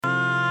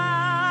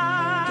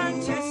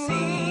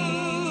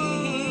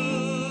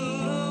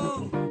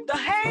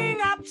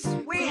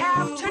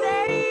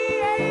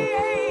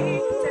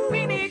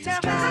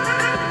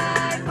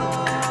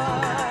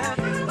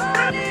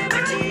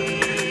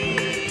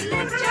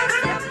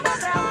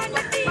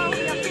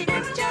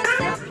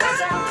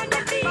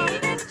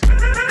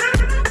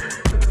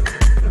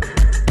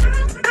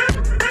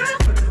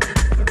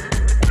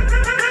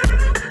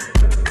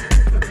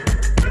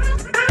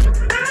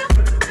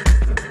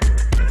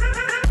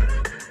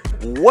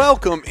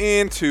Welcome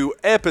into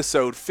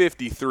episode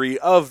 53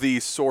 of the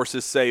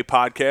Sources Say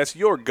podcast,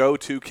 your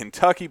go-to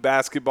Kentucky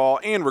basketball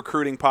and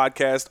recruiting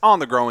podcast on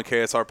the growing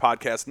KSR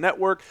Podcast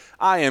Network.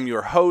 I am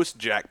your host,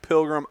 Jack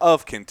Pilgrim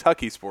of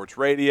Kentucky Sports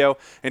Radio,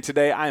 and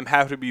today I am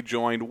happy to be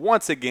joined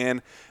once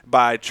again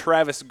by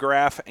Travis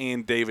Graff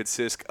and David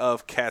Sisk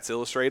of Cats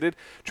Illustrated.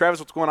 Travis,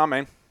 what's going on,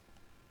 man?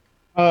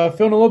 Feeling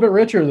a little bit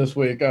richer this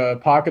week.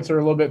 Pockets are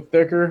a little bit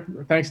thicker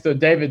thanks to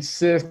David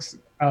Sisk's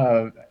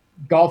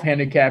golf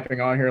handicapping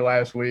on here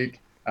last week.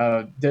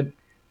 I'm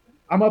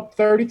up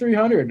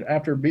 3,300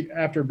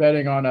 after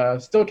betting on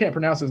still can't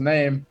pronounce his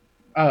name.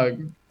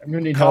 I'm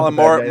gonna need help with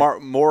that,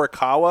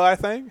 Morikawa, I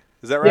think.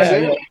 Is that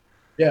right?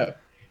 Yeah.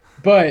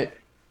 But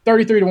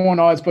 33 to 1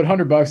 odds. Put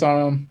 $100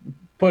 on him.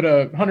 Put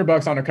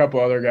 $100 on a couple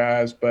other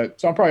guys.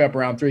 So I'm probably up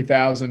around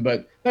 3,000.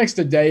 But thanks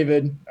to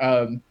David.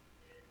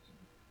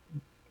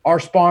 Our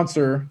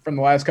sponsor from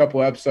the last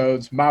couple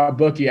episodes, my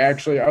bookie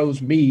actually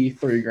owes me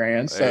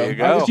 $3,000. So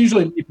it's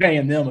usually me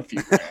paying them a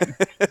few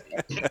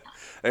grand.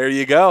 There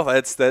you go.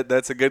 That's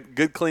a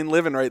good clean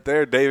living right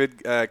there.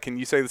 David, can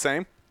you say the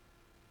same?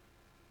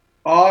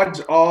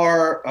 Odds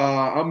are,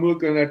 I'm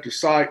looking at the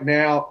site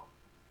now,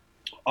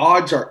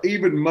 odds are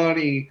even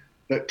money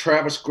that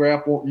Travis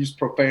Graff won't use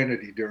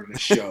profanity during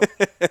this show.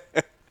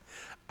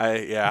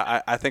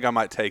 I think I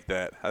might take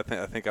that. I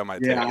think I might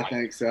take it. Yeah, I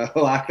think so.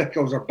 I think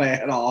those are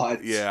bad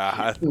odds.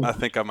 Yeah, I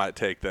think I might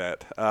take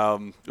that.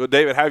 Well,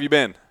 David, how have you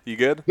been? You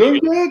good? Doing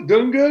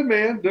good,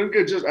 man. Doing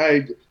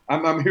good.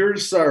 I'm here to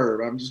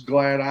serve. I'm just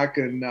glad I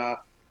can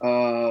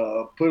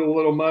put a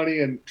little money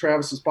in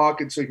Travis's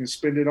pocket so he can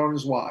spend it on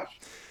his wife.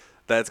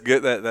 That's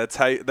good.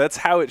 That's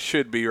how it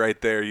should be right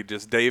there. You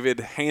just David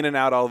handing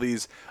out all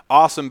these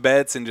awesome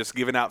bets and just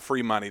giving out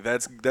free money.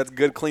 That's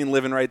good, clean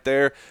living right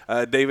there.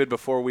 David,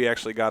 before we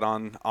actually got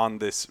on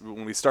this,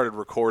 when we started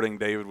recording,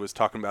 David was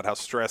talking about how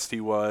stressed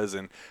he was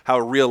and how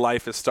real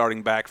life is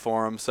starting back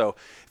for him. So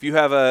if you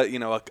have a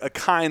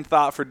kind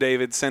thought for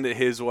David, send it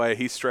his way.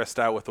 He's stressed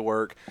out with the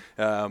work,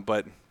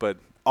 but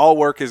all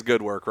work is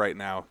good work right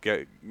now.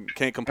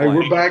 Can't complain. Hey,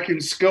 we're back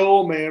in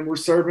school, man. We're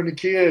serving the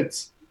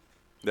kids.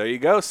 There you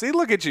go. See,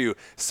 look at you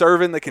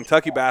serving the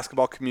Kentucky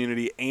basketball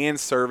community and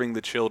serving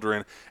the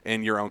children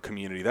in your own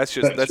community.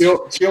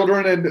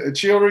 Children and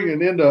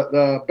in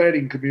the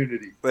betting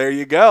community. There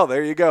you go.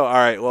 All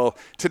right. Well,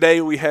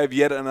 today we have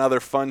yet another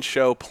fun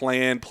show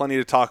planned. Plenty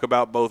to talk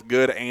about, both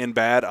good and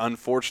bad.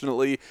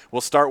 Unfortunately,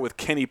 we'll start with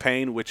Kenny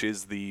Payne, which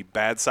is the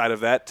bad side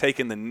of that,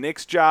 taking the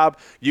Knicks job.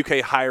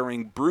 UK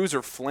hiring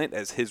Bruiser Flint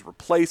as his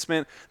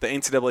replacement. The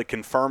NCAA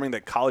confirming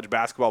that college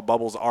basketball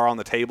bubbles are on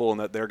the table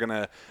and that they're going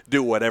to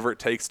do whatever it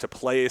takes to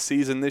play a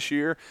season this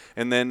year,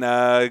 and then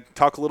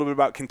talk a little bit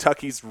about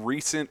Kentucky's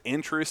recent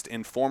interest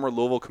in former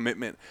Louisville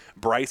commitment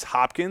Bryce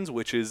Hopkins,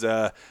 which is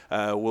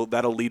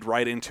that'll lead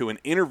right into an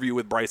interview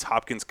with Bryce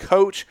Hopkins'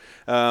 coach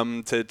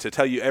to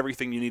tell you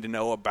everything you need to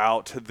know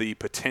about the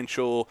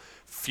potential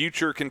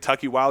future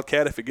Kentucky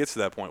Wildcat if it gets to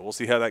that point. We'll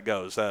see how that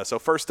goes. So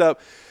first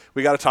up,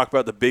 we got to talk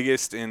about the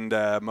biggest and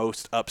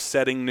most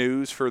upsetting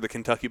news for the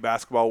Kentucky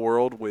basketball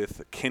world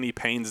with Kenny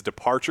Payne's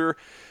departure.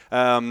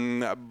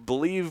 I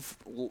believe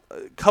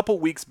a couple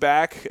weeks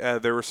back,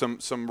 there were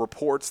some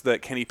reports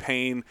that Kenny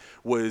Payne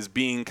was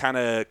being kind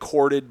of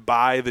courted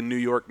by the New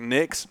York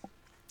Knicks,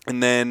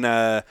 and then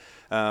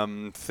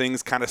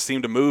things kind of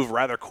seemed to move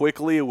rather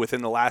quickly.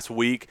 Within the last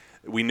week,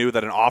 we knew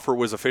that an offer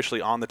was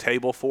officially on the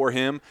table for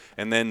him,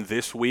 and then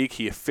this week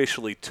he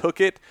officially took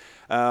it.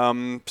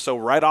 So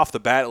right off the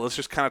bat, let's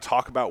just kind of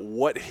talk about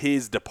what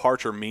his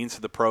departure means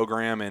to the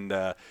program and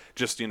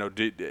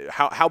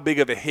how big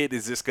of a hit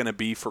is this going to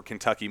be for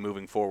Kentucky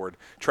moving forward.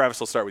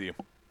 Travis, I'll start with you.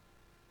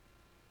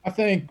 I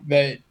think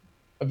that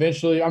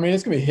eventually,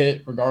 it's going to be a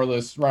hit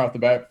regardless right off the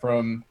bat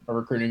from a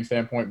recruiting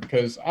standpoint,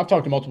 because I've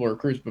talked to multiple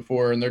recruits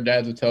before and their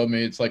dads have told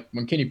me it's like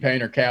when Kenny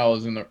Payne or Cal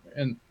is in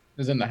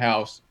the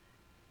house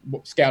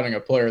scouting a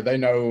player, they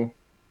know.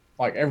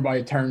 Like,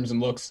 everybody turns and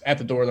looks at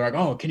the door. They're like,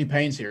 oh, Kenny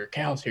Payne's here.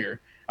 Cal's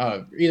here.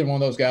 Either one of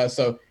those guys.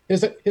 So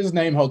his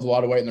name holds a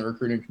lot of weight in the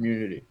recruiting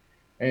community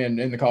and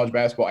in the college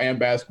basketball and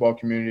basketball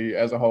community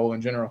as a whole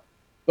in general.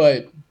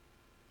 But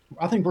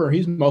I think where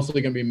he's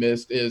mostly going to be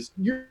missed is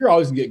you're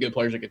always going to get good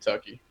players at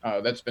Kentucky.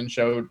 That's been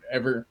showed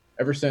ever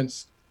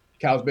since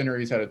Cal's been here.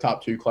 He's had a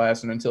top 2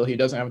 class. And until he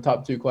doesn't have a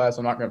top 2 class,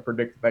 I'm not going to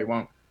predict that they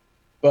won't.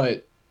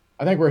 But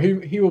I think where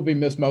he will be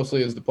missed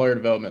mostly is the player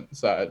development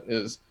side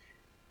is –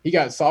 he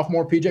got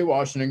sophomore P.J.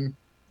 Washington.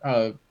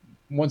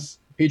 Once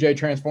P.J.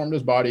 transformed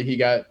his body, he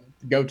got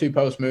the go-to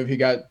post move. He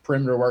got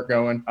perimeter work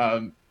going,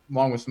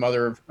 along with some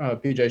other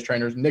P.J.'s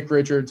trainers. Nick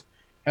Richards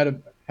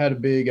had a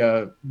big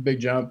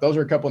jump. Those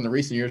are a couple in the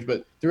recent years.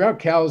 But throughout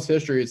Cal's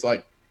history, it's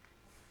like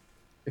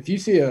if you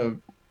see a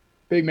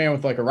big man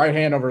with like a right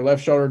hand over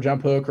left shoulder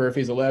jump hook, or if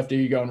he's a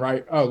lefty going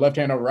left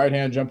hand over right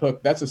hand jump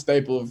hook, that's a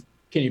staple of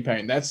Kenny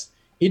Payne.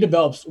 He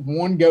develops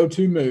one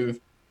go-to move.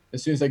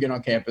 As soon as they get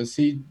on campus,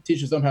 he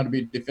teaches them how to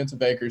be defensive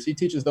anchors. He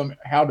teaches them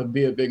how to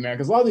be a big man.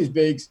 Because a lot of these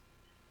bigs,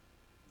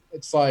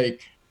 it's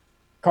like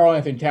Karl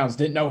Anthony Towns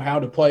didn't know how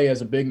to play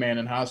as a big man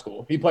in high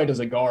school. He played as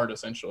a guard,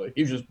 essentially.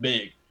 He was just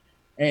big.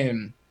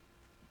 And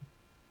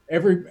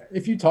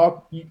if you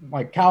talk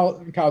like Kyle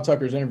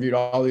Tucker's interviewed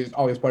all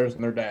these players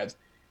and their dads.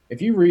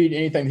 If you read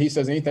anything he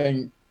says,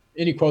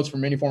 any quotes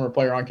from any former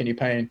player on Kenny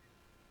Payne,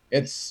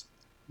 it's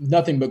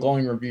nothing but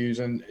glowing reviews,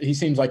 and he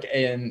seems like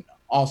an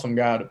awesome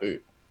guy to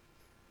boot.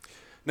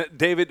 Now,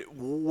 David,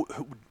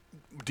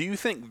 do you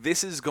think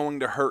this is going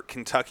to hurt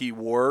Kentucky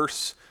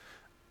worse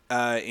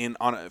from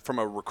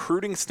a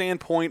recruiting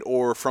standpoint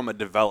or from a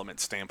development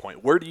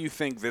standpoint? Where do you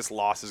think this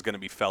loss is going to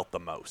be felt the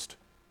most?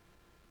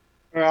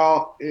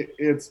 Well,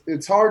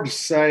 it's hard to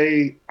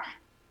say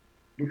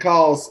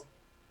because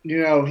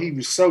he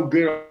was so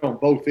good on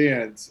both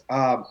ends.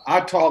 I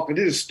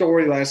did a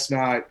story last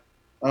night,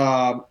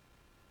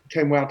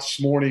 came out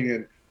this morning,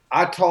 and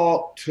I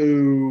talked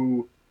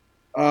to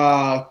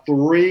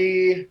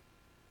 3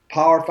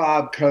 Power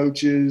 5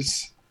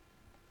 coaches,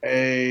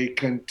 a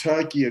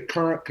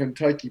current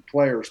Kentucky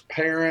player's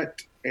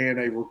parent, and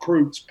a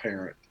recruit's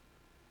parent.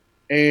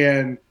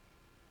 And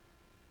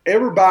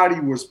everybody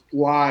was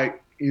like,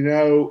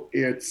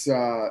 it's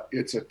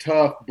a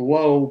tough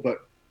blow,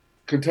 but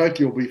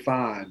Kentucky will be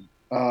fine.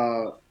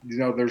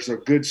 There's a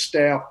good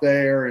staff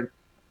there, and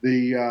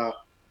the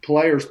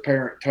player's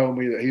parent told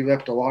me that he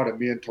left a lot of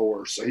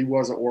mentors, so he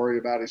wasn't worried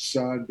about his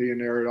son being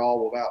there at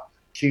all without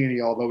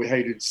Kenny, although he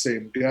hated to see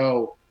him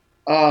go.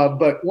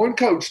 But one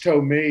coach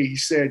told me, he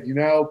said,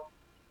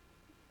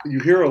 you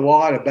hear a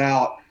lot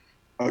about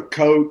a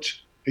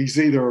coach. He's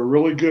either a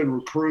really good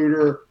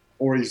recruiter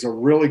or he's a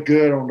really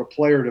good on the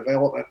player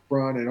development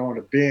front and on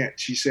the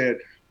bench. He said,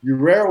 you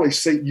rarely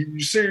see –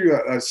 you see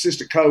an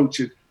assistant coach,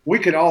 and we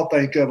can all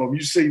think of him.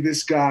 You see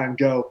this guy and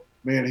go,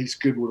 man, he's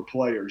good with the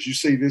players. You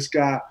see this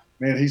guy,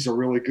 man, he's a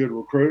really good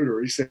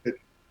recruiter. He said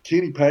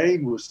Kenny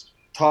Payne was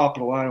top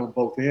of the line on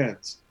both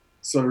ends.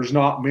 So there's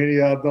not many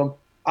of them.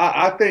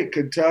 I think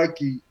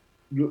Kentucky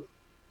 – you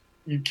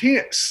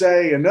can't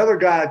say – another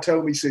guy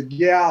told me, he said,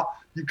 yeah,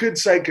 you could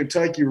say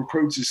Kentucky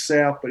recruits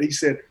himself, but he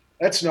said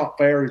that's not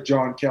fair to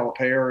John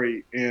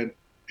Calipari. And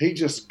he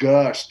just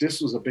gushed.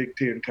 This was a Big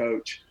Ten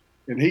coach.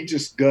 And he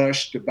just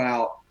gushed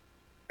about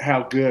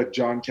how good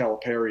John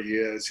Calipari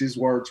is. His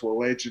words were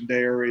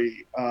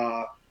legendary.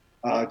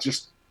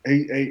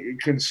 He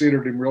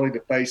considered him really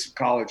the face of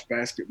college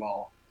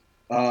basketball.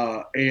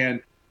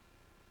 And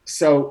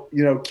so,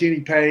 Kenny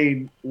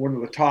Payne, one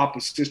of the top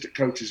assistant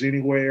coaches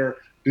anywhere.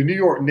 The New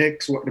York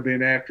Knicks wouldn't have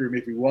been after him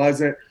if he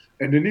wasn't.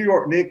 And the New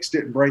York Knicks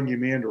didn't bring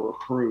him in to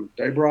recruit.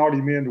 They brought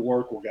him in to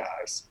work with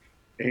guys.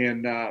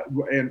 And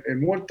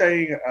one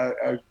thing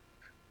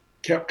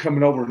kept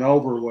coming over and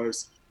over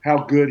was how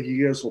good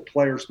he is with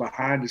players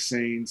behind the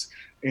scenes.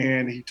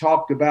 And he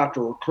talked about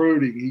the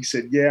recruiting. He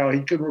said, yeah,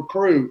 he can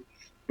recruit,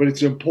 but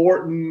it's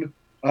important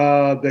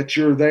that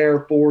you're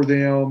there for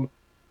them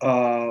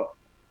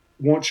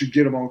once you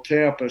get them on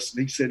campus.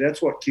 And he said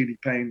that's what Kenny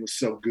Payne was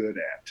so good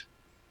at.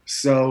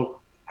 So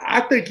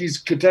I think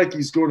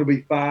Kentucky's going to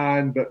be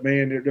fine, but,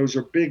 man, those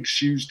are big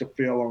shoes to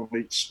fill on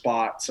each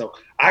spot. So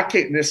I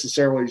can't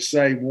necessarily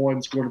say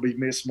one's going to be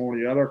missed more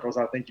than the other because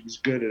I think he's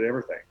good at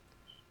everything.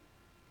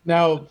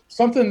 Now,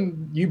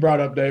 something you brought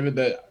up, David,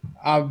 that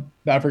I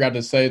forgot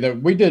to say,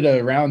 that we did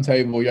a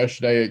roundtable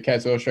yesterday at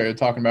Cats Illustrated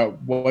talking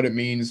about what it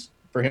means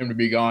for him to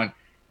be gone.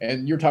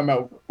 And you're talking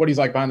about what he's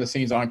like behind the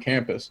scenes on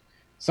campus.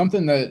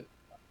 Something that,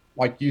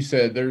 like you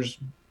said, there's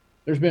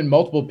been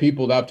multiple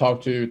people that I've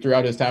talked to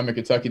throughout his time in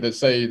Kentucky that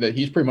say that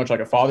he's pretty much like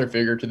a father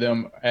figure to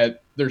them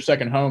at their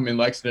second home in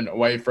Lexington,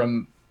 away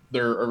from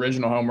their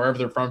original home, wherever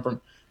they're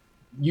from.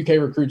 UK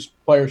recruits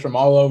players from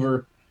all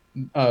over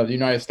the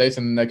United States,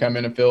 and they come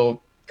in and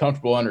feel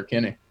comfortable under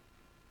Kenny.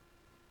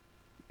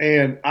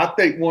 And I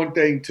think one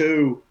thing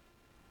too,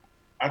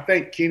 I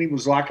think Kenny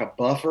was like a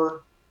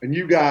buffer, and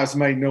you guys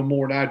may know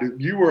more than I do.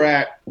 You were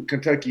at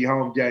Kentucky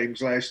home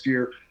games last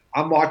year.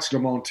 I'm watching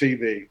them on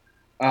TV.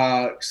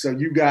 So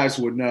you guys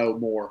would know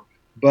more.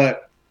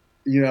 But,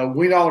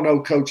 we all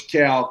know Coach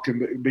Cal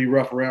can be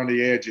rough around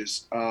the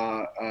edges.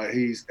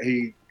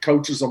 He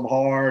coaches them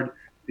hard.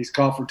 He's a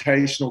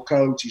confrontational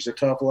coach. He's a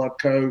tough love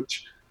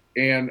coach.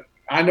 And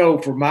I know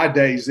for my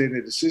days in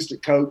it,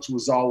 assistant coach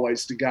was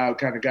always the guy who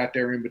kind of got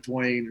there in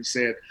between and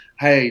said,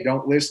 hey,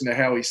 don't listen to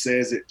how he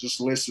says it. Just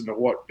listen to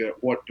what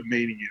the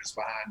meaning is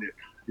behind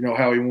it,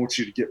 how he wants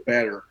you to get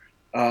better.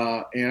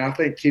 And I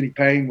think Kenny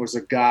Payne was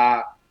a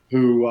guy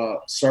who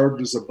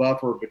served as a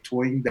buffer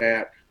between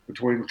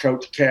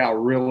Coach Cal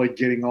really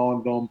getting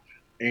on them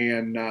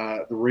and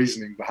the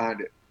reasoning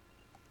behind it.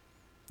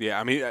 Yeah,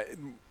 I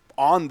mean,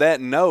 on that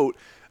note,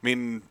 I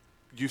mean,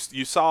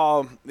 you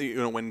saw,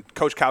 when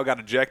Coach Cal got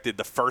ejected,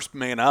 the first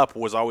man up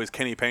was always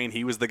Kenny Payne.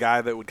 He was the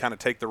guy that would kind of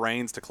take the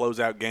reins to close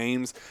out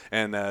games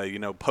and,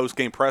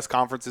 post-game press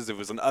conferences. If it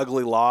was an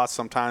ugly loss,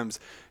 sometimes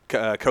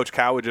Coach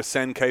Cal would just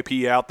send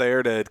KP out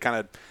there to kind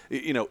of,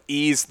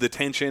 ease the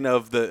tension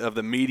of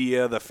the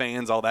media, the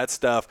fans, all that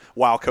stuff,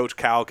 while Coach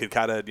Cal could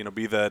kind of,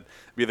 be the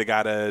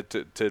guy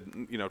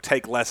to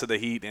take less of the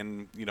heat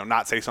and,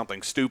 not say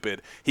something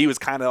stupid. He was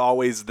kind of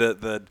always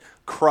the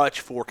crutch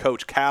for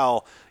Coach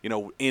Cal,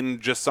 in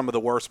just some of the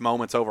worst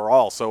moments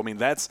overall. So, I mean,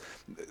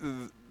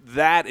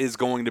 that is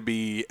going to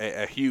be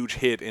a huge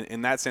hit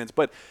in that sense.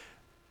 But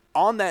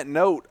on that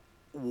note,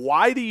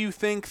 why do you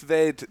think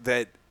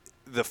that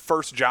the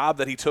first job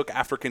that he took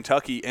after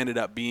Kentucky ended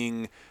up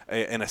being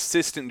an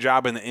assistant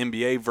job in the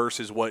NBA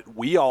versus what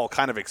we all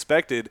kind of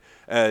expected,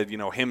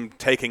 him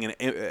taking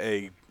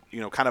a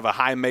kind of a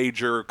high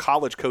major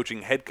college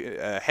coaching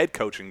head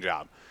coaching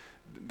job?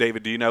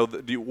 David, do you know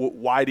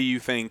why do you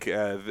think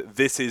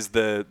this is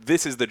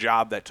the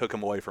job that took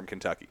him away from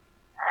Kentucky?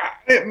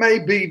 It may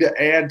be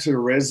to add to the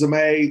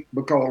resume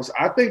because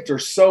I think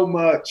there's so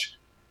much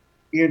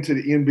into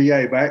the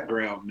NBA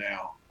background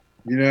now.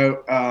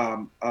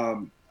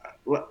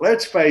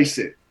 Let's face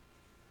it.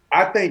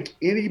 I think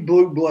any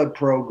blue blood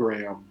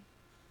program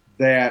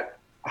that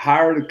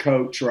hired a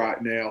coach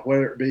right now,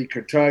 whether it be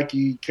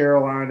Kentucky,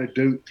 Carolina,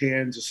 Duke,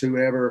 Kansas,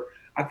 whoever,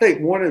 I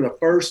think one of the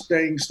first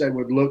things they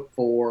would look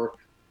for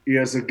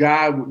is a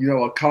guy,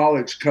 a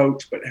college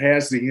coach, but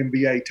has the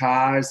NBA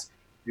ties,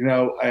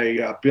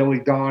 a Billy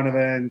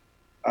Donovan,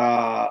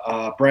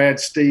 Brad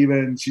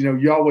Stevens.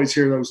 You always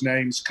hear those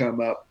names come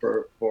up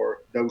for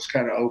those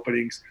kind of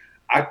openings.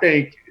 I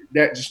think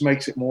that just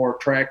makes it more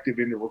attractive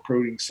in the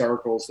recruiting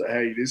circles that,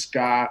 hey, this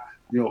guy,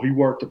 he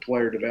worked the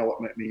player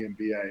development in the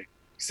NBA.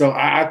 So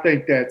I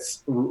think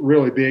that's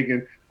really big.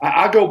 And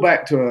I go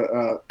back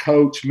to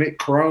Coach Mick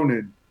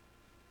Cronin.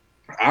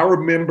 I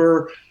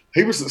remember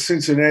he was at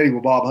Cincinnati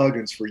with Bob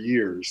Huggins for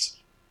years.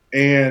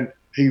 And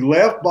he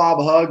left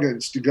Bob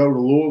Huggins to go to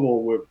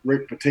Louisville with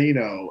Rick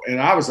Pitino. And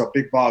I was a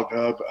big Bob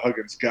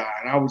Huggins guy,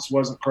 and I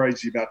wasn't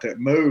crazy about that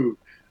move.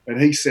 And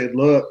he said,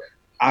 look,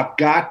 I've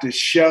got to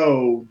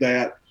show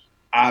that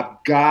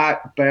I've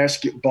got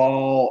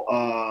basketball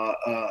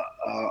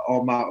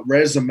on my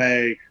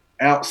resume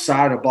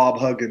outside of Bob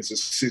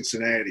Huggins'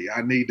 Cincinnati.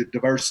 I need to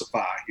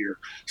diversify here.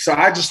 So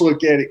I just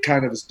look at it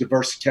kind of as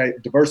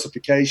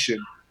diversification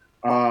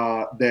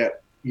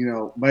that,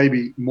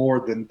 maybe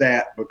more than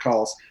that,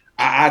 because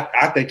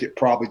I think it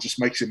probably just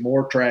makes it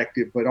more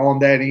attractive. But on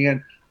that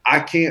end,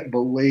 I can't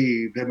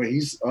believe –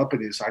 he's up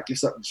in his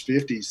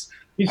 50s.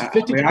 He's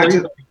 53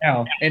 right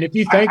now. And if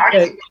you think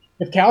that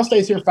if Cal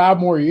stays here 5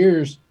 more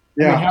years,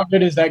 how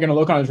good is that going to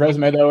look on his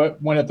resume, though,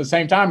 when at the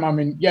same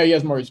time, he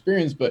has more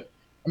experience, but,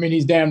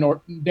 he's damn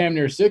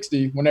near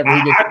 60 whenever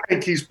he gets – I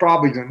think he's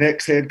probably the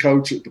next head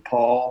coach at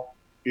DePaul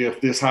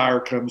if this hire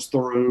comes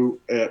through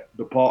at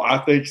DePaul. I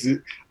think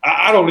 –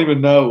 I don't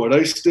even know. Are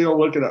they still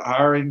looking at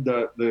hiring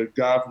the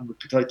guy from the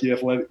Kentucky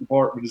Athletic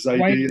Department as AD?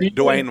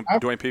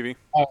 Dwayne Peavy.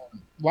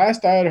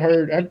 Last I had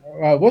heard,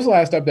 what's the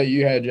last update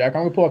you had, Jack?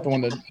 I'm going to pull up the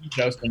one that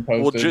Justin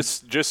posted. Well,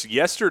 just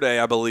yesterday,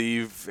 I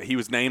believe, he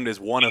was named as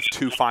one of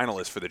 2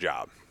 finalists for the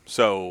job.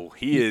 So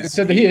he is.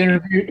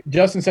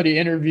 Justin said he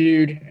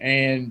interviewed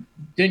and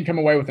didn't come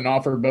away with an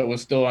offer, but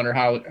was still under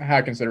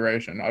high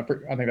consideration. I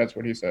think that's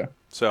what he said.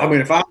 So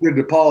if I'm the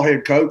DePaul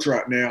head coach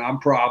right now, I'm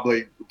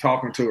probably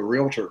talking to a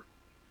realtor.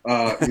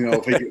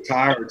 If he gets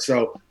hired.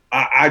 So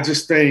I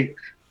just think,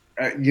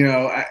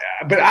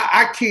 but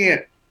I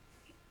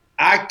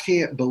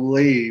can't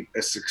believe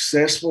as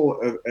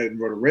successful and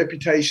what a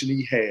reputation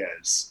he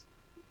has.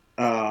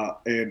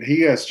 And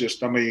he has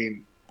just,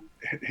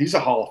 he's a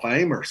Hall of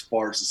Famer as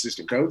far as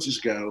assistant coaches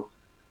go.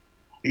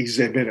 He's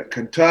been at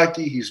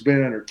Kentucky. He's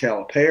been under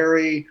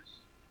Calipari,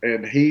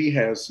 and he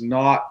has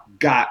not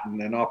gotten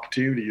an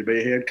opportunity to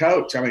be a head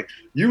coach.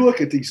 You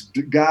look at these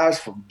guys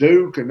from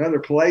Duke and other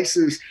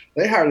places,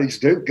 they hire these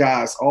Duke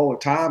guys all the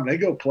time. They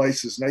go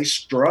places and they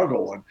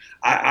struggle. And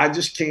I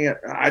just can't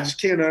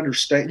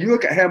understand. You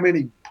look at how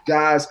many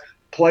guys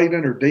played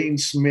under Dean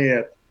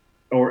Smith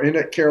or in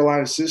that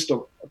Carolina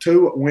system,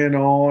 2 went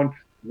on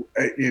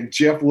in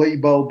Jeff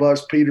Lebo,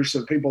 Buzz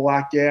Peterson, people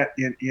like that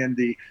in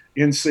the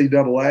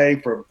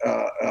NCAA from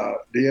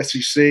the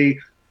SEC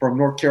from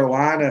North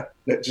Carolina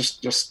that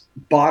just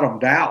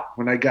bottomed out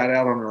when they got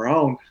out on their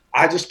own.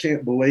 I just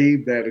can't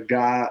believe that a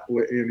guy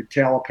in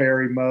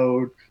Calipari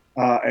mode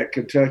at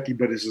Kentucky,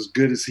 but is as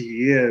good as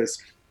he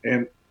is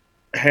and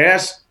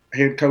has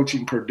head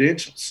coaching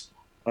credentials,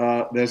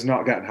 has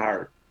not gotten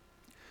hired.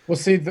 Well,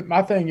 see,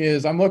 my thing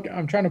is, I'm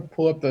trying to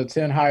pull up the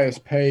 10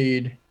 highest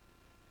paid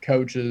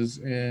coaches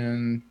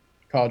in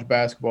college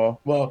basketball.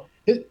 Well,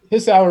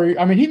 his salary,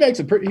 he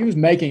was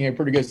making a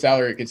pretty good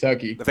salary at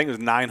Kentucky. I think it was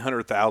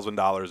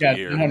 $900,000 a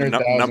year.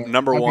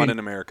 Number one in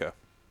America.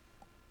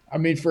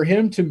 For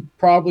him to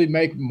probably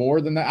make more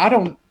than that, I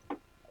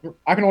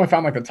can only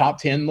find like the top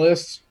 10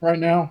 lists right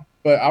now,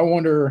 but I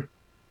wonder,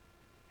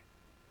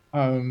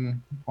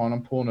 I'm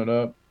pulling it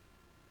up.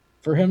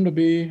 For him to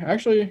be,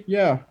 actually,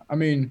 never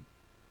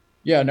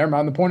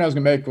mind. The point I was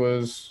going to make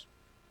was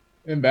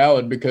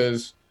invalid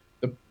because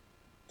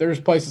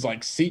there's places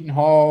like Seton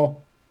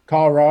Hall,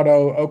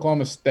 Colorado,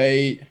 Oklahoma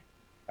State,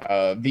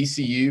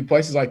 VCU,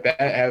 places like that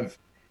have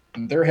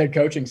their head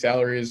coaching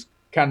salary is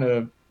kind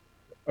of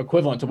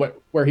equivalent to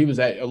where he was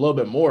at, a little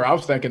bit more. I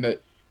was thinking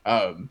that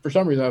for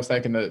some reason I was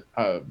thinking that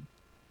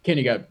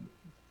Kenny got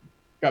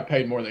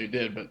paid more than he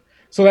did, but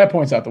so that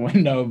point's out the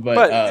window.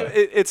 But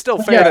it's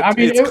still fair.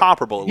 It's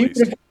comparable at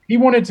least. He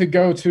wanted to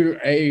go to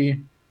a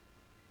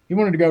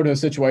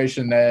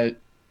situation that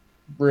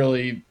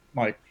really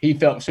he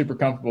felt super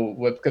comfortable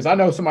with, because I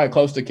know somebody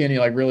close to Kenny,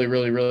 really,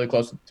 really, really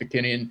close to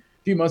Kenny. And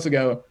a few months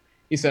ago,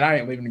 he said, "I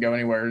ain't leaving to go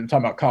anywhere." And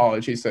talking about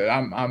college, he said,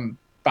 "I'm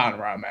fine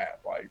where I'm at."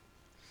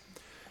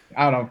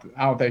 I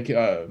don't think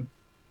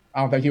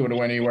he would have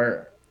went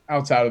anywhere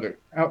outside of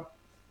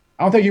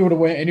I don't think he would have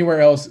went anywhere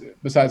else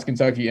besides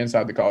Kentucky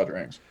inside the college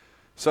ranks.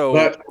 So,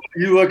 but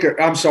you look at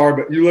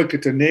you look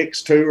at the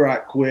Knicks too,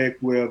 right quick,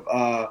 with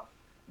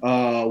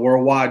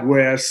Worldwide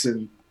West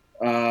and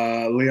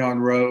Leon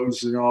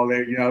Rose and all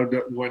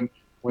that.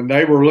 When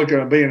they were looking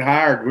at being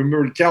hired,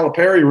 remember the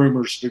Calipari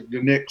rumors?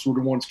 The Knicks were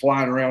the ones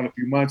flying around a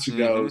few months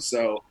ago.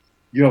 So,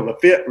 the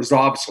fit was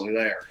obviously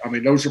there. I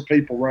mean, those are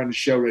people running the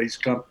show that he's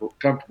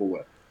comfortable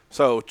with.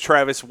 So,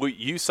 Travis,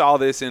 you saw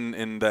this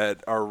in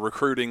our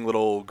recruiting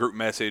little group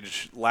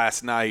message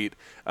last night,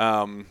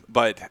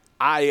 but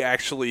I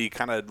actually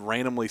kind of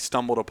randomly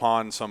stumbled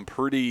upon some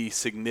pretty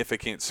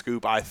significant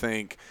scoop, I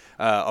think,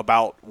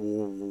 about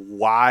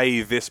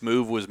why this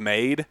move was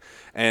made,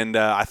 and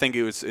I think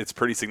it's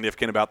pretty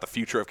significant about the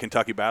future of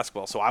Kentucky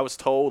basketball. So I was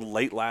told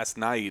late last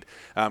night,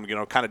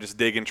 kind of just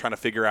digging, trying to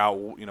figure out,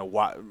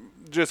 why,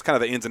 just kind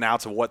of the ins and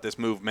outs of what this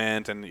move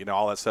meant, and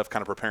all that stuff,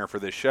 kind of preparing for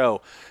this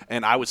show.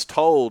 And I was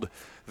told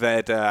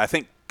that I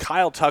think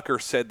Kyle Tucker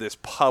said this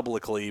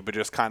publicly, but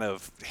just kind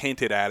of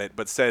hinted at it,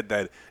 but said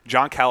that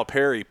John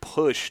Calipari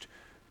pushed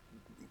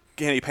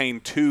Kenny Payne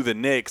to the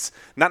Knicks,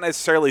 not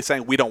necessarily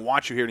saying we don't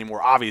want you here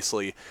anymore,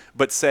 obviously,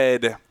 but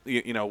said,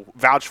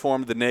 vouch for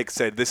him, the Knicks,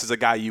 said this is a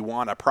guy you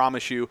want, I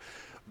promise you,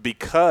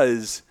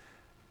 because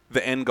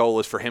the end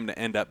goal is for him to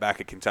end up back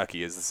at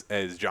Kentucky as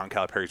John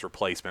Calipari's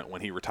replacement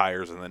when he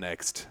retires in the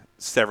next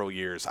several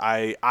years.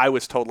 I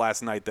was told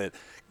last night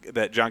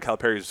that John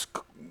Calipari is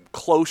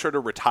closer to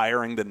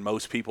retiring than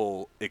most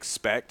people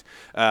expect.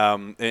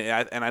 And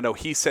I know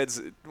he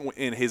says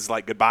in his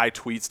goodbye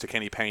tweets to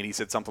Kenny Payne, he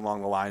said something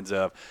along the lines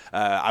of,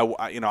 I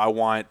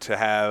want to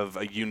have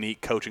a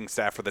unique coaching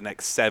staff for the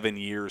next 7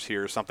 years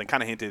here, or something.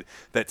 Kind of hinted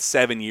that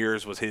 7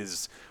 years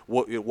was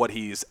what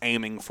he's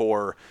aiming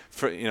for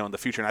in the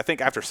future. And I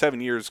think after 7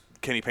 years,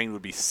 Kenny Payne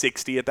would be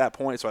 60 at that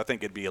point. So I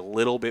think it'd be a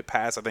little bit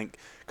past. I think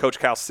Coach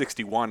Cal's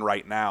 61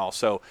 right now.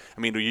 So,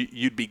 I mean,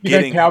 you'd be getting.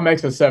 You think Cal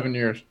makes it 7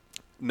 years?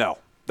 No.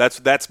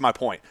 That's my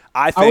point.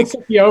 I would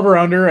set the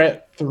over/under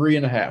at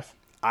 3.5.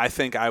 I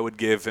think I would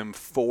give him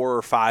 4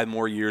 or 5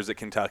 more years at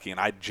Kentucky, and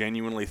I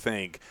genuinely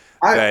think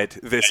that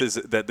this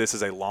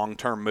is a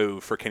long-term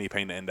move for Kenny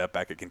Payne to end up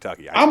back at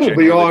Kentucky. I'm going to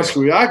be honest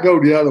with you. I go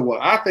the other way.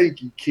 I think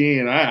he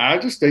can. I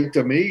just think,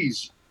 to me,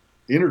 he's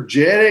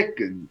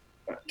energetic, and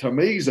to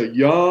me, he's a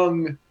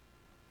young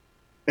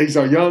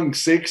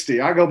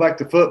 60. I go back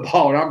to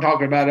football, and I'm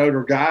talking about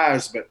older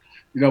guys, but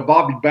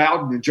Bobby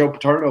Bowden and Joe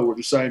Paterno were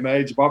the same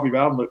age. Bobby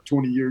Bowden looked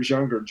 20 years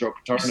younger than Joe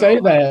Paterno.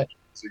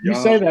 You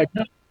say that.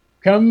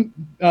 Come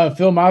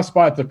fill my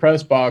spot at the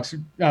press box.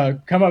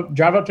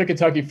 Drive up to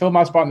Kentucky, fill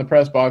my spot in the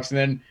press box, and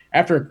then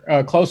after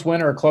a close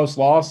win or a close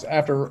loss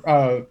at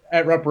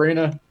Rupp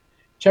Arena,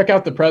 check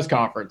out the press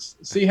conference.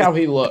 See how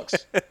he looks.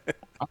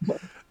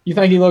 You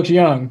think he looks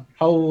young?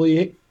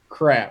 Holy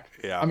crap!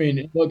 Yeah. I mean,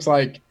 it looks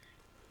like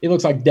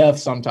death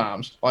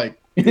sometimes.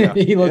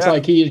 He looks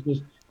like he is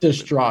just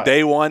distraught.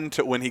 Day one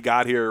to when he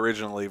got here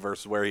originally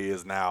versus where he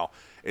is now,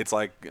 it's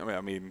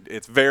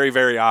it's very,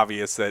 very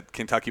obvious that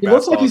Kentucky basketball. It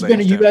looks like he's been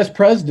a U.S.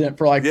 president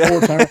for 4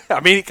 terms. I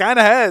mean, he kind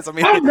of has. I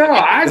mean, I don't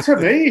know. To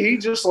me, he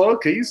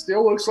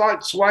still looks like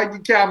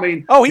Swaggy Cow.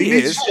 He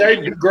is. To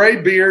shave the gray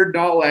beard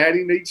and all that.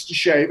 He needs to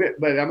shave it,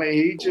 but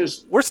he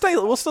just. We're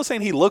still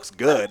saying he looks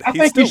good. I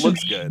think he still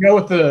looks good. Go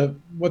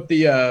with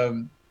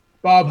the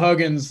Bob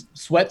Huggins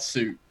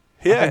sweatsuit.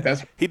 Yeah,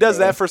 he does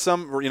that for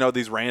some,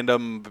 these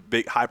random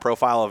big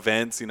high-profile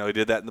events. He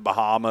did that in the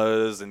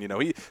Bahamas, and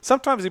he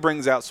sometimes he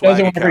brings out swag. Does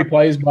it whenever he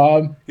plays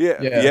Bob.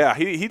 Yeah.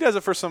 He does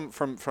it for some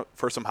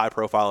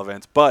high-profile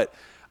events. But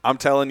I'm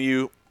telling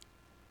you,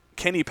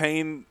 Kenny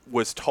Payne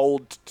was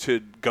told to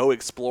go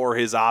explore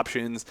his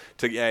options,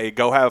 to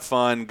go have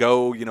fun,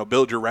 go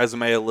build your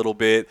resume a little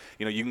bit.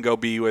 You can go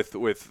be with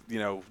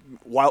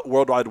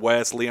Worldwide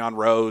West, Leon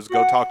Rose,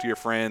 go talk to your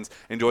friends,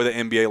 enjoy the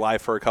NBA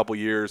life for a couple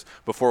years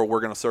before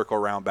we're going to circle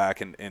around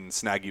back and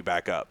snag you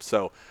back up.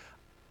 So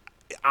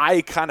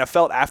I kind of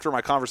felt, after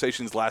my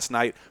conversations last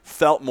night,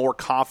 felt more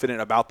confident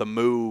about the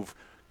move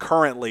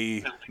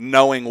currently,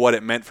 knowing what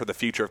it meant for the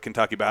future of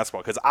Kentucky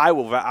basketball, because I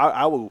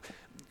will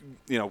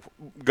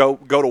go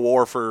to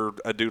war for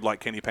a dude like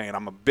Kenny Payne.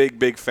 I'm a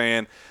big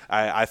fan.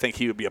 I think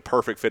he would be a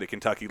perfect fit at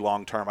Kentucky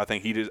long term. I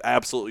think he just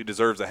absolutely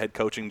deserves a head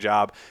coaching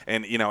job.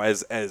 And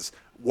as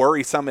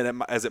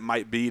worrisome as it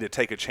might be to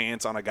take a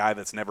chance on a guy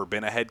that's never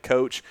been a head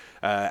coach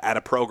at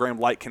a program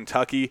like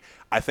Kentucky,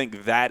 I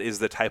think that is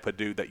the type of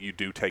dude that you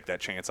do take that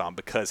chance on,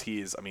 because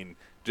he is.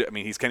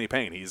 He's Kenny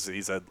Payne.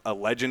 He's a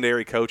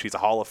legendary coach. He's a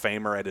Hall of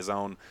Famer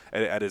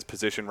at his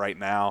position right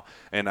now,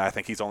 and I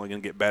think he's only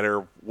going to get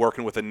better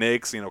working with the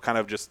Knicks. Kind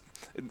of just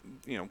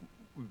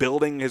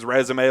building his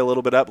resume a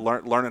little bit up,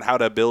 learning how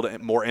to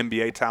build more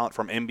NBA talent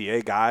from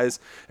NBA guys,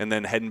 and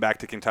then heading back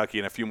to Kentucky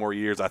in a few more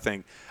years. I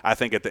think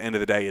at the end of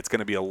the day, it's going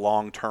to be a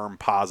long-term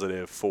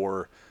positive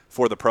for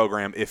for the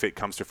program if it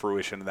comes to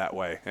fruition that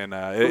way. And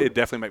it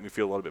definitely made me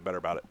feel a little bit better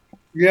about it.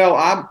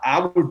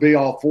 I would be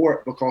all for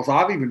it because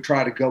I've even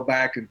tried to go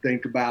back and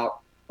think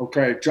about,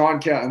 okay,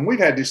 and we've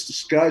had this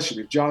discussion.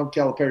 If John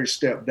Calipari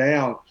stepped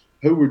down,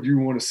 who would you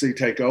want to see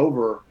take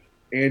over?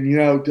 And,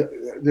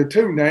 the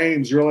two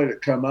names really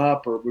that come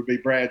up would be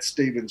Brad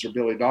Stevens or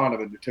Billy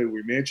Donovan, the two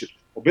we mentioned.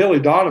 Well, Billy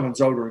Donovan's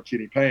older than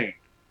Kenny Payne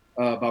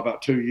by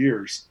about 2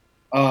 years.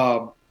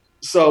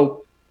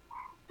 So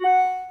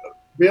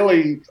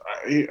Billy,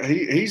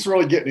 he's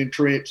really getting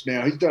entrenched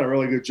now. He's done a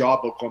really good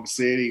job at Oklahoma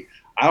City.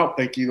 I don't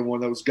think either one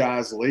of those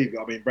guys will leave.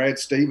 I mean, Brad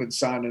Stevens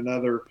signed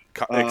another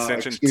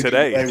extension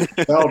today with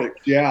Celtics.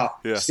 Yeah.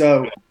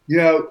 So,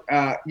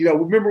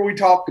 remember we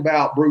talked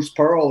about Bruce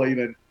Pearl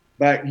even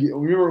back.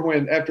 Remember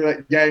when after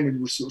that game and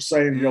you were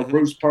saying,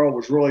 Bruce Pearl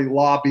was really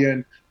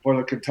lobbying for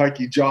the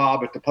Kentucky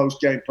job at the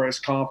post-game press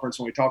conference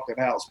when we talked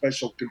about how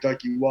special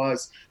Kentucky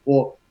was.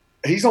 Well,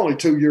 he's only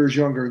 2 years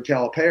younger than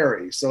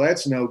Calipari, so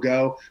that's no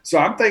go. So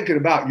I'm thinking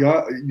about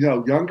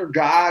younger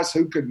guys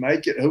who could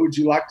make it. Who would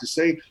you like to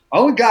see?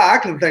 Only guy I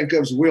can think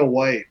of is Will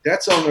Wade.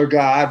 That's the only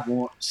guy I'd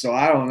want. So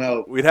I don't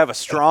know. We'd have a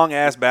strong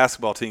ass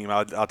basketball team.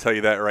 I'll tell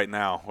you that right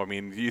now. I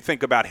mean, you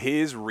think about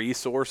his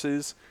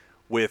resources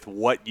with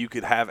what you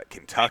could have at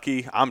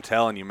Kentucky. I'm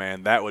telling you,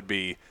 man, that'd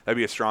be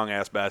a strong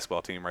ass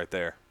basketball team right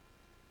there.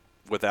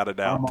 Without a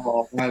doubt.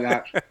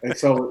 And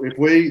so if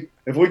we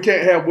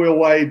can't have Will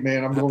Wade,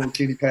 man, I'm going with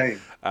Kenny Payne.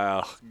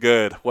 Oh,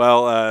 good.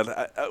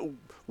 Well,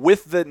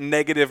 with the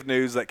negative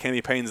news that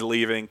Kenny Payne's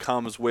leaving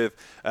comes with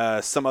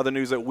some other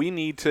news that we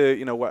need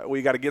to,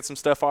 we got to get some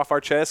stuff off our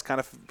chest, kind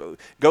of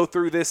go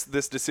through this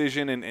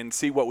decision and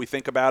see what we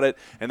think about it.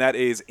 And that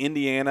is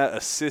Indiana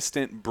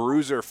assistant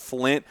Bruiser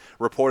Flint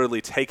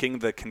reportedly taking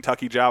the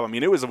Kentucky job. I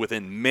mean, it was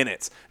within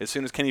minutes. As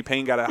soon as Kenny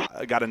Payne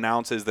got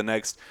announced as the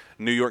next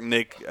New York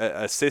Knicks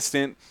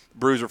assistant,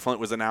 Bruiser Flint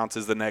was announced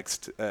as the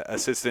next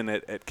assistant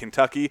at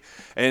Kentucky.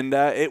 And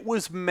it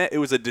was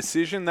a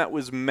decision that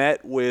was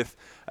met with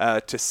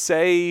to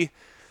say,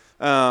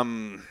 I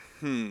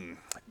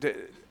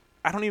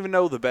don't even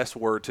know the best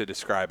word to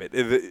describe it.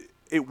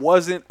 It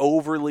wasn't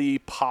overly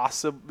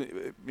positive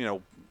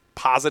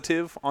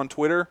on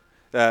Twitter.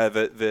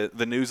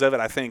 The news of it.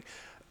 I think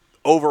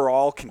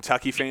overall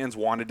Kentucky fans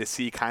wanted to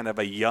see kind of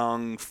a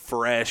young,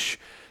 fresh,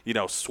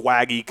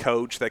 swaggy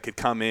coach that could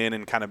come in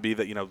and kind of be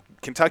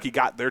Kentucky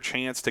got their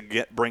chance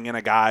to bring in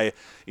a guy,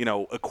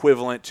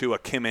 equivalent to a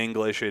Kim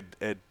English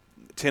at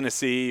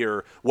Tennessee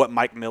or what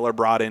Mike Miller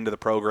brought into the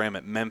program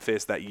at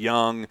Memphis, that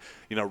young,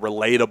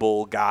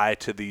 relatable guy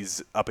to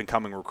these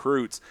up-and-coming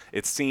recruits.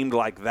 It seemed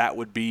like that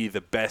would be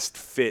the best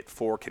fit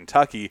for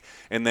Kentucky.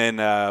 And then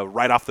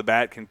right off the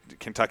bat,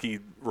 Kentucky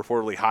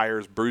reportedly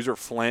hires Bruiser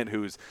Flint,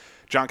 who's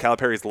John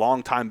Calipari's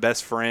longtime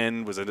best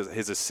friend, was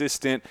his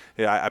assistant.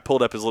 I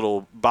pulled up his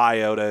little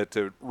bio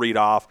to read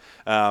off.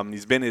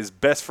 He's been his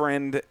best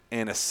friend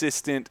and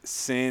assistant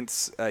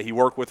since he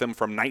worked with him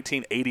from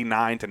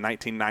 1989 to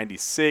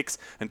 1996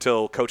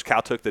 until Coach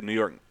Cal took the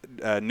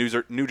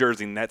New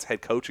Jersey Nets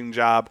head coaching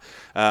job.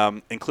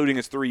 Including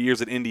his 3 years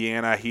at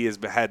Indiana, he has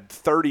had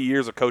 30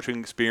 years of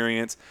coaching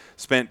experience,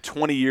 spent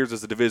 20 years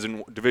as a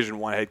Division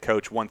I head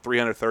coach, won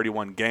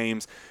 331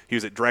 games. He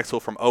was at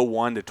Drexel from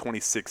 2001 to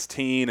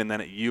 2016, and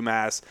then at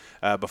UMass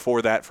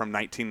before that from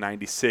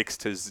 1996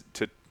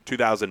 to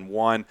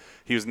 2001.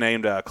 He was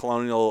named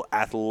Colonial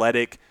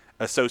Athletic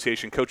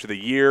Association Coach of the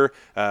Year,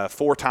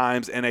 4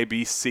 times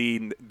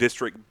NABC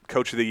District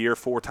Coach of the Year,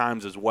 4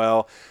 times as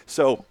well.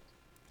 So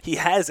he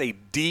has a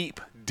deep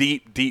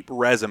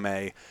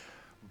resume,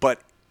 but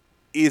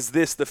is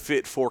this the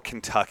fit for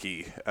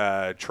Kentucky,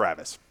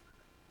 Travis?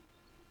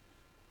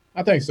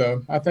 I think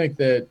so. I think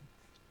that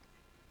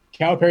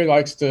Calipari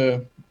likes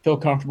to feel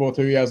comfortable with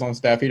who he has on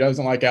staff. He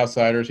doesn't like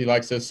outsiders. He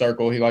likes his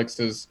circle. He likes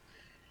his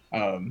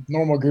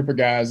normal group of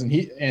guys,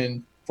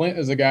 and Flint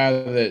is a guy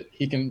that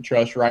he can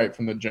trust right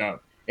from the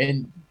jump.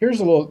 And here's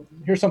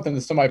something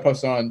that somebody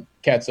posted on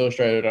Cats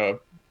Illustrated.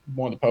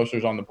 One of the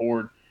posters on the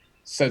board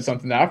said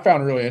something that I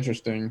found really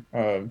interesting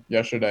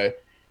yesterday.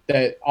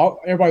 That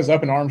everybody's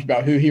up in arms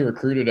about who he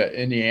recruited at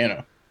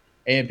Indiana,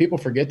 and people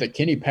forget that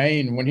Kenny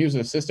Payne, when he was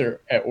an assistant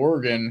at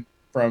Oregon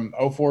from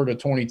 2004 to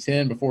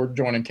 2010, before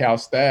joining Cal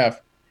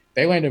staff,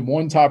 they landed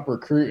one top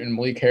recruit in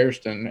Malik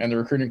Hairston, and the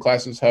recruiting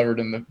classes hovered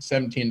in the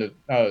 17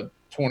 to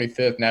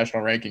 25th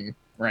national ranking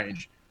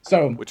range.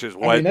 So, which is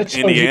what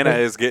Indiana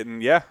is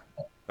getting. Yeah,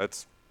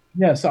 that's.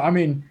 Yeah, so I'm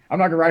not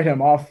gonna write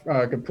him off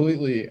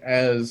completely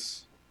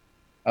as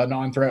a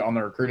non-threat on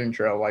the recruiting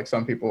trail like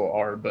some people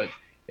are, but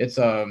it's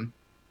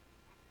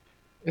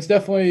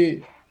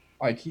definitely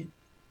like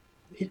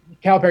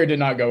Calipari did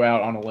not go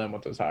out on a limb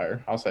with this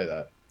hire. I'll say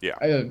that. Yeah,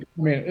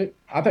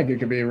 I think it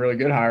could be a really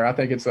good hire. I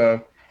think it's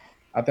a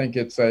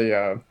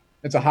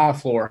high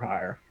floor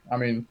hire. I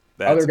mean,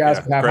 other guys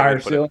can have higher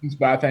ceilings,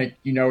 but I think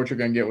you know what you're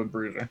going to get with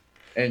Bruiser.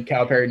 And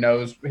Calipari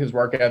knows his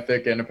work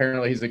ethic, and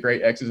apparently he's a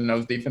great X's and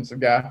O's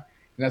defensive guy. And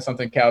that's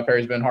something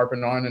Calipari's been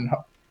harping on. And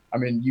I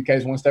mean, UK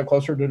is one step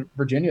closer to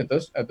Virginia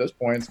at this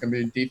point. It's going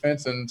to be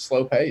defense and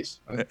slow pace.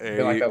 It's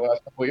been like that the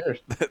last couple of years.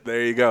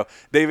 There you go,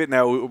 David.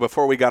 Now,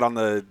 before we got on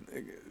the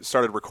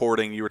started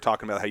recording, you were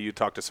talking about how you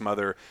talked to some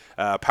other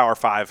Power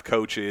 5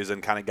 coaches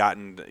and kind of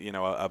gotten,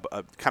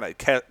 a kind of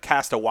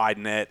cast a wide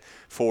net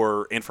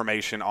for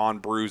information on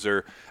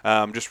Bruiser.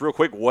 Just real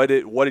quick, what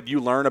did you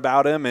learn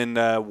about him,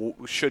 and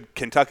should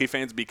Kentucky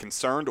fans be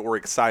concerned or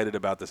excited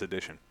about this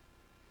addition?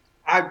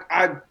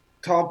 I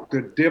talked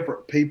to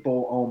different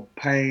people on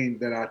Payne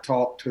that I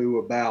talked to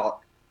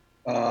about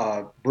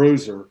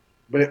Bruiser,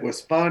 but it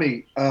was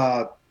funny.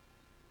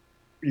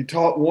 You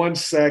talked 1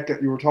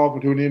 second, you were talking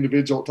to an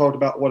individual, talked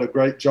about what a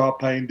great job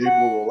Payne did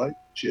with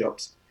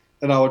relationships.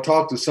 And I would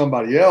talk to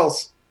somebody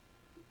else,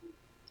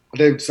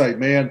 they would say,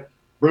 man,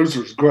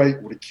 Bruiser's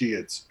great with the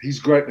kids. He's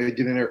great to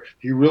get in there.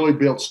 He really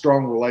built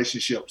strong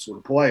relationships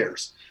with the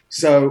players.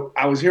 So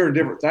I was hearing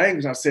different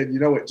things. I said,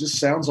 it just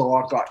sounds a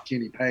lot like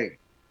Kenny Payne.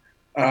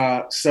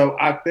 So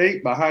I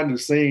think behind the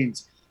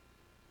scenes,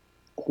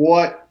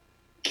 what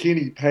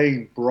Kenny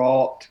Payne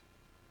brought,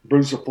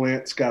 Bruiser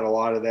Flint's got a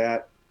lot of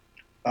that.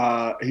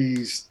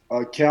 He's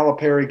a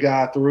Calipari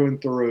guy through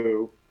and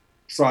through.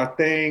 So I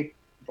think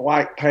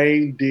like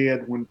Payne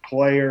did when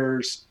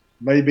players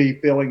may be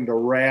feeling the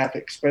wrath,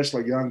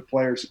 especially young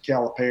players at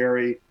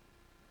Calipari,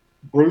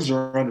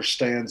 Bruiser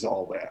understands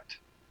all that.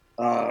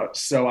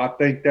 So I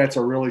think that's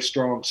a really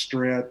strong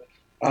strength.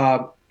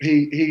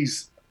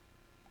 He's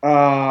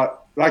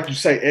like you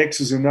say,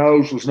 X's and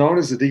O's, was known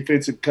as a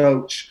defensive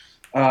coach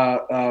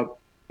at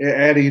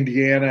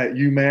Indiana, at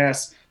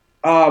UMass.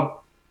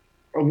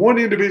 One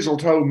individual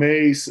told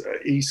me,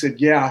 he said,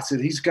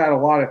 he's got a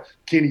lot of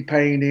Kenny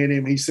Payne in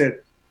him. He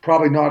said,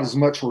 probably not as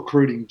much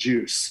recruiting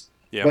juice.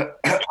 Yep.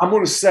 But I'm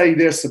going to say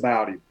this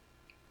about him.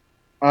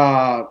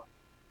 A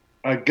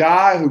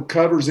guy who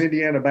covers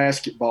Indiana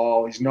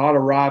basketball, he's not a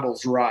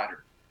Rivals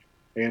writer.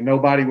 And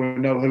nobody would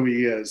know who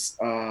he is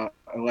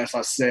unless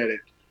I said it.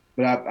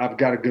 But I've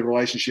got a good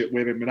relationship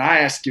with him. And I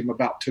asked him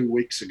about 2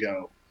 weeks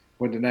ago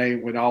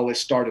when all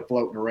this started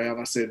floating around.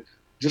 I said,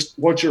 just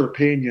what's your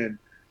opinion?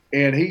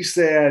 And he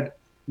said,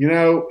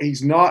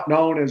 he's not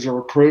known as a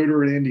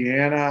recruiter in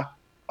Indiana,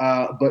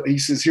 but he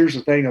says, here's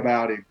the thing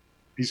about him.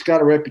 He's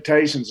got a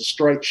reputation as a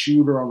straight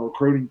shooter on the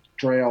recruiting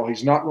trail.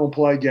 He's not going to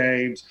play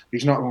games.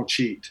 He's not going to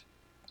cheat.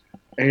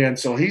 And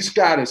so he's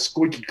got a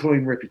squeaky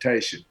clean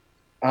reputation.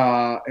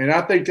 And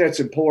I think that's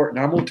important.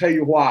 I'm going to tell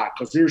you why,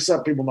 because there's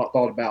some people not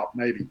thought about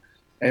maybe.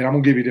 And I'm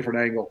going to give you a different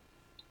angle.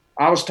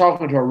 I was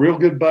talking to a real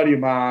good buddy of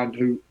mine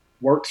who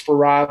works for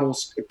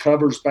Rivals,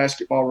 covers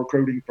basketball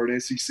recruiting for an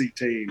SEC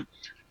team.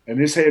 And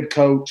this head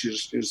coach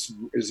is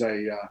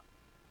a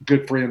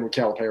good friend with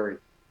Calipari.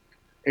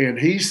 And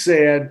he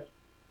said,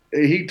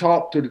 he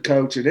talked to the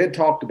coach and Ed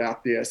talked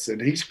about this, and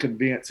he's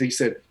convinced. He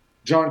said,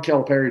 John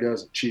Calipari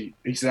doesn't cheat.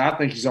 He said, I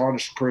think he's an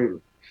honest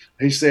recruiter.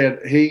 He said,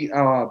 he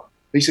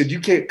said, you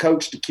can't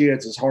coach the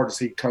kids as hard as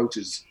he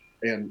coaches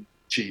and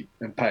cheat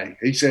and pay.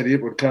 He said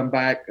it would come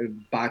back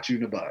and bite you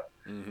in the butt.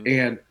 Mm-hmm.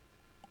 And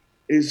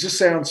it just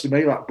sounds to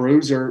me like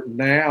Bruiser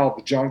now,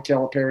 the John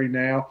Calipari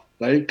now,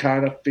 they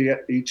kind of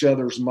fit each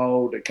other's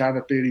mold. They kind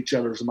of fit each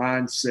other's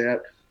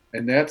mindset.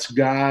 And that's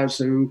guys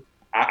who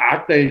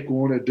I think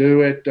want to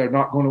do it. They're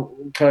not going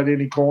to cut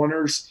any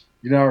corners,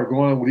 are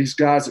going with these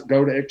guys that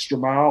go the extra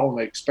mile and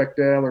they expect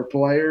the other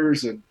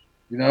players and,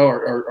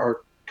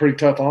 are pretty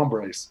tough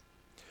hombres.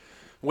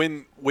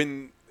 When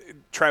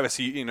Travis,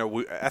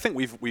 I think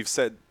we've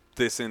said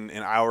this in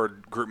our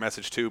group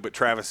message too, but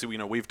Travis,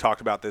 we've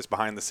talked about this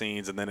behind the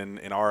scenes and then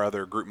in our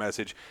other group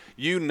message.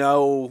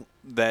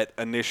 That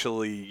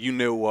initially you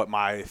knew what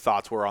my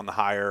thoughts were on the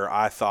hire.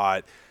 I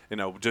thought,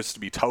 just to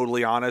be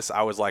totally honest,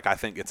 I was like, I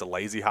think it's a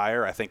lazy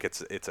hire. I think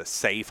it's a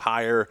safe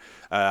hire.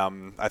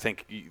 I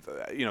think,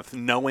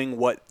 knowing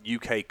what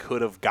UK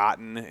could have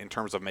gotten in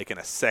terms of making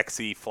a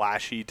sexy,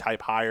 flashy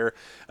type hire,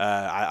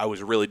 I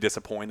was really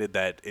disappointed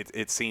that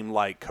it seemed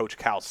like Coach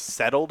Cal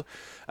settled.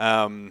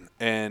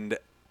 And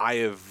I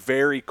have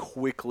very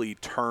quickly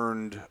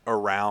turned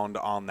around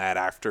on that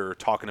after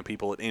talking to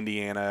people at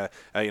Indiana.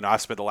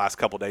 I've spent the last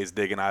couple of days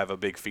digging. I have a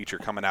big feature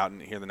coming out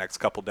in here the next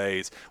couple of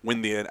days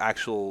when the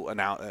actual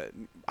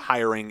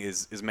hiring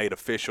is made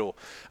official.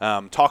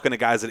 Talking to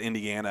guys at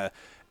Indiana,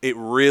 it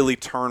really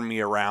turned me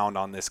around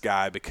on this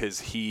guy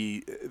because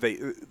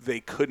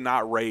they could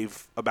not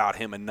rave about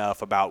him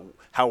enough about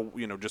how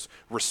just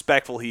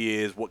respectful he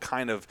is, what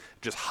kind of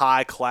just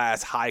high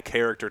class, high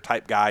character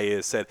type guy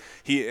is. Said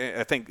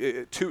I think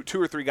two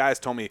or three guys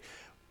told me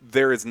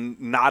there is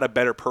not a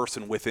better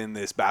person within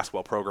this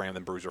basketball program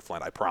than Bruiser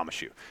Flint. I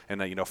promise you.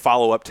 And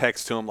follow up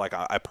text to him like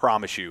I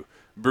promise you.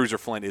 Bruiser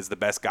Flint is the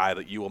best guy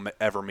that you will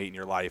ever meet in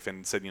your life,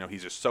 and said,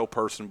 he's just so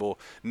personable,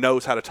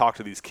 knows how to talk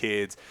to these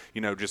kids,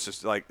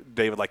 just like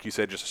David, like you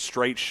said, just a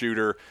straight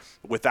shooter,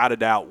 without a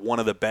doubt, one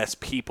of the best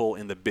people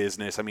in the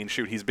business. I mean,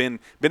 shoot, he's been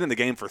in the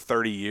game for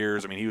 30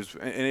 years. I mean,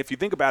 and if you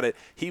think about it,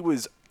 he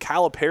was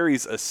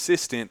Calipari's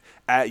assistant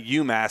at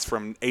UMass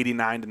from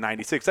 89 to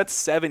 96. That's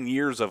 7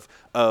 years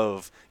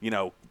of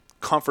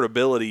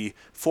comfortability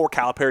for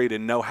Calipari to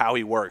know how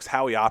he works,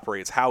 how he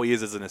operates, how he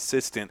is as an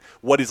assistant,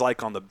 what he's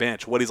like on the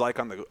bench, what he's like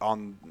on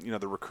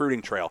the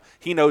recruiting trail.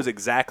 He knows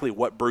exactly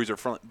what Bruiser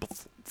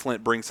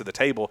Flint brings to the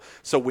table.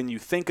 So when you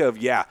think of,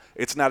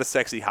 it's not a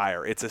sexy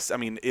hire.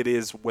 It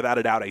is without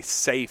a doubt a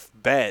safe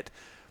bet.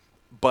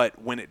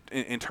 But when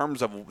in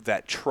terms of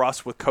that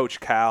trust with Coach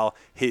Cal,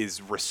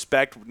 his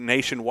respect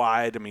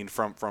nationwide,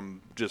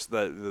 from just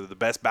the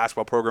best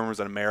basketball programmers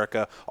in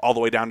America all the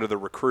way down to the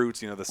recruits,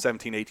 the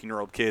 17,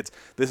 18-year-old kids,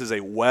 this is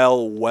a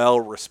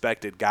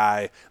well-respected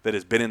guy that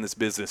has been in this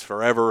business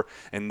forever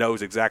and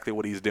knows exactly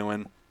what he's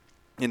doing.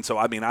 And so,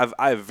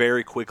 I've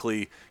very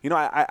quickly,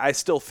 I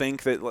still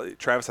think that,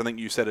 Travis, I think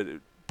you said it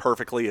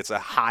perfectly. It's a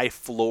high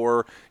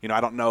floor.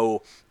 I don't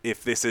know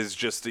if this is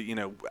just,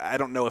 I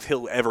don't know if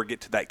he'll ever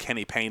get to that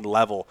Kenny Payne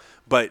level.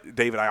 But,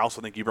 David, I also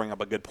think you bring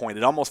up a good point.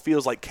 It almost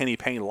feels like Kenny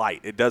Payne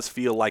light. It does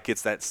feel like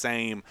it's that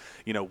same,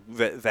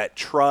 that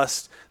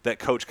trust that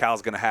Coach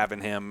Cal's going to have in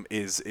him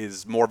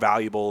is more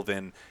valuable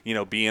than,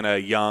 being a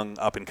young,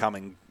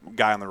 up-and-coming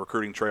guy on the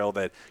recruiting trail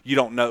that you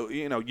don't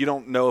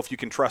know if you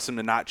can trust him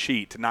to not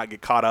cheat, to not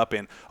get caught up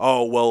in,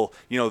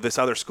 this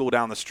other school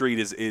down the street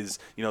is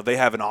they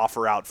have an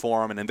offer out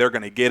for him and they're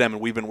going to get him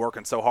and we've been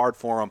working so hard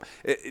for him.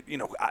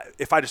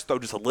 If I just throw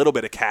just a little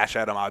bit of cash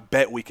at him, I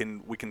bet we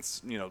can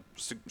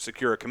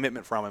secure a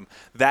commitment from him.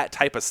 That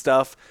type of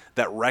stuff,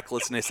 that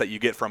recklessness that you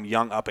get from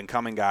young up and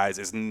coming guys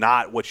is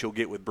not what you'll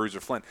get with Bruiser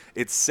Flint.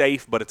 It's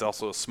safe, but it's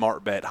also a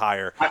smart bet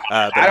higher.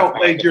 I don't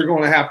think you're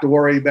going to have to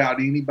worry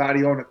about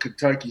anybody on a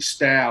Kentucky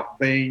staff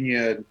being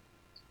in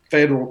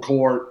federal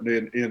court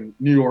in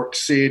New York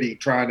City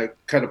trying to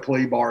cut a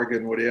plea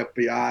bargain with the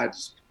FBI to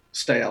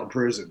stay out of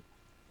prison.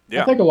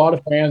 Yeah. I think a lot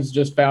of fans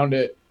just found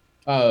it,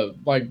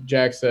 like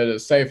Jack said, a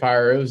safe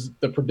hire. It was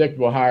the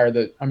predictable hire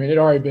that, it had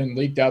already been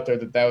leaked out there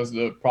that was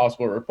the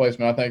possible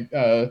replacement. I think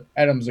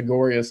Adam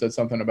Zagoria said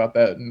something about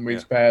that in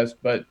weeks past.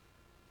 But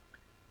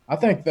I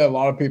think that a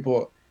lot of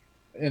people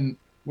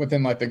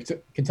within like the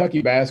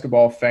Kentucky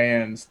basketball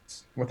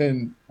fans,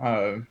 within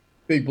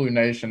Big Blue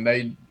Nation,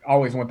 they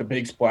always want the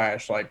big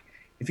splash. Like,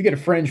 if you get a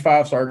fringe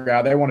 5-star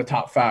guy, they want a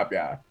top 5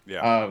 guy.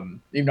 Yeah.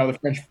 Even though the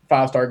fringe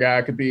 5-star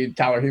guy could be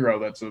Tyler Hero,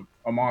 that's a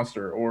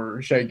monster,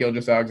 or Shea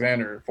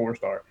Gilgeous-Alexander,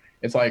 4-star.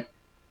 It's like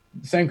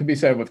the same could be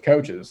said with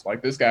coaches.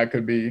 Like, this guy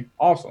could be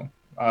awesome.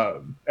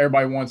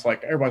 Everybody's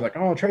like,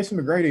 oh, Tracy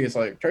McGrady. It's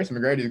like Tracy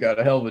McGrady's got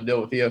a hell of a deal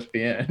with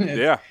ESPN.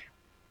 Yeah.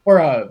 Or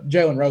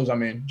Jalen Rose.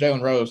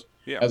 Jalen Rose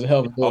has a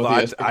hell of a deal with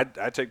ESPN.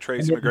 I'd take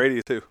Tracy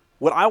McGrady too.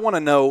 What I want to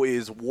know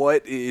is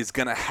what is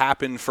going to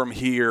happen from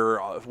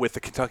here with the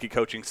Kentucky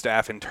coaching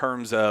staff in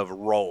terms of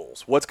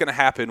roles. What's going to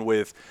happen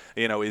with,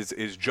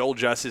 is Joel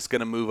Justice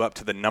going to move up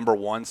to the number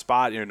 1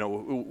 spot?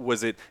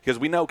 Was it because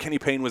we know Kenny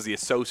Payne was the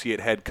associate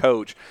head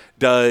coach?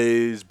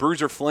 Does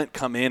Bruiser Flint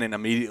come in and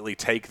immediately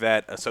take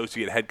that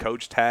associate head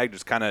coach tag,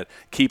 just kind of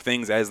keep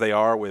things as they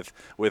are with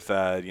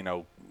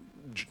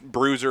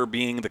Bruiser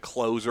being the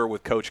closer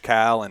with Coach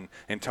Cal and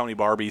Tony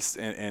Barbie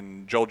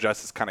and Joel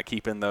Justice kind of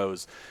keeping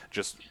those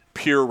just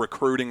pure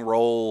recruiting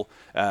roles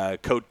on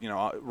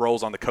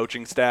the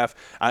coaching staff?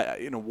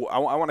 I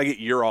want to get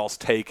your all's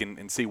take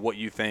and see what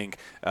you think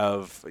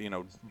of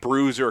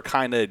Bruiser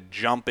kind of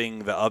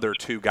jumping the other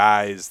 2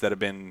 guys that have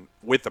been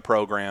with the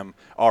program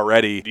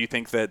already. Do you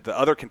think that the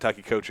other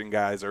Kentucky coaching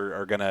guys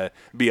are going to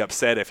be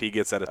upset if he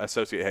gets that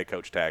associate head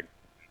coach tag?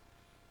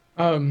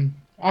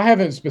 I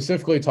haven't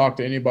specifically talked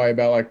to anybody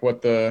about like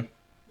what the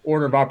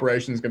order of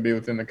operations is going to be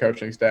within the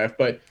coaching staff,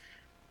 but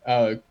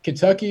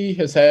Kentucky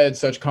has had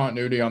such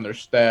continuity on their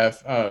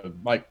staff.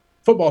 Like,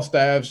 football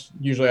staffs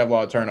usually have a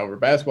lot of turnover.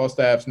 Basketball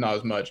staffs, not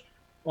as much.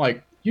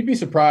 Like, you'd be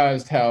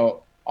surprised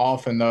how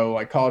often, though,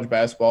 like college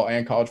basketball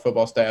and college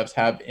football staffs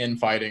have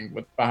infighting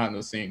with behind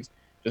the scenes.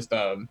 Just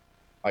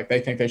like they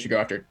think they should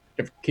go after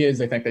different kids.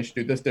 They think they should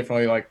do this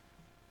differently. Like,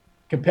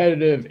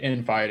 competitive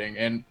infighting,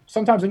 and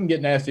sometimes it can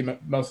get nasty.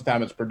 Most of the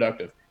time, it's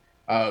productive.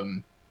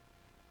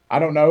 I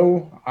don't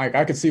know.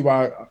 I could see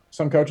why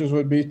some coaches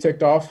would be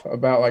ticked off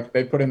about like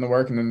they put in the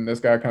work and then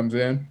this guy comes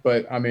in.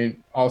 But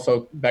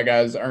also that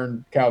guy's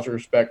earned Cal's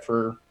respect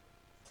for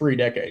 3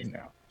 decades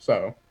now.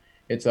 So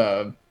it's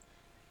I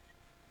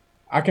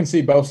can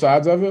see both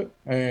sides of it.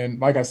 And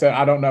like I said,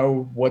 I don't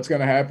know what's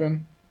going to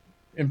happen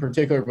in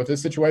particular with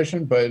this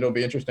situation, but it'll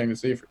be interesting to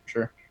see for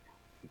sure.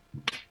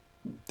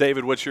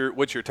 David, what's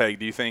your take?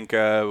 Do you think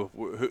how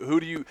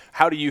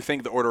do you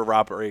think the order of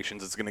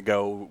operations is going to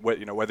go?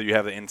 Whether you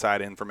have the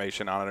inside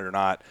information on it or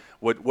not.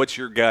 What's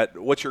your gut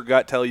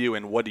tell you,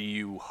 and what do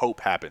you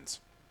hope happens?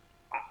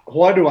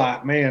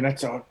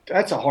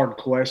 That's a hard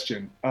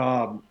question.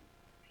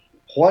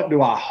 What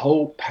do I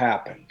hope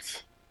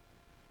happens?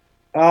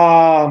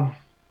 Let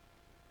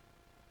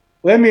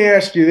me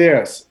ask you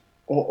this: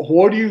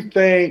 what do you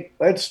think?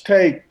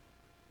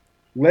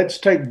 Let's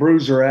take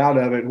Bruiser out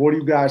of it. What do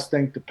you guys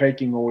think the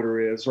pecking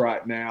order is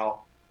right now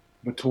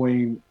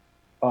between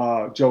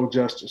Joel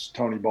Justice and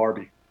Tony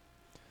Barbie?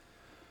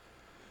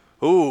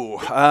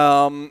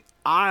 I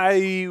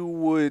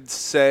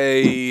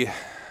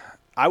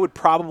would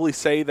probably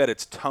say that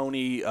it's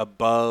Tony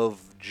above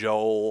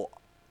Joel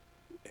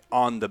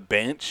on the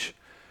bench.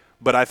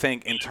 But I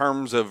think in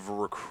terms of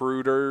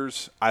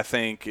recruiters, I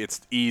think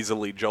it's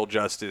easily Joel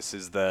Justice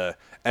as the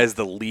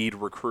lead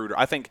recruiter.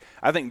 I think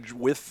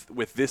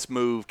with this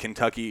move,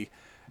 Kentucky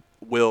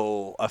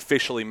will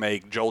officially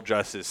make Joel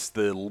Justice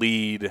the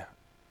lead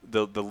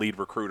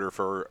recruiter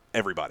for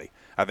everybody.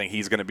 I think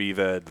he's going to be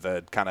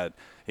the kind of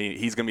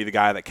he's going to be the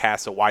guy that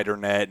casts a wider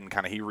net and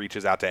kind of he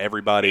reaches out to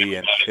everybody,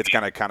 and it's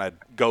going to kind of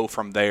go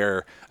from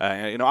there.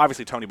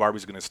 Obviously Tony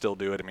Barbie's going to still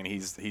do it. I mean,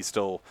 he's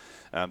still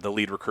the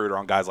lead recruiter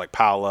on guys like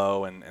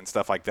Paolo and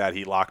stuff like that.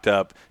 He locked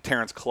up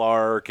Terrence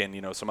Clark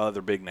and some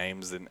other big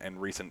names in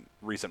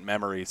recent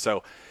memory.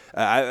 So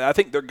I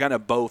think they're going to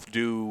both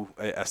do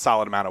a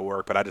solid amount of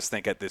work, but I just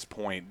think at this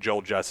point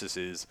Joel Justice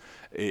is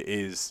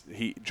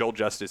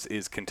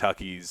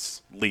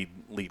Kentucky's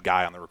lead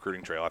guy on the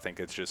recruiting trail. I think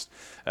it's just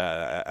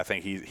I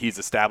think he's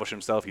established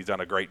himself. He's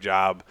done a great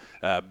job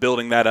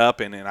building that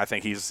up, and I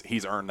think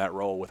he's earned that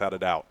role without a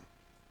doubt.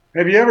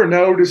 Have you ever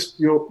noticed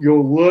you'll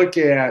look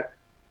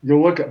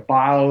at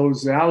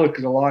bios, and I look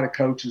at a lot of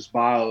coaches'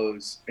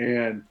 bios,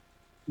 and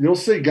you'll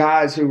see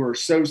guys who are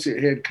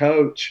associate head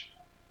coach,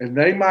 and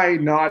they may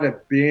not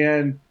have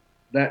been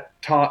that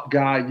top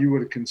guy you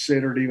would have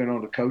considered even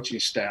on the coaching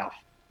staff.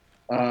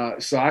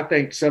 So I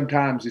think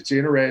sometimes it's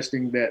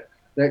interesting that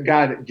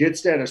guy that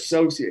gets that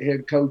associate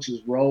head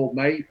coach's role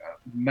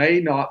may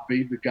not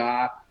be the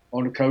guy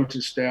on the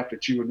coaching staff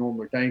that you would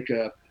normally think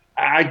of.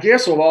 I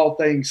guess of all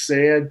things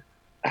said,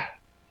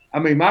 I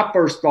mean, my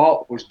first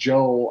thought was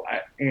Joel,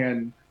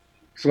 and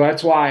so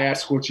that's why I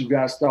asked what you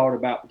guys thought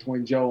about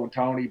between Joel and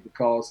Tony,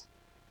 because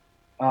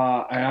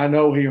and I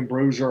know he and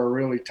Bruiser are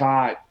really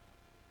tight,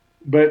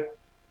 but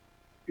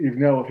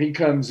if he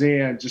comes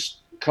in just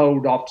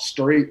cold off the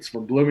streets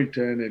from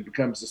Bloomington and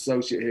becomes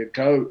associate head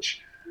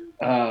coach,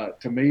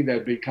 to me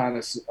that'd be kind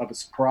of a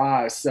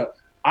surprise. So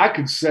I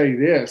could say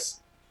this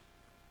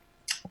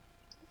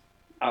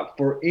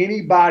for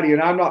anybody,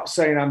 and I'm not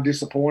saying I'm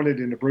disappointed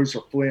in the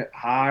Bruiser Flint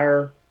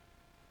hire.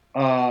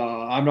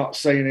 I'm not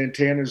saying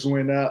antennas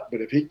went up, but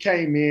if he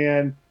came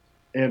in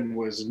and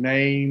was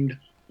named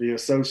the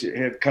associate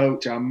head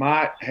coach, I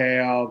might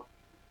have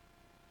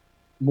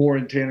more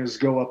antennas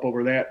go up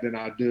over that than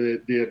I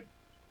did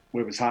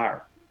with his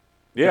hire.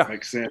 Yeah, that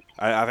makes sense.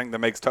 I think that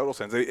makes total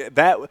sense.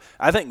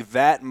 I think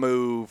that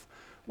move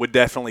would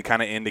definitely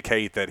kind of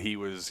indicate that he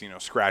was,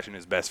 scratching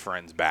his best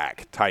friend's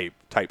back type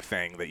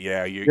thing.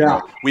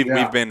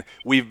 That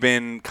we've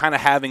been kind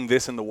of having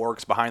this in the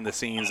works behind the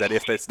scenes, that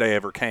if this day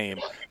ever came,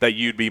 that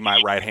you'd be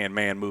my right hand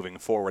man moving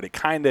forward.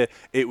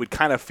 It would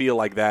kind of feel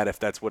like that if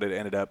that's what it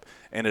ended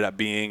up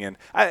being. And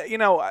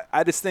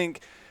I just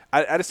think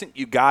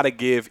you got to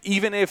give,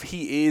 even if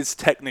he is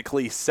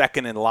technically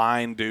second in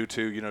line due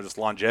to, just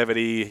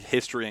longevity,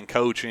 history and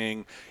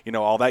coaching,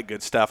 all that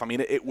good stuff. I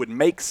mean, it would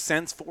make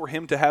sense for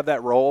him to have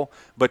that role,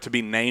 but to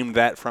be named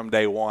that from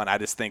day one, I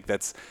just think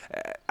that's,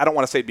 I don't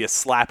want to say it'd be a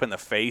slap in the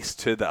face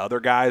to the other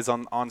guys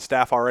on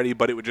staff already,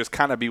 but it would just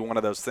kind of be one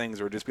of those things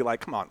where it'd just be like,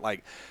 come on,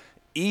 like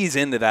ease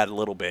into that a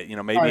little bit,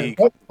 maybe.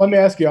 Right, let me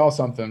ask you all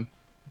something.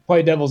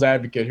 Play devil's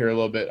advocate here a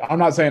little bit. I'm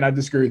not saying I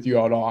disagree with you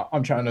all at all.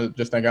 I'm trying to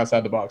just think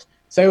outside the box.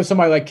 Say with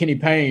somebody like Kenny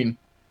Payne,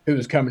 who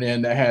was coming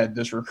in that had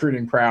this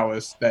recruiting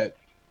prowess that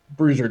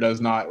Bruiser does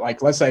not.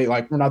 Like, let's say,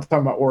 like, we're not talking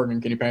about Oregon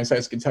Kenny Payne. Say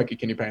it's Kentucky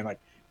Kenny Payne. Like,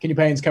 Kenny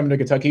Payne's coming to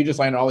Kentucky. He just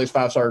landed all these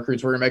 5-star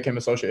recruits. We're going to make him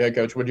associate head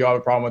coach. Would you all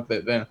have a problem with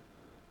it then?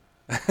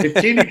 If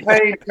Kenny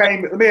Payne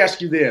came – let me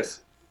ask you this.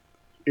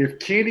 If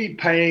Kenny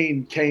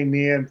Payne came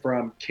in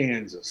from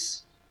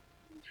Kansas,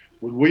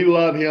 would we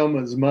love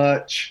him as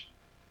much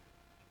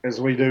as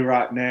we do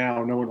right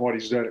now, knowing what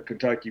he's done at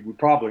Kentucky? We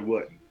probably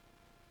wouldn't.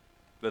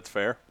 That's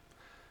fair.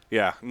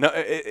 Yeah. No,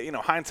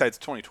 hindsight's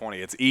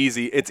 20/20. It's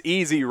easy. It's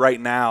easy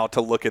right now to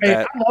look at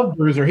that. I love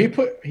Bruiser. He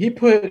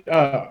put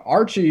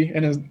Archie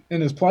in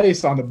his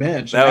place on the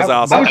bench. That was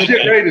awesome. I was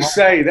getting ready to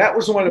say that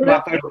was one of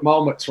my favorite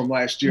moments from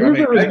last year.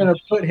 Bruiser was going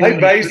to put him.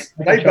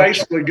 They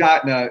basically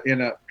got in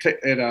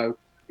a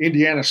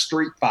Indiana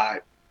street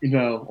fight,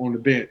 on the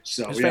bench.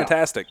 So it was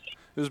fantastic.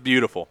 It was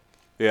beautiful.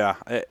 Yeah.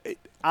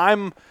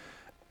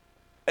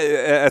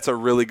 That's a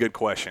really good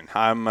question.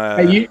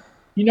 Hey,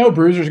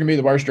 Bruiser's gonna be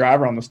the worst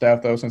driver on the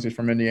staff though, since he's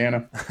from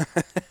Indiana.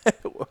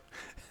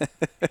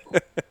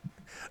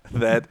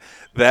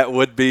 that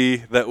would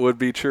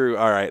be true.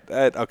 All right.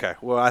 Okay.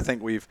 Well, I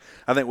think we've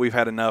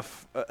had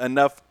enough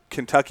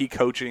Kentucky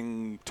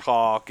coaching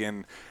talk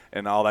and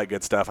all that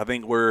good stuff. I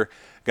think we're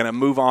going to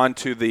move on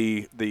to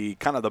the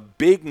kind of the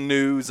big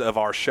news of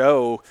our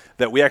show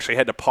that we actually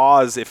had to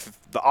pause. If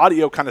the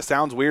audio kind of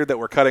sounds weird that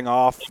we're cutting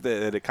off,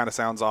 that it kind of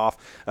sounds off.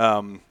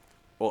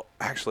 Well,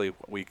 actually,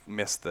 we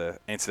missed the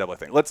NCAA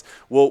thing.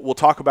 We'll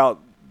talk about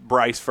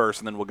Bryce first,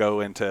 and then we'll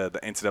go into the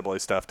NCAA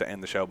stuff to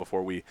end the show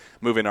before we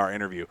move into our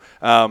interview.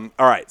 All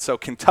right, so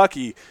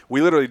Kentucky,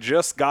 we literally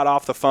just got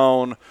off the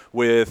phone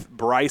with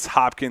Bryce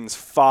Hopkins'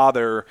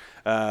 father.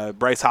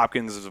 Bryce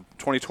Hopkins is a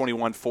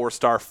 2021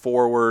 four-star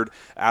forward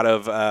out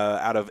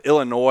of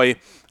Illinois.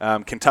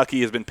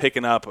 Kentucky has been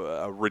picking up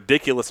a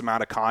ridiculous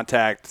amount of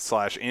contact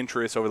 /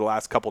 interest over the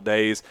last couple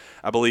days.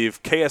 I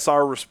believe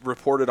KSR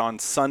reported on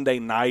Sunday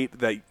night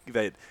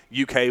that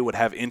UK would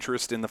have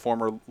interest in the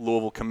former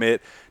Louisville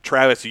commit.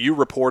 Travis, you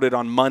reported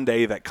on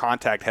Monday that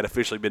contact had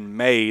officially been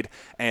made,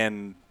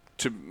 and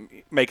to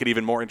make it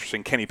even more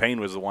interesting, Kenny Payne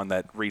was the one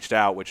that reached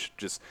out, which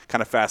just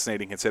kind of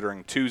fascinating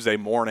considering Tuesday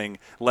morning,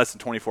 less than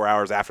 24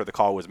 hours after the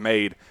call was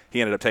made,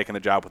 he ended up taking the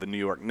job with the New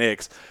York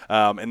Knicks.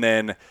 And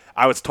then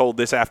I was told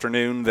this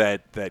afternoon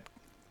that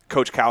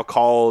Coach Cal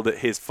called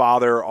his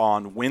father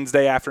on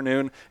Wednesday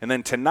afternoon, and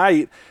then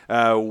tonight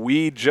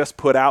we just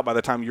put out, by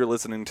the time you're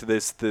listening to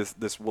this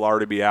will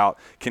already be out,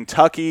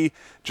 Kentucky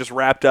just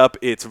wrapped up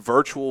its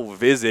virtual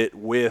visit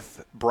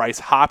with Bryce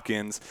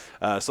Hopkins.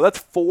 So that's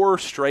 4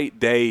 straight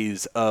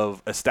days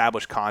of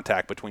established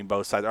contact between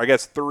both sides. Or I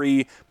guess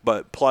 3,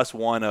 but plus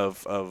 1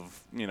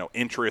 of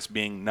interest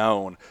being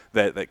known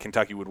that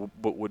Kentucky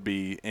would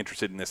be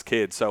interested in this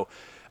kid. So,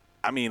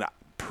 I mean,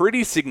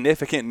 pretty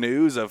significant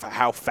news of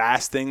how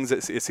fast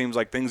it seems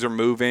like things are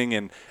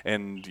moving,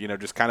 and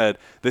just kind of,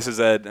 this is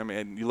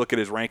you look at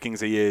his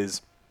rankings, he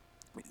is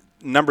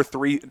number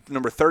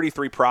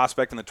 33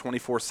 prospect in the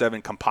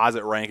 24/7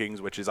 composite rankings,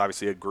 which is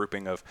obviously a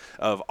grouping of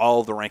all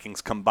of the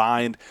rankings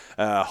combined.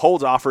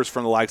 Holds offers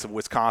from the likes of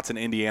Wisconsin,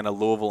 Indiana,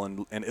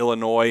 Louisville, and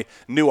Illinois.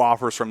 New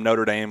offers from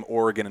Notre Dame,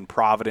 Oregon, and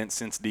Providence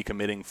since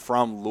decommitting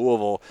from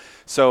Louisville.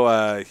 So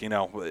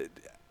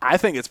I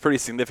think it's pretty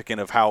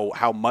significant of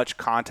how much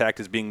contact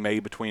is being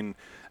made between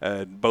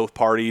both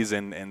parties,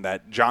 and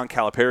that John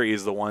Calipari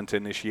is the one to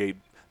initiate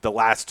the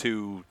last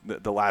two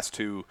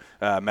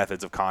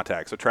methods of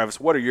contact. So, Travis,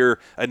 what are your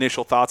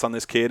initial thoughts on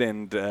this kid,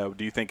 and what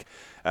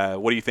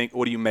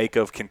do you make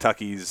of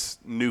Kentucky's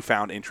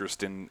newfound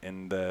interest in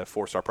the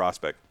 4-star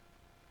prospect?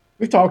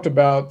 We've talked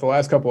about the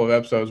last couple of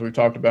episodes. We've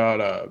talked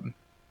about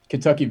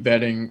Kentucky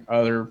vetting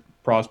other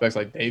prospects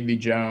like Davy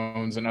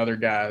Jones and other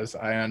guys,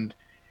 and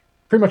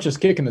pretty much just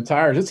kicking the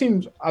tires. It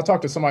seems, I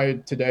talked to somebody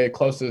today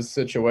close to this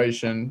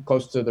situation,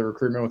 close to the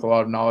recruitment, with a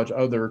lot of knowledge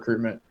of the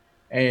recruitment,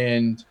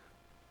 and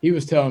he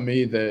was telling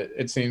me that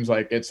it seems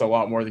like it's a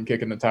lot more than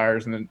kicking the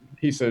tires. And then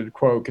he said,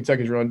 quote,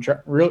 Kentucky's really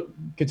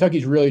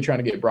trying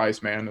to get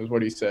Bryce, man, is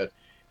what he said.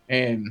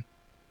 And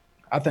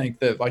I think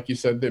that, like you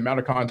said, the amount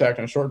of contact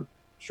in a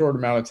short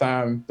amount of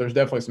time, there's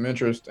definitely some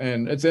interest.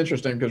 And it's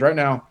interesting because right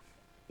now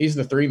he's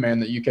the 3-man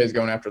that UK is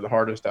going after the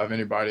hardest out of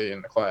anybody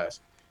in the class.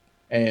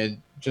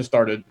 And just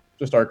started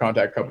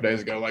contact a couple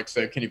days ago. Like I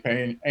said, Kenny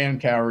Payne and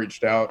Cal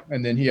reached out,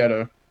 and then he had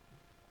a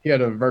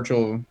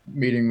virtual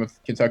meeting with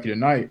Kentucky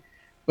tonight.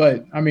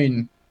 But I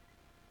mean,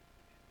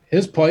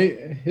 his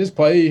play.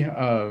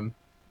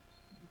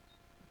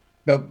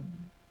 The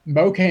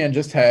Mocan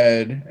just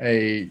had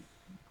a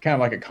kind of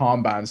like a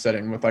combine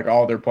setting with like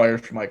all their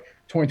players from like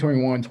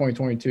 2021,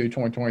 2022,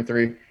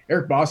 2023.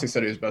 Eric Bossi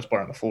said he was the best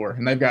player on the floor,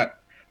 and they've got a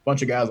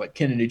bunch of guys like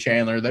Kennedy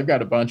Chandler. They've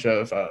got a bunch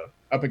of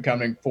up and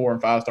coming 4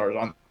 and 5 stars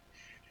on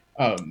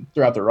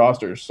throughout their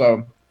rosters.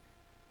 So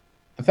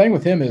the thing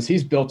with him is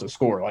he's built to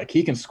score. Like,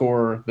 he can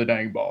score the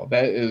dang ball.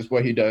 That is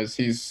what he does.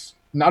 He's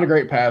not a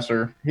great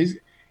passer. He's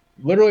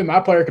literally my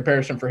player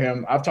comparison for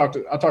him. I talked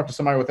to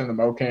somebody within the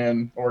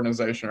Mocan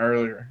organization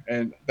earlier,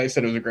 and they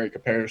said it was a great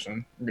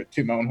comparison. I'm going to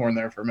toot my own horn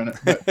there for a minute.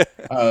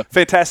 But,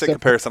 fantastic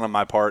comparison on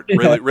my part.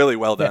 Really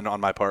well done on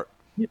my part.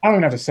 I don't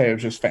even have to say it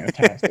was just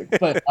fantastic.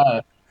 But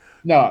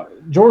no,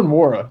 Jordan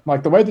Wara,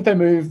 like the way that they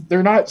move,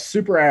 they're not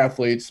super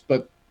athletes,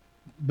 but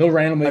they'll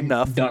randomly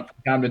dunk from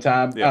time to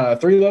time. Yeah.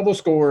 3-level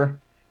score.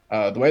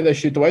 The way they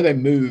shoot, the way they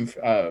move,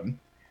 kind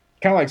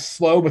of like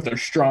slow, but they're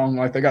strong.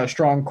 Like, they got a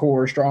strong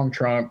core, strong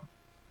trunk.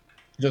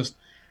 Just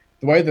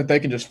the way that they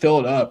can just fill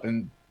it up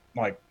and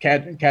like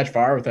catch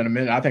fire within a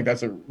minute. I think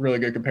that's a really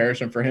good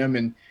comparison for him.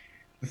 And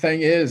the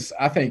thing is,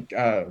 I think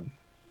I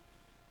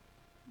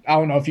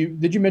don't know if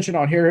did you mention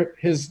on here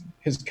his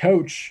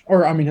coach,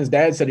 or I mean his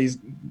dad said he's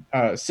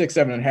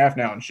 6'7.5"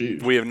 now in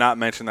shoes. We have not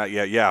mentioned that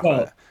yet.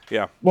 Yeah.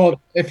 Yeah.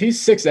 Well, if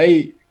he's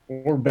 6'8"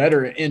 or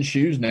better in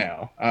shoes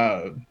now,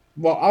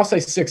 well, I'll say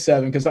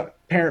 6'7" because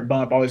parent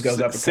bump always goes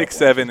up.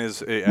 6'7"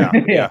 is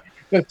yeah.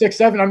 But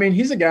 6'7", I mean,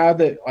 he's a guy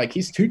that, like,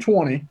 he's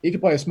 220. He can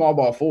play a small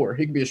ball 4.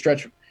 He can be a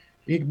stretch.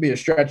 He can be a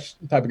stretch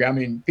type of guy. I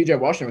mean, PJ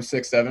Washington was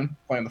 6'7",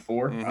 playing the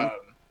 4. Mm-hmm.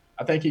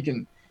 I think he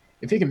can,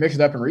 if he can mix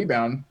it up and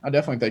rebound, I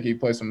definitely think he can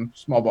play some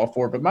small ball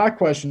 4. But my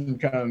question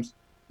comes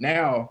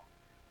now: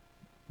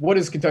 what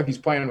is Kentucky's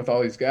plan with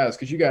all these guys?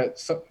 Because you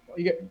got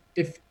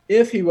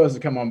if he was to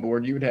come on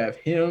board, you would have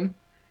him.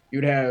 You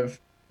would have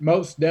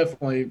most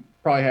definitely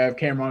probably have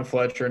Cameron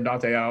Fletcher and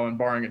Dante Allen,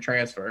 barring a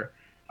transfer.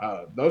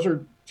 Those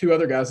are 2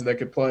 other guys that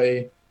could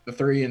play the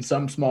 3 and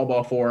some small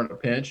ball 4 in a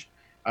pinch.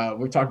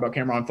 We talked about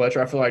Cameron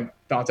Fletcher. I feel like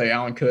Dante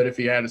Allen could if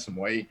he added some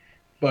weight.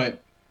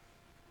 But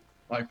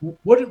Like,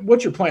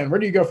 what's your plan? Where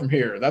do you go from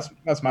here?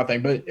 That's my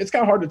thing. But it's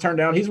kind of hard to turn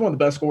down. He's one of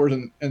the best scorers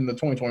in the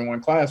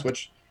 2021 class,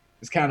 which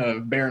is kind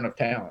of barren of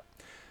talent.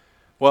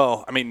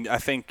 Well, I mean, I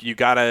think you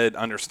got to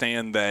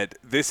understand that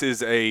this is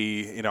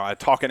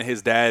talking to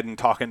his dad and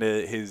talking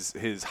to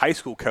his high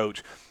school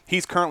coach,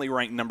 he's currently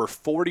ranked number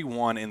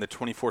 41 in the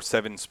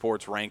 24/7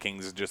 sports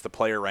rankings, just the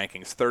player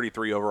rankings,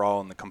 33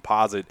 overall in the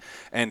composite.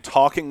 And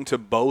talking to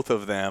both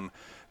of them,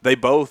 they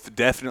both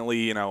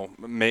definitely,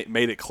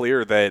 made it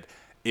clear that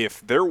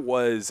if there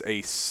was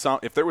an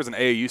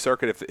AAU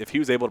circuit, if he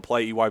was able to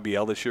play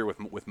EYBL this year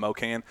with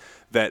Mocan,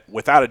 that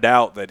without a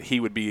doubt that he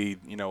would be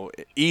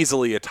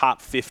easily a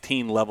top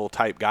 15 level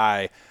type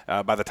guy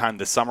by the time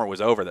the summer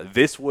was over. That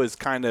this was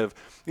kind of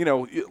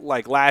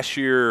like last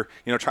year.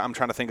 I'm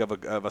trying to think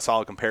of a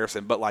solid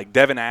comparison, but like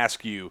Devin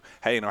Askew,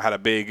 had a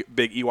big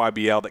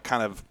EYBL that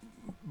kind of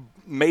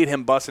made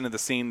him bust into the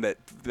scene that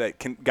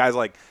guys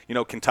like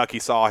Kentucky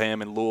saw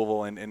him and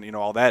Louisville and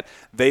all that.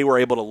 They were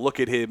able to look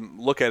at him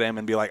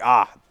and be like,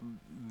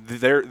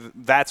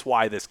 that's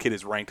why this kid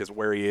is ranked as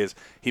where he is.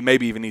 He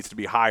maybe even needs to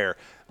be higher.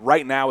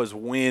 Right now is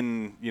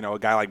when a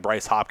guy like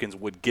Bryce Hopkins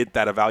would get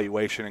that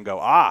evaluation and go,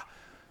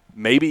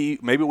 maybe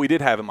we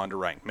did have him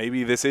underranked.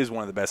 Maybe this is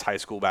one of the best high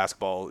school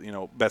basketball,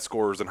 best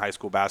scorers in high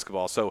school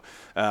basketball. So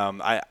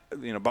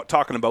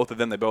talking to both of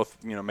them, they both,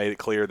 made it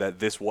clear that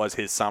this was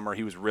his summer.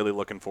 He was really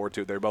looking forward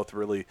to it. They're both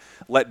really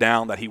let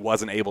down that he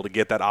wasn't able to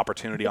get that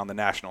opportunity on the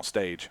national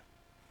stage.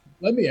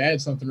 Let me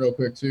add something real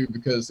quick too,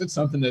 because it's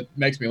something that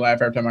makes me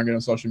laugh every time I get on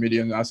social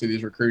media and I see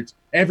these recruits.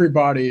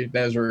 Everybody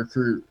that is a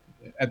recruit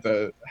at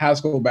the high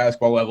school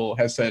basketball level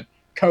has said,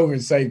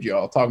 COVID saved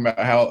y'all, talking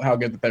about how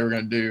good that they were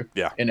going to do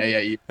in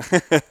AAU.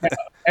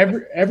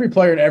 Every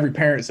player and every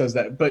parent says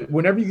that. But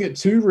whenever you get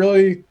two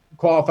really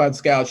qualified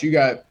scouts, you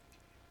got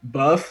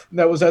Buff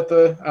that was at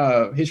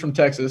he's from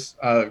Texas,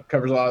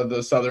 covers a lot of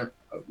the southern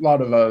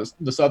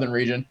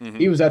region. Mm-hmm.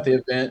 He was at the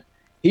event.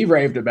 He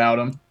raved about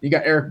him. You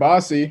got Eric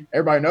Bossy.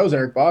 Everybody knows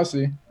Eric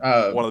Bossy.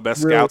 One of the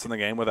best scouts in the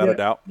game, without a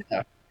doubt.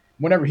 Yeah.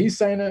 Whenever he's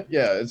saying it,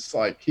 it's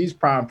like he's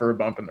primed for a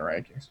bump in the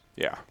rankings.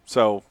 Yeah.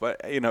 So,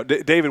 but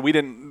David, we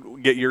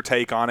didn't get your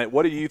take on it.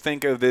 What do you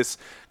think of this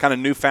kind of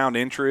newfound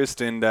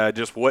interest and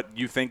just what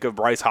you think of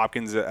Bryce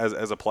Hopkins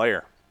as a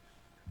player?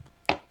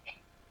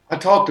 I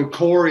talked to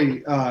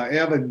Corey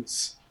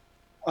Evans.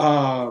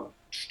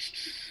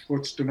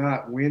 What's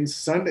tonight?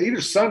 Sunday, either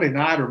Sunday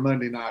night or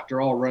Monday night.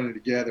 They're all running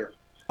together.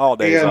 All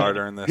days are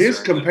during this. His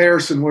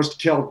comparison was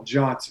to Keldon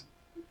Johnson.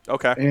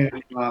 Okay.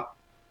 And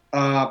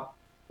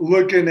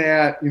looking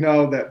at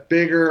that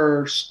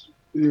bigger,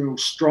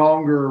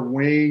 stronger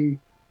wing,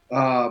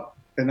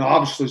 and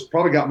obviously he's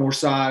probably got more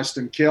size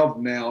than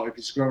Keldon now if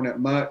he's grown that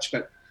much.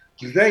 But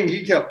the thing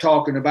he kept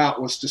talking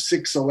about was the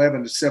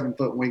 6'11" to 7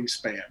 foot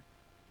wingspan.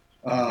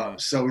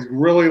 So he's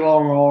really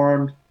long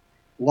armed,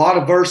 a lot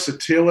of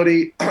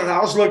versatility. I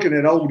was looking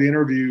at old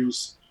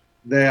interviews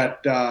that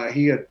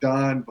he had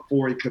done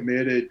before he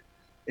committed,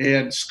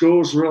 and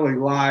schools really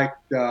liked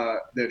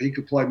that he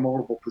could play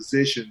multiple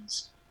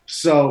positions.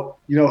 So,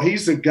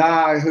 he's a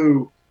guy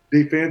who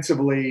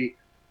defensively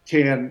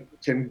can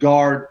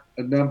guard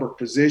a number of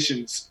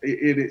positions.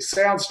 It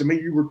sounds to me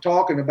you were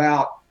talking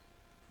about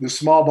the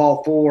small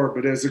ball four,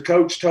 but as a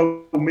coach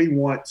told me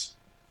once,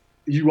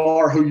 you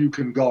are who you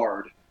can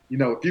guard.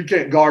 If you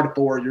can't guard a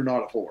four, you're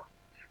not a four.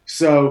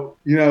 So,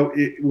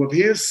 with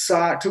his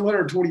size,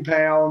 220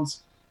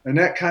 pounds, and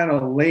that kind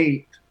of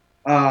length,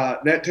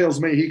 that tells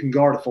me he can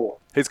guard a four.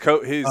 His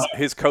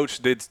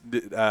coach did,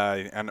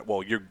 and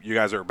well, you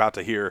guys are about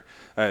to hear.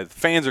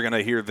 Fans are going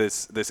to hear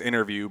this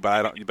interview,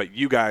 but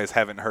you guys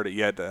haven't heard it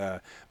yet.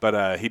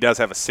 But he does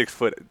have a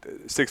 6'10"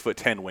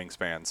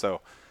 wingspan.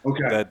 So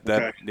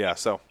yeah.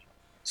 So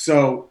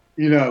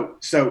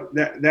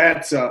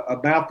that's a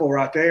mouthful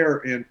right there,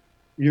 and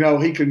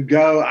he can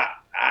go.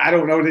 I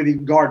don't know that he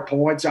can guard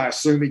points. I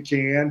assume he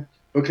can,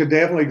 but could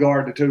definitely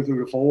guard the 2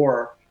 through the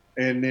 4.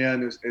 And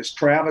then, as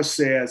Travis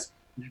says,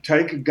 you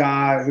take a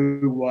guy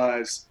who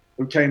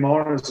came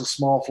on as a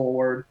small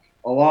forward.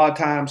 A lot of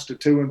times the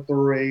 2 and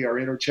 3 are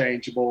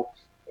interchangeable.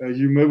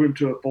 You move him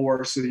to a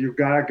 4, so you've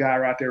got a guy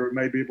right there who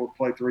may be able to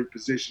play 3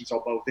 positions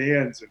on both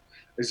ends. And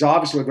is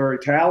obviously very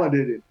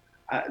talented.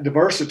 And the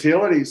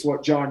versatility is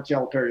what John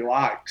Calipari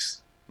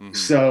likes. Mm-hmm.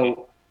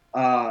 So,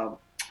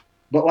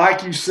 but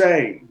like you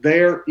say,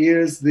 there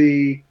is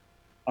a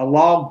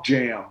log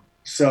jam.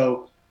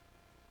 So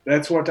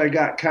that's what they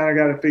got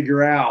to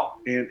figure out.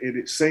 And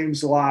it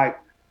seems like,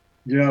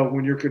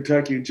 when you're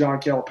Kentucky and John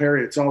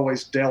Calipari, it's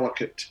always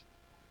delicate.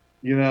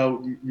 You're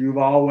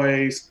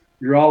always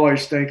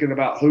thinking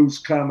about who's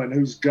coming,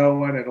 who's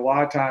going, and a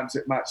lot of times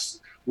it might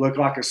look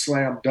like a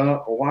slam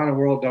dunk. Well, why in the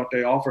world don't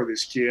they offer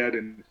this kid?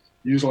 And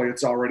usually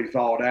it's already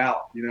thought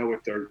out.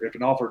 If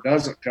an offer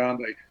doesn't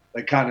come,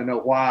 they kind of know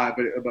why.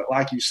 But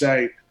like you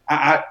say,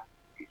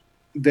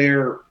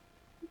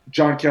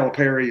 John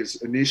Calipari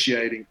is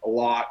initiating a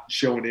lot,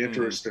 showing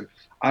interest. Mm-hmm. And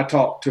I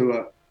talked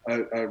to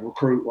a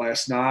recruit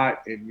last night,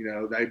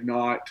 and they've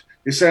not.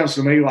 It sounds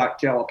to me like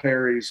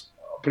Calipari's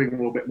putting a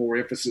little bit more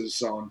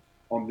emphasis on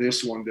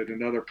this one than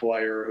another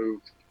player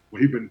who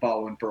we've been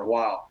following for a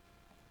while.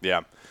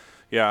 Yeah.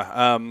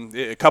 Yeah,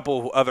 a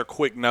couple other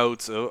quick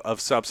notes of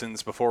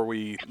substance before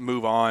we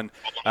move on.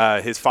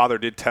 His father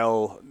did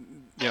tell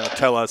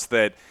us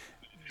that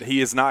he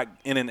is not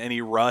in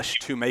any rush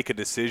to make a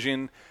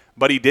decision,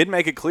 but he did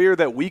make it clear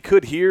that we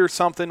could hear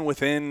something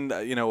within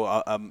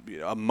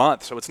a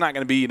month. So it's not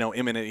going to be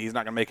imminent. He's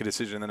not going to make a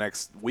decision in the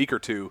next week or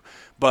two,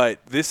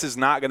 but this is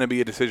not going to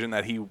be a decision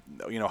that he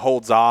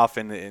holds off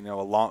and a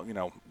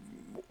long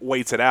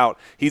waits it out.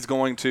 He's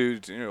going to,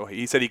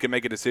 he said he could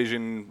make a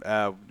decision,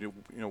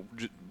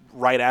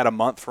 right at a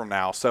month from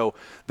now. So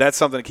that's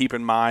something to keep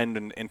in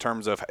mind in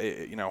terms of,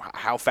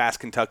 how fast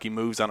Kentucky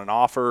moves on an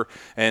offer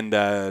and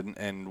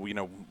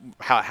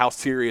how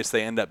serious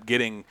they end up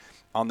getting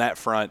on that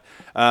front.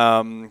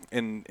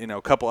 And,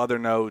 a couple other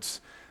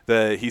notes.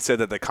 He said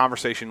that the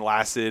conversation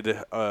lasted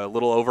a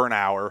little over an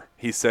hour.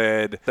 He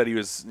said that he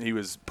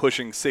was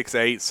pushing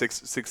 6'8",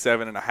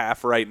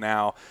 6'7.5" right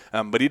now.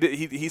 But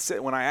he said,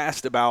 when I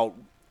asked about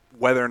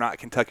whether or not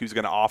Kentucky was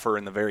going to offer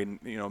in the very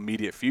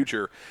immediate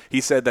future, he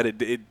said that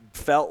it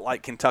felt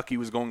like Kentucky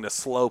was going to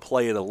slow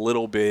play it a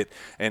little bit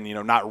and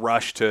not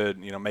rush to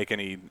make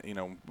any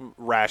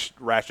rash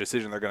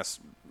decision. They're going to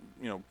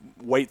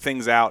wait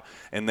things out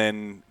and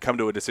then come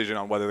to a decision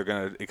on whether they're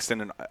going to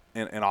extend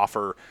an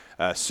offer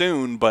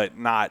soon, but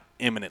not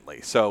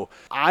imminently. So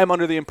I'm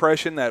under the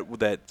impression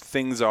that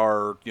things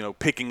are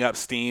picking up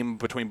steam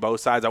between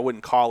both sides. I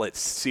wouldn't call it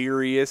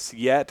serious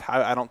yet,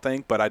 I don't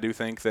think, but I do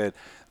think that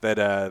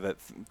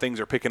things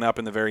are picking up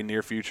in the very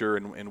near future,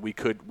 and we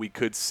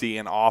could see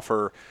an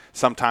offer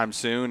sometime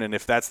soon. And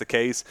if that's the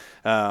case,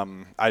 another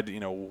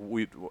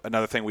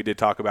thing we did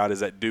talk about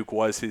is that Duke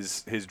was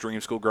his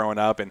dream school growing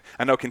up, and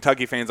I know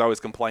Kentucky fans always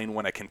complain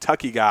when a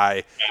Kentucky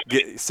guy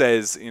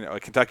says, a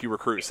Kentucky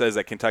recruit says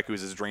that Kentucky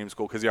was his dream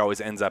school because he always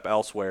ends up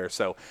elsewhere.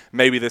 So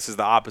maybe this is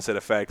the opposite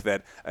effect,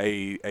 that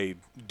a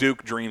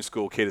Duke dream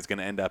school kid is going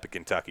to end up at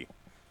Kentucky.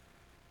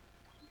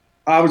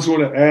 I was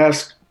going to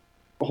ask,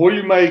 what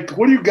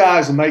do you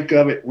guys make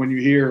of it when you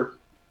hear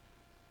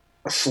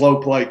a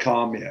slow play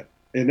comment?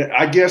 And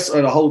I guess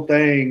the whole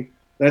thing,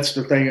 that's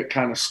the thing that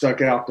kind of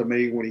stuck out to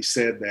me when he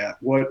said that.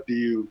 What do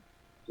you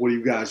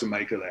guys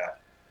make of that?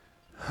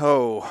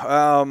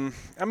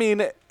 I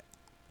mean,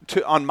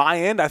 on my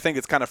end, I think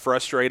it's kind of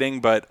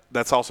frustrating, but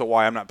that's also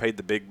why I'm not paid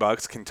the big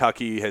bucks.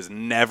 Kentucky has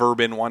never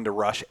been one to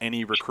rush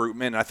any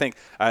recruitment. I think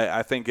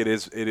it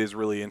is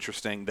really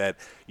interesting that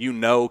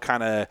you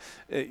kind of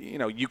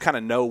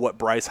know what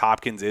Bryce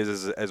Hopkins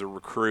is as a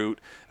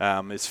recruit.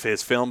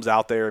 His film's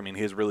out there. I mean,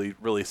 he has really,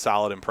 really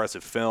solid,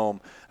 impressive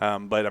film.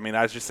 But I mean,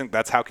 I just think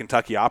that's how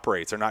Kentucky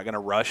operates. They're not going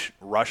to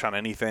rush on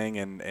anything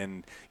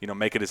and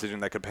make a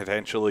decision that could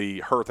potentially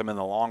hurt them in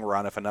the long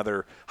run if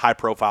another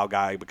high-profile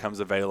guy becomes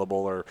available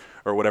or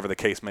whatever the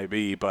case may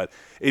be. But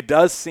it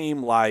does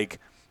seem like,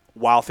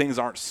 while things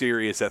aren't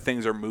serious, that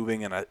things are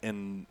moving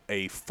in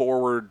a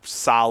forward,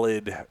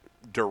 solid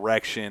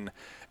direction.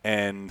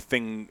 And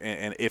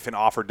if an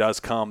offer does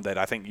come, that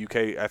I think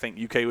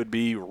UK would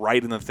be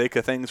right in the thick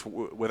of things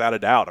without a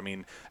doubt. I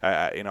mean,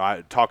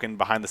 talking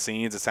behind the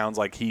scenes, it sounds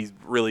like he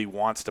really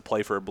wants to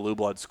play for a blue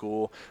blood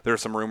school. There are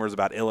some rumors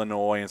about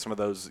Illinois and some of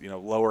those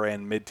lower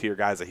end mid tier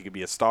guys that he could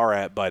be a star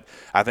at. But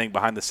I think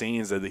behind the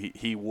scenes that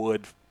he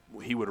would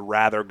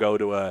rather go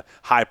to a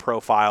high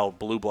profile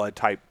blue blood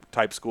type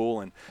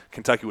school, and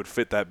Kentucky would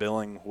fit that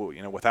billing,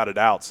 without a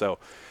doubt. So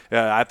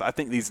I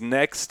think these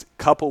next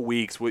couple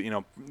weeks,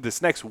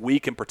 this next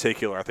week in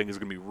particular, I think is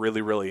going to be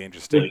really, really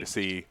interesting to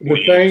see.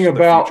 One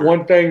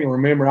thing to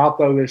remember, I'll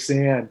throw this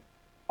in,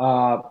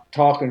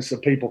 talking to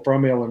some people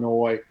from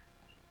Illinois,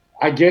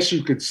 I guess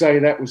you could say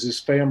that was his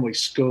family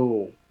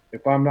school.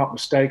 If I'm not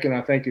mistaken,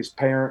 I think his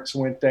parents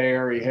went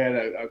there. He had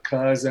a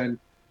cousin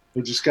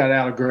who just got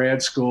out of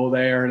grad school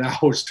there, and I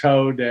was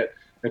told that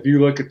if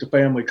you look at the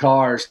family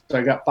cars,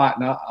 they got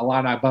Fighting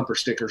Illini bumper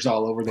stickers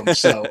all over them.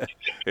 So,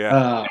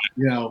 yeah.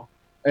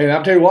 And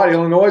I'll tell you what,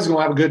 Illinois is going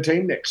to have a good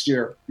team next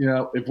year.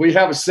 If we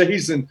have a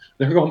season,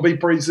 they're going to be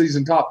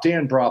preseason top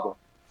 10 probably.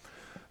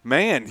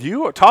 Man,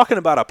 you are talking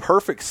about a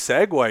perfect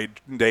segue,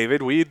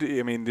 David.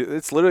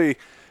 It's literally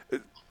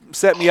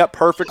set me up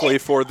perfectly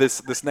for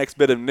this next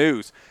bit of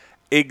news.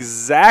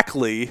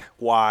 Exactly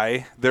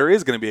why there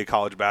is going to be a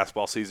college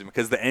basketball season,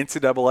 because the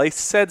NCAA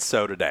said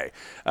so today.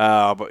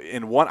 Last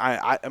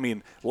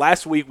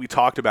week we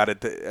talked about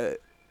it. The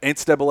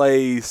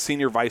NCAA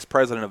Senior Vice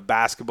President of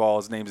Basketball,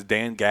 his name's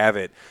Dan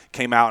Gavitt,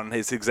 came out, and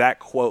his exact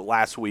quote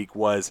last week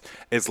was,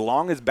 "As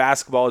long as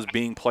basketball is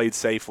being played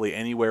safely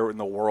anywhere in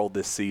the world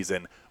this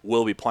season,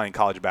 we'll be playing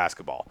college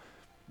basketball."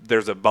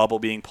 There's a bubble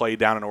being played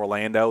down in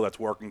Orlando that's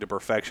working to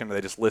perfection.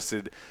 They just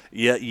listed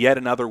yet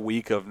another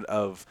week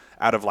of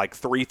out of like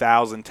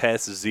 3,000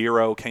 tests,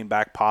 0 came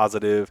back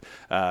positive.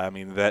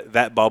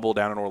 That bubble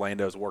down in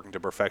Orlando is working to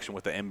perfection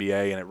with the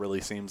NBA, and it really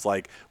seems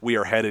like we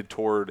are headed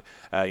toward,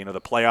 the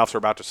playoffs are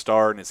about to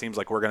start, and it seems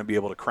like we're going to be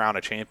able to crown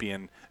a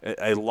champion,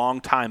 a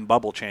long-time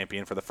bubble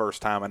champion for the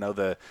first time. I know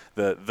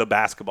the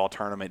basketball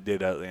tournament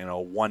did a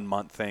 1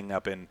 month thing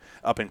up in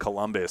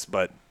Columbus,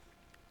 but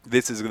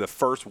this is the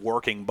first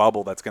working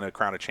bubble that's going to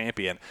crown a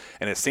champion,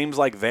 and it seems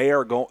like they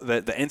are going.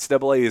 The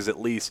NCAA is at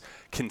least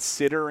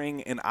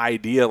considering an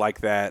idea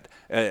like that,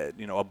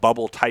 a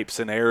bubble type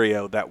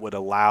scenario that would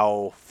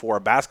allow for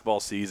a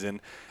basketball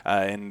season,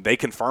 and they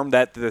confirmed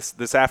that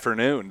this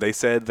afternoon. They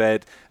said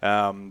that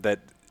that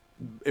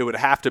it would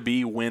have to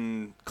be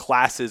when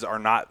classes are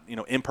not,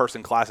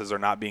 in-person classes are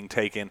not being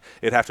taken.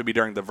 It'd have to be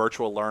during the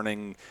virtual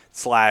learning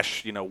 /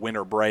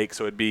 winter break.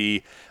 So it'd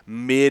be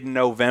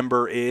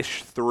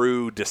mid-November-ish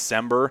through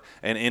December,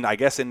 and I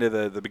guess into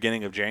the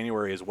beginning of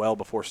January as well,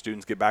 before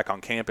students get back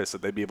on campus,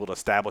 that they'd be able to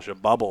establish a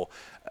bubble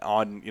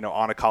on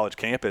a college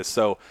campus.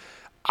 So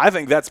I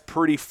think that's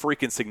pretty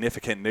freaking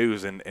significant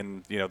news, and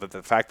that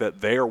the fact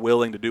that they are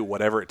willing to do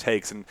whatever it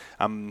takes. And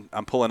I'm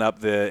pulling up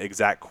the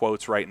exact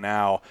quotes right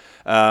now.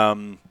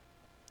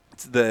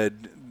 The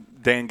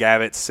Dan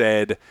Gavitt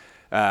said,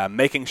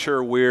 making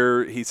sure we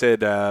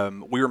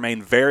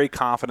remain very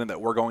confident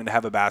that we're going to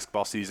have a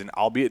basketball season,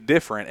 albeit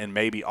different and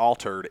maybe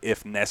altered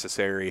if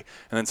necessary.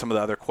 And then some of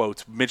the other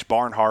quotes, Mitch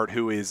Barnhart,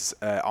 who is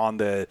on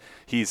the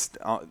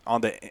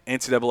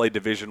NCAA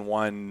Division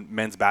I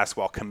men's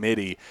basketball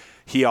committee,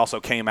 he also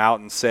came out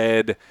and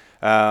said,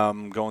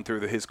 going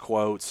through his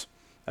quotes,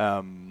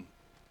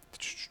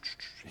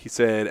 he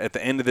said, at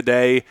the end of the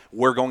day,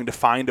 we're going to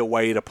find a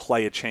way to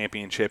play a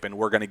championship, and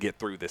we're going to get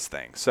through this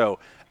thing. So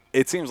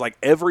it seems like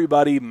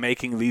everybody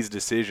making these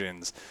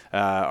decisions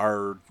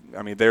they're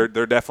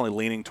definitely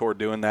leaning toward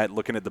doing that.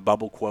 Looking at the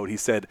bubble quote, he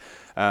said,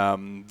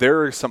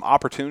 there are some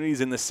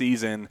opportunities in the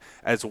season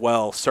as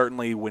well,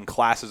 certainly when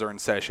classes are in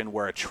session,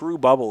 where a true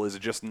bubble is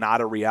just not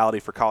a reality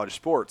for college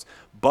sports.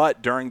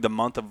 But during the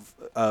month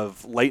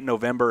of late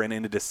November and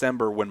into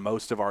December, when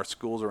most of our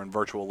schools are in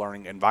virtual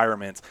learning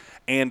environments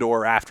and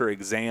or after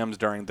exams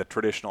during the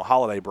traditional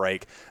holiday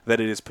break, that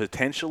it is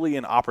potentially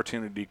an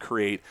opportunity to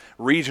create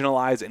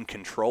regionalized and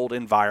controlled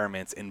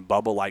environments in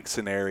bubble-like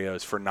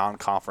scenarios for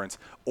non-conference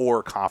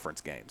or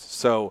conference games.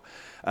 So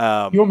you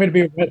want me to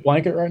be a wet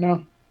blanket right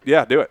now?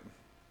 Yeah, do it.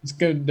 It's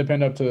going to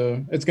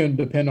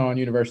depend on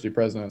university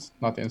presidents,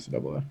 not the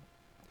NCAA.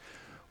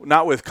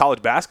 Not with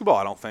college basketball,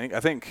 I don't think. I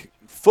think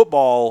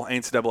football,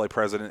 NCAA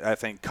president, I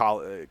think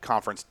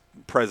conference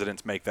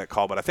presidents make that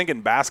call. But I think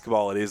in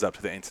basketball, it is up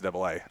to the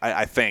NCAA.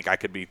 I think. I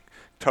could be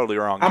totally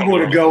wrong. I'm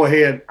going to go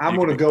ahead. I'm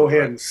going to go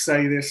ahead and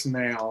say this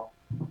now.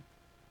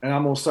 And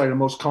I'm going to say the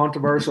most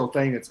controversial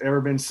thing that's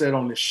ever been said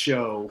on this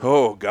show.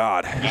 Oh,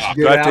 God.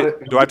 Do I have to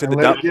hit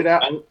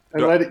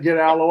let it get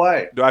out of the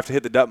way? Do I have to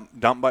hit the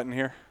dump button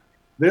here?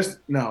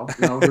 No,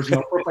 there's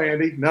no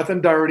profanity,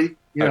 nothing dirty.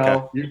 You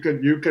know, you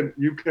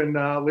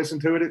can listen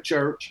to it at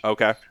church.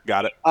 Okay,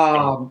 got it.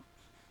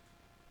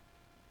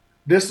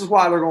 This is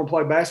why they're going to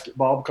play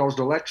basketball, because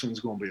the election is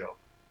going to be over.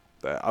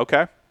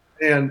 Okay.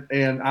 And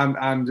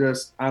I'm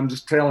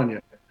just telling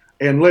you.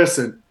 And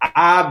listen,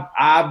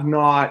 I'm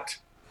not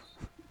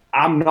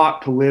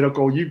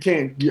political. You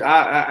can't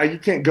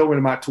go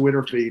into my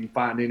Twitter feed and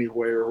find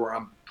anywhere where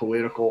I'm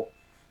political.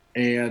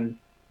 And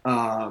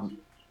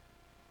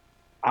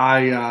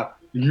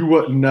you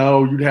wouldn't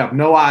know. You'd have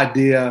no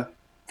idea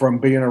from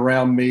being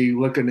around me,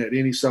 looking at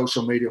any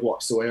social media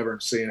whatsoever,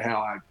 and seeing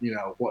how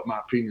what my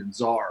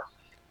opinions are.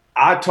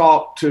 I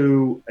talked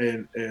to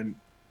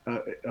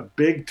a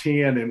Big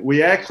Ten, and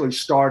we actually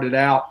started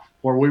out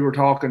where we were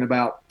talking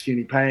about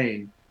Kenny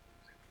Payne,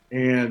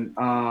 and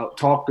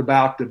talked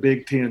about the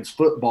Big Ten's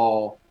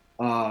football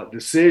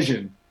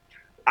decision.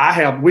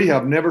 We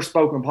have never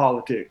spoken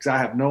politics. I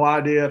have no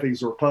idea if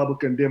he's a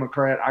Republican,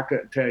 Democrat. I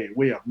couldn't tell you.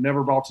 We have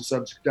never brought the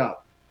subject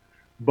up.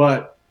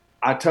 But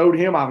I told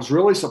him I was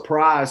really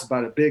surprised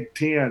by the Big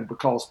Ten,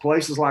 because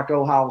places like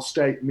Ohio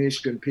State,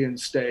 Michigan, Penn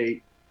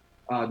State,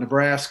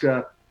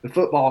 Nebraska, the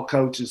football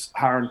coaches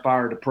hire and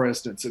fire the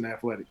presidents and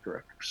athletic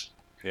directors.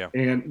 Yeah.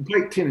 And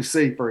take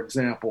Tennessee, for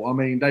example. I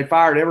mean, they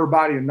fired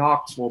everybody in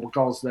Knoxville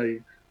because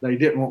they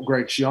didn't want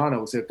Greg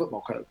Schiano as head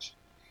football coach.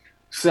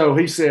 So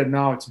he said,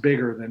 no, it's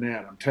bigger than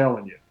that, I'm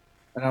telling you.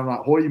 And I'm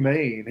like, what do you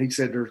mean? He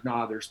said, there's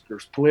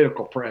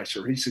political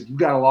pressure. He said, you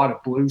got a lot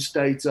of blue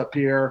states up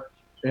here.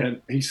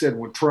 And he said,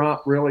 when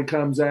Trump really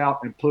comes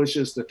out and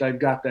pushes that they've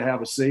got to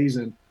have a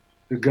season,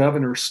 the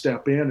governors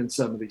step in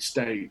some of these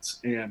states,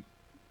 and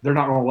they're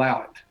not going to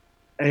allow it.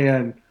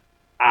 And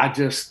I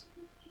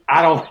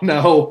don't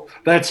know.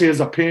 That's his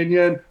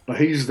opinion, but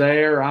he's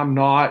there. I'm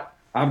not.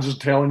 I'm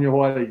just telling you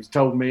what he's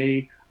told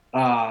me.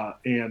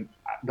 And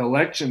the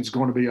election's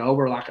going to be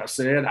over. Like I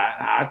said,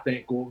 I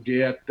think we'll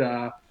get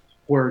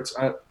where it's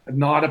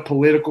not a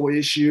political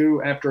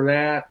issue after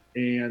that.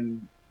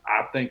 And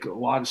I think a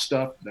lot of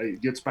stuff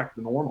gets back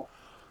to normal.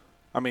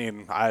 I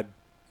mean, I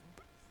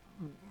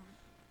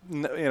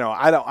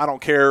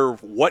don't care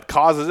what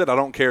causes it. I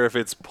don't care if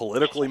it's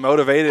politically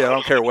motivated. I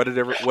don't care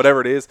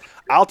whatever it is.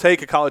 I'll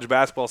take a college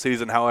basketball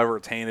season however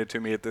it's handed to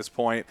me at this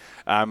point.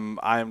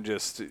 I'm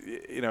just,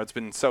 it's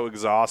been so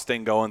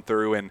exhausting going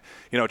through and,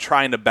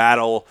 trying to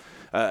battle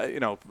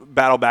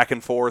battle back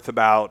and forth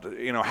about,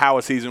 how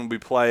a season will be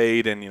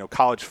played and,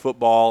 college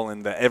football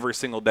and the every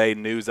single day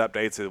news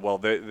updates. Well,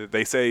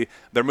 they say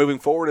they're moving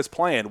forward as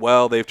planned.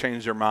 Well, they've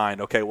changed their mind.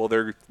 Okay, well,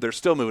 they're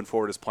still moving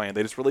forward as planned.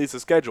 They just released a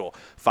schedule.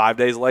 5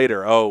 days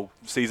later,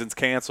 season's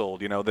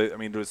canceled.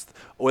 Just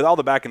with all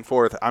the back and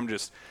forth,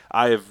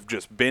 I have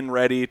just been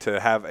ready to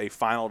have a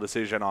final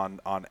decision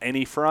on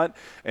any front.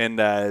 And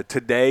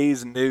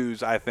today's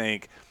news, I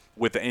think,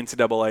 with the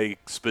NCAA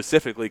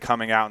specifically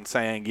coming out and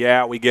saying,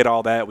 yeah, we get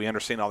all that, we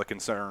understand all the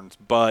concerns,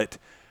 but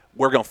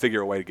we're going to figure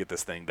a way to get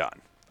this thing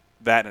done.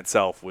 That in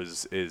itself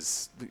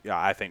is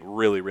I think,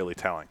 really, really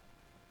telling.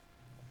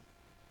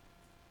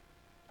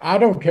 I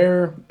don't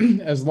care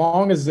as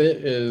long as it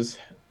is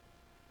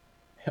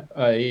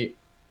a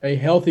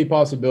healthy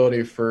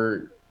possibility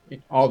for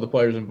all the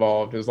players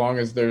involved, as long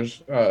as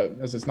there's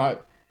as it's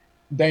not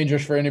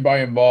dangerous for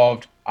anybody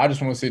involved. I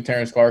just want to see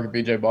Terrence Clark and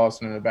BJ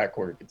Boston in the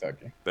backcourt of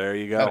Kentucky. There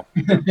you go.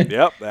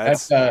 Yep,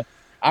 that's.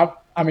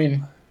 I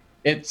mean,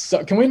 it's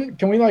can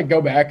we like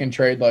go back and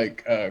trade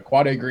like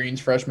Quade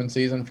Green's freshman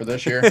season for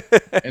this year,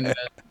 and then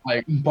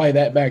like play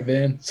that back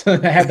then, so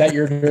they had that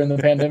year during the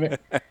pandemic.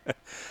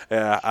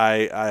 Yeah,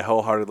 I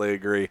wholeheartedly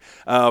agree.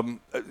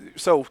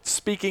 So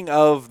speaking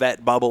of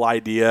that bubble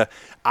idea,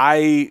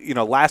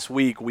 last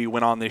week we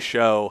went on this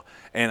show,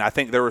 and I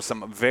think there were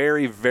some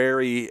very,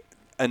 very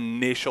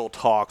initial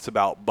talks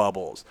about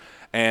bubbles,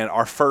 and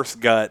our first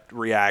gut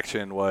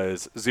reaction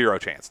was zero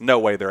chance. No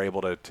way they're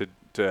able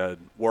to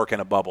work in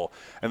a bubble.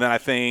 And then I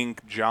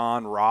think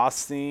John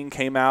Rothstein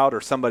came out, or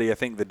somebody, I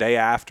think the day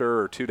after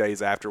or 2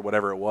 days after,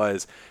 whatever it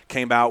was,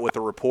 came out with a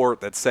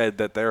report that said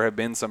that there have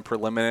been some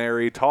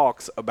preliminary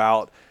talks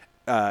about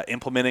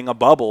implementing a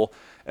bubble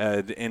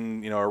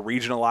in a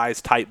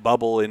regionalized type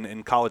bubble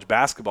in college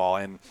basketball.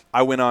 And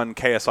I went on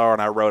KSR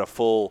and I wrote a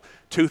full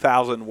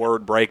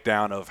 2,000-word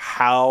breakdown of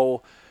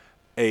how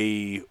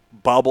a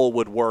bubble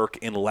would work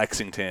in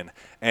Lexington.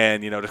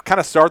 And, to kind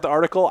of start the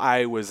article,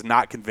 I was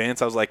not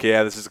convinced. I was like,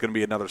 yeah, this is going to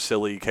be another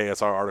silly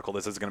KSR article.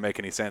 This isn't going to make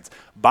any sense.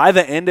 By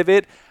the end of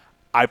it,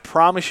 I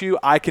promise you,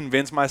 I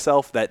convinced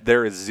myself that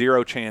there is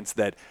zero chance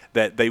that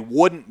they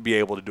wouldn't be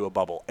able to do a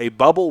bubble. A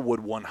bubble would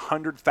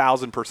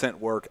 100,000%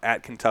 work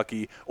at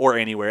Kentucky or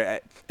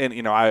anywhere.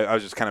 And, I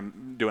was just kind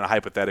of doing a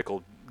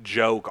hypothetical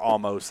joke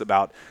almost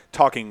about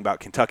talking about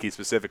Kentucky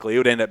specifically. It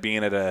would end up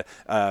being at a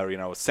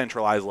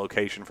centralized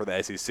location for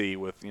the SEC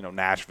with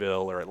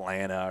Nashville or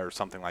Atlanta or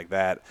something like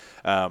that.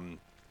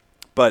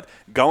 But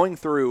going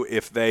through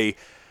if they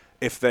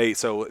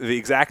so the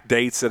exact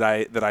dates that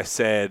I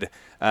said,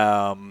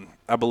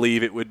 I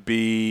believe it would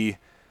be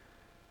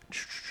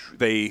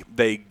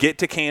they get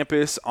to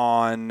campus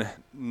on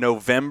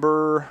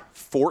November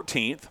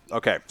 14th.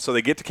 Okay, so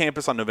they get to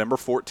campus on November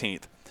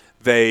 14th.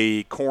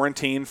 They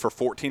quarantine for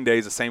 14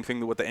 days, the same thing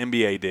that what the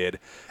NBA did,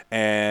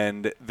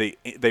 and they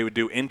would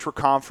do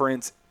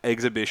intra-conference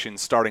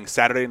exhibitions starting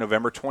Saturday,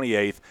 November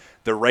 28th.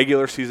 The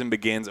regular season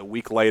begins a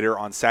week later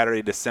on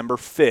Saturday, December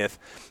 5th.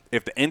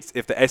 If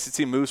the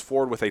SEC moves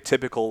forward with a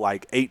typical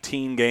like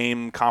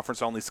 18-game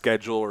conference-only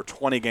schedule or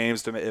 20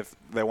 games if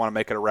they want to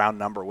make it a round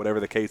number, whatever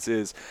the case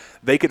is,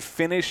 they could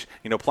finish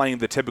playing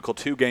the typical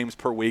 2 games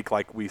per week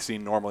like we see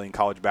normally in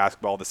college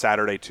basketball, the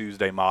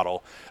Saturday-Tuesday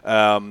model.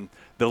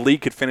 The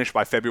league could finish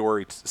by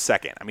February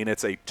 2nd. I mean,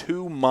 it's a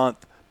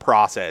 2-month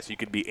process. You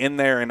could be in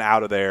there and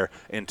out of there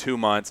in 2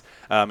 months.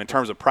 In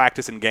terms of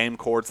practice and game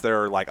courts,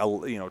 there are like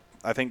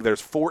I think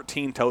there's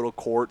 14 total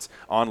courts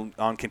on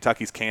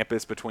Kentucky's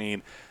campus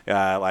between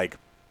like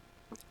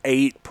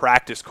 8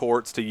 practice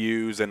courts to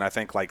use, and I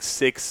think like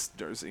 6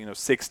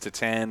 to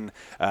 10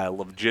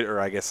 legit, or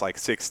I guess like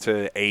 6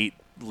 to 8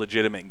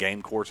 legitimate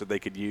game courts that they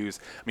could use.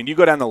 I mean, you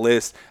go down the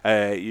list,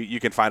 you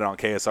can find it on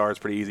KSR. It's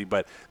pretty easy,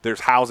 but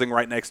there's housing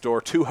right next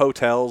door, 2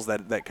 hotels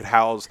that could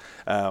house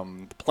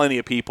plenty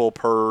of people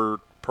per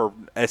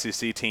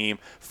SEC team.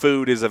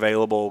 Food is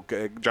available.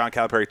 John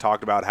Calipari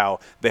talked about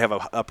how they have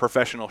a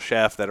professional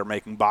chef that are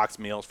making box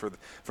meals for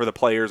the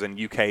players in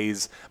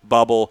UK's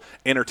bubble.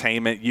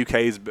 Entertainment,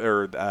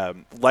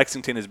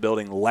 Lexington is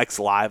building Lex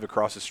Live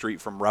across the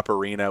street from Rupp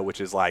Arena, which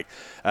is like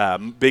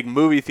big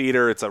movie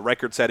theater. It's a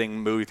record-setting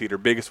movie theater,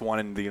 biggest one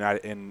in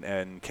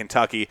in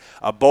Kentucky.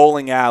 A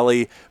bowling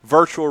alley,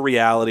 virtual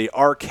reality,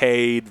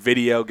 arcade,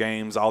 video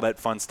games, all that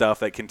fun stuff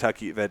that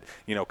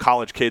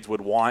college kids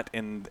would want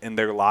in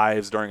their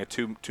lives during a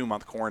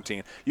two-month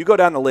quarantine. You go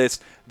down the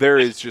list, there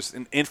is just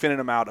an infinite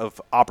amount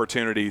of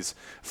opportunities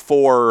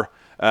for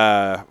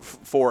a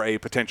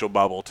potential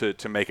bubble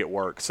to make it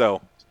work.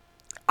 So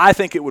I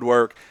think it would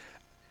work.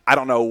 I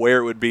don't know where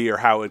it would be or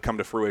how it would come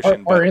to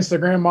fruition. Are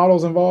Instagram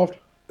models involved?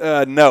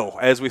 No,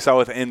 as we saw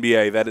with the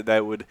NBA,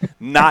 that would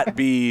not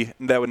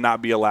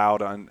be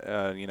allowed on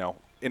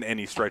in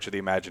any stretch of the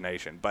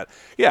imagination. But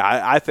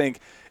yeah, I think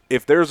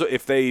if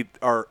they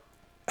are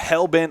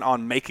hell bent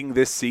on making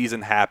this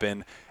season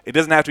happen, it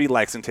doesn't have to be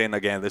Lexington.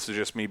 Again, this is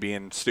just me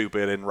being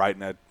stupid and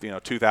writing a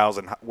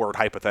 2,000-word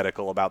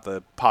hypothetical about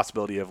the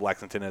possibility of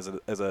Lexington as an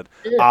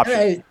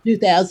option.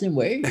 2,000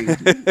 words.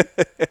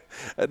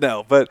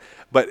 No, but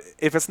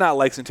if it's not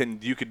Lexington,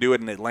 you could do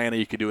it in Atlanta.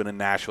 You could do it in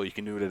Nashville. You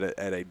can do it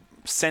at a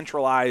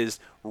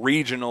centralized,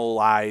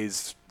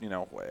 regionalized. I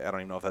don't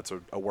even know if that's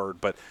a word,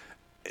 but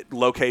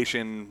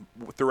location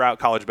throughout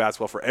college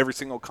basketball for every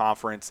single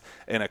conference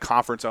in a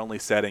conference-only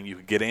setting. You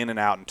could get in and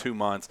out in 2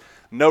 months.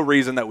 No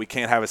reason that we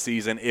can't have a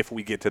season if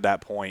we get to that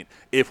point.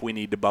 If we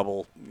need to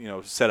bubble,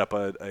 set up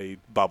a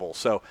bubble.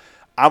 So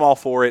I'm all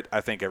for it.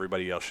 I think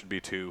everybody else should be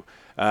too.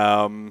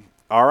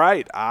 All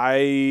right,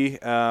 I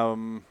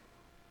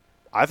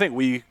think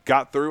we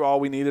got through all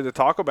we needed to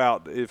talk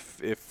about.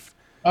 If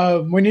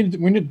we need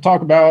to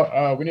talk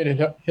about we need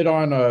to hit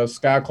on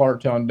Sky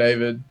Clark telling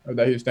David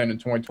that he's staying in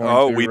 2022.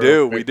 Oh, we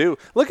do.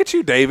 Look at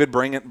you, David,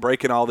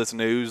 breaking all this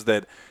news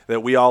that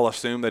we all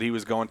assumed that he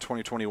was going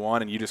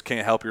 2021, and you just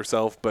can't help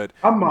yourself but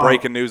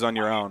breaking news on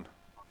your own.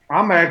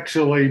 I'm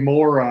actually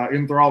more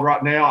enthralled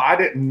right now. I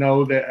didn't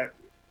know that.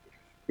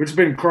 It's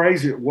been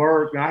crazy at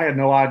work. I had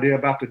no idea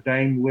about the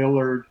Dame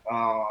Lillard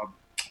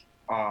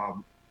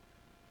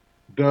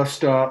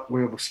dust up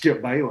with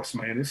Skip Bayless.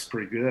 Man, this is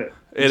pretty good.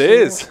 It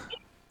is.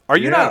 Are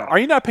you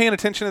not paying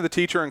attention to the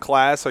teacher in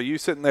class? Are you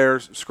sitting there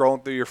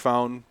scrolling through your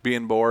phone,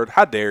 being bored?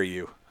 How dare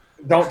you?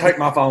 Don't take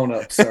my phone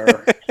up,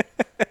 sir.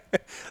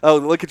 Oh,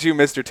 look at you,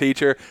 Mr.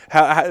 Teacher.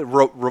 How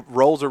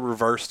roles are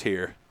reversed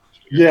here.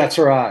 Yeah, that's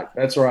right.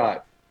 That's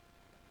right.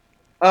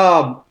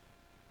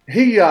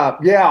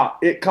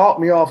 It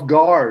caught me off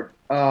guard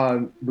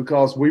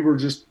because we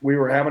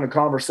were having a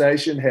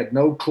conversation, had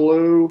no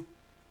clue,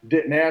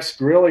 didn't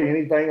ask really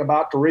anything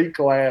about the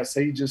reclass.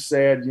 He just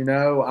said, the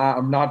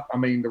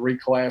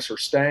reclass are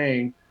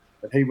staying.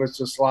 And he was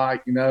just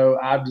like,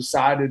 I've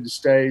decided to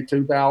stay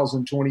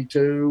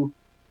 2022.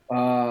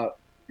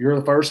 You're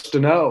the first to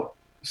know.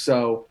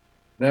 So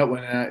that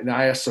when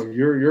I asked him,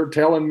 you're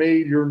telling me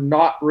you're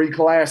not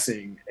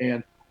reclassing.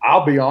 And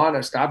I'll be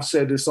honest, I've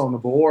said this on the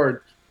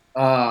board.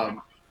 I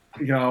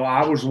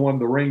was one of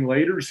the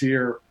ringleaders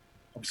here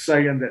of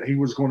saying that he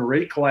was going to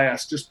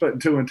reclass, just putting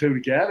 2 and 2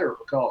 together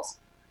because,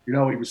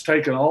 he was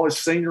taking all his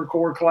senior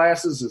core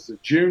classes as a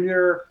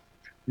junior.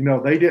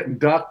 They didn't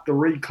duck the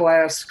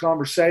reclass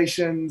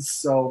conversations.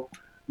 So,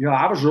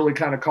 I was really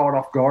kind of caught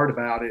off guard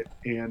about it.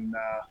 And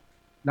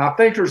now I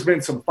think there's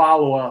been some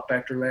follow-up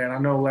after that. I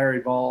know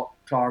Larry Vault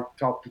talked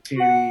to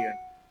Kenny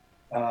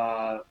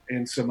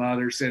and some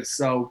others. And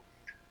so,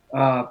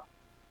 and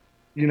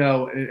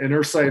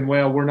they're saying,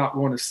 well, we're not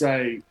going to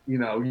say, you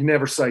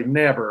never say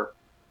never.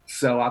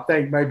 So I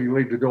think maybe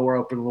leave the door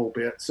open a little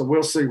bit. So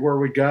we'll see where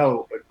we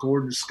go. But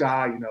according to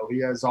Sky, he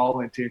has all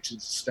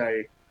intentions to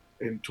stay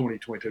in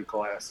 2022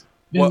 class.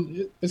 Well,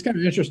 it's kind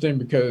of interesting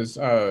because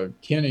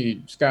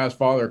Kenny, Sky's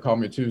father,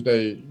 called me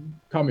Tuesday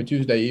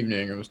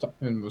evening and was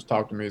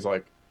talking to me. He's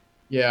like,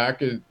 yeah,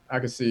 I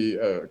could see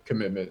a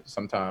commitment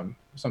sometime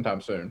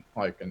soon,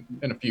 like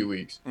in a few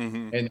weeks.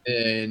 Mm-hmm. And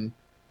then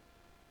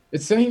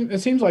it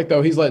seems like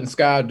though he's letting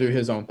Sky do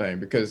his own thing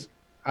because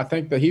I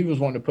think that he was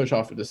wanting to push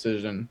off a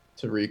decision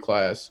to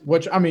reclass,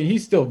 which he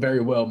still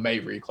very well may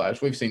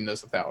reclass. We've seen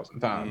this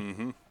 1,000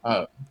 times.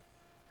 Mm-hmm.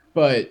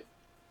 But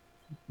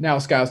now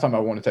Sky's talking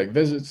about wanting to take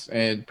visits,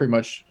 and pretty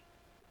much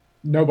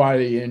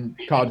nobody in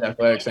college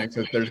athletics thinks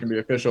that there's going to be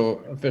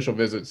official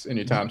visits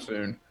anytime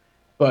soon.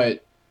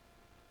 But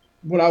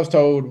what I was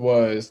told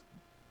was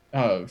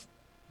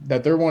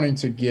that they're wanting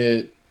to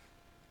get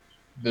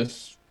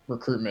this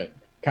recruitment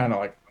kind of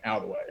like out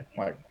of the way,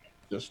 like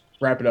just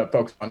wrap it up,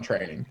 focus on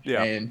training.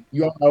 Yeah. And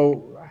you all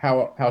know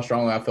how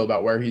strongly I feel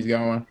about where he's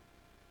going.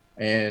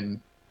 And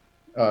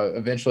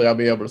eventually I'll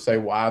be able to say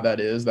why that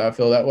is that I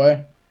feel that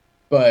way.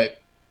 But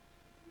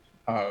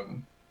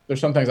there's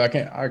some things I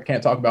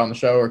can't talk about on the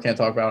show or can't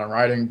talk about in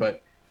writing.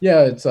 But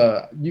yeah, it's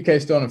UK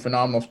still in a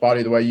phenomenal spot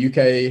either way.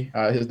 UK,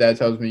 his dad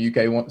tells me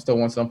UK still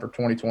wants them for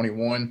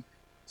 2021.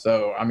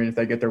 So if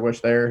they get their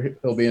wish there,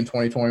 he'll be in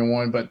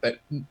 2021.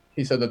 But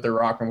he said that they're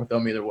rocking with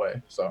them either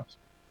way. So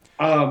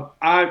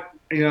I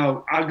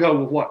go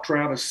with what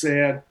Travis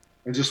said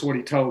and just what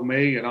he told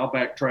me, and I'll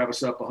back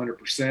Travis up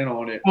 100%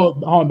 on it.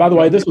 Oh, by the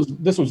way, this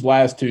was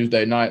last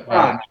Tuesday,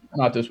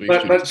 not this week.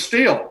 But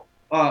still,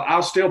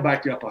 I'll still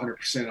back you up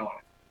 100% on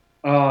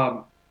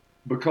it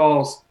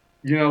because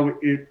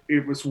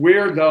it was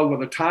weird though with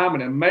the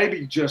timing, and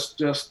maybe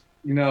just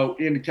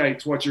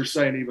indicates what you're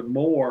saying even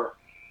more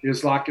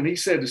is like, and he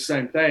said the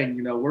same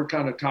thing. We're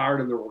kind of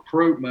tired of the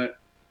recruitment,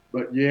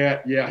 but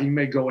yeah, he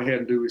may go ahead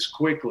and do this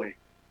quickly.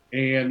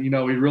 And, he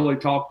really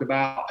talked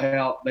about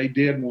how they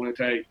did want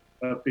to take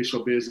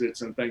official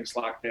visits and things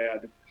like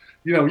that.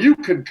 You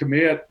could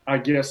commit, I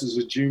guess, as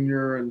a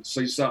junior and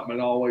see something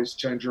and always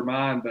change your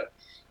mind. But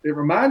it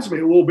reminds me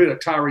a little bit of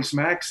Tyrese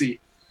Maxey.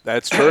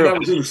 That's true. That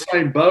was in the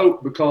same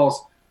boat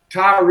because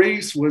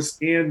Tyrese was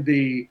in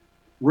the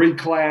no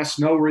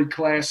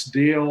reclass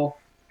deal.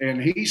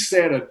 And he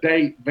set a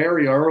date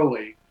very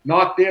early,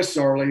 not this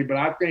early, but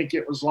I think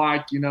it was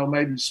like,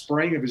 maybe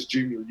spring of his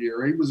junior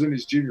year. He was in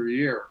his junior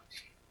year.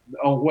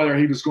 On whether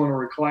he was going to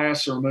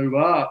reclass or move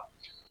up.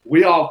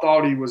 We all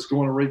thought he was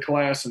going to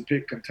reclass and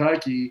pick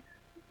Kentucky,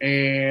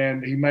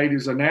 and he made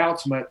his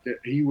announcement that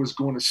he was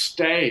going to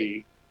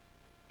stay.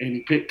 and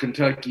he picked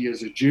Kentucky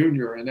as a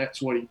junior, and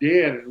that's what he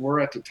did. And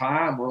we're at the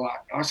time, we're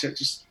like, gosh, that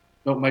just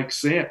don't make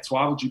sense.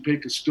 Why would you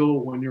pick a school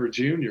when you're a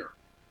junior?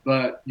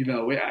 But,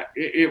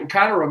 it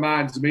kind of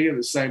reminds me of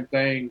the same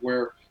thing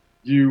where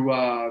you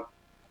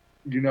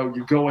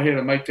go ahead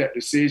and make that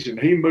decision.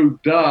 He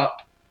moved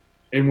up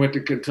and went to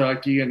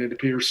Kentucky, and it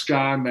appears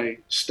Sky may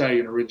stay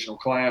in original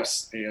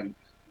class, and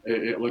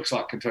it looks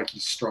like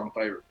Kentucky's a strong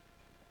favorite.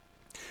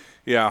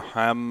 Yeah,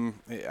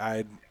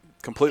 I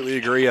completely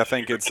agree. I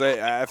think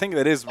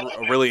that is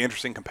a really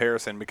interesting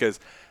comparison because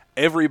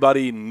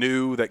everybody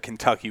knew that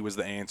Kentucky was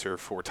the answer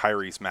for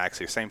Tyrese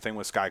Maxey. Same thing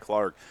with Sky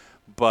Clark,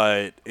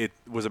 but it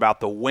was about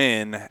the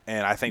win,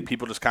 and I think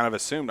people just kind of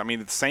assumed. I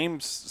mean, the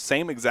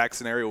same exact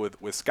scenario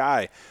with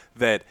Sky,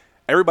 that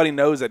everybody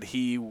knows that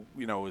he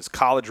is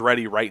college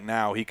ready right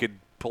now. He could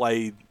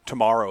play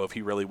tomorrow if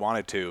he really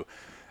wanted to,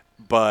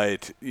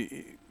 but.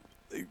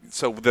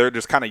 So they're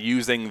just kind of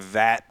using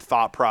that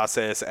thought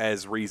process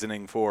as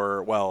reasoning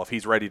for, well, if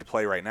he's ready to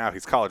play right now, if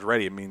he's college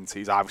ready, it means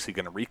he's obviously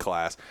going to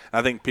reclass. And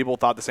I think people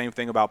thought the same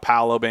thing about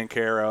Paolo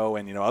Banchero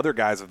and other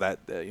guys of that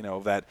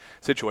of that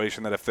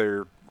situation, that if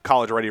they're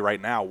college ready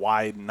right now,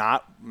 why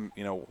not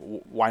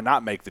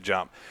make the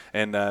jump?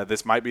 And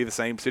this might be the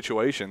same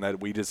situation that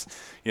we just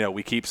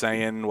we keep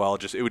saying, well,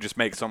 it would just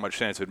make so much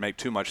sense. It would make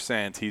too much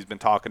sense. He's been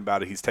talking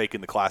about it. He's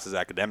taking the classes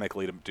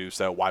academically to do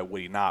so. Why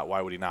would he not?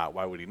 Why would he not?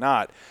 Why would he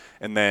not?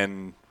 And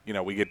then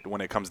we get,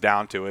 when it comes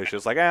down to it, it's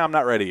just like, I'm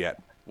not ready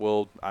yet.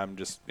 Well, I'm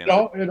just It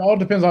all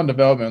depends on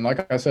development.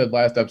 Like I said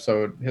last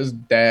episode, his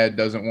dad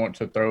doesn't want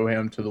to throw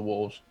him to the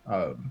wolves.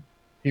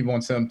 He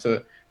wants him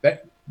to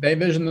they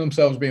envision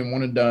themselves being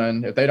one and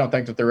done. If they don't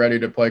think that they're ready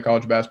to play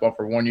college basketball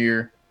for 1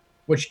 year,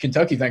 which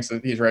Kentucky thinks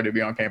that he's ready to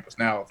be on campus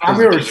now. I'm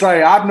here to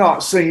say I've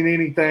not seen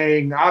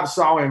anything. I've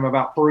saw him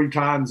about 3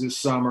 times this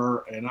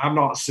summer, and I've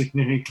not seen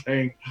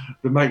anything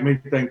to make me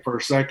think for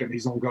a second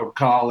he's going to go to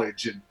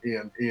college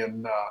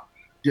and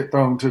get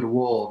thrown to the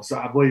wolves.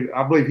 I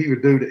believe he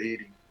would do to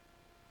Edie.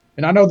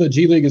 And I know the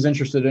G League is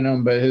interested in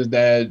him, but his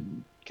dad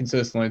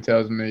consistently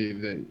tells me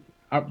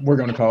that we're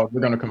going to college,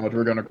 we're going to college,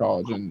 we're going to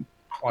college, and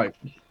like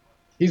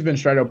he's been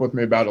straight up with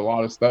me about a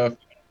lot of stuff,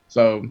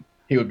 so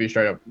he would be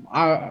straight up.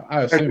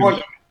 I assume he would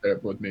be straight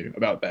up with me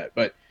about that.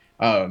 But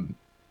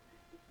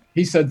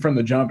he said from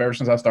the jump, ever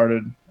since I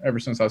started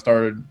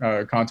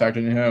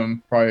contacting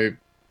him, probably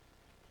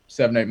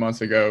 7-8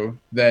 months ago,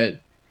 that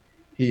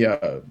he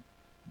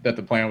that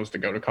the plan was to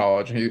go to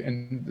college,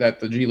 and that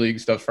the G League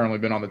stuff's firmly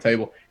been on the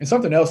table. And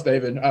something else,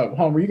 David.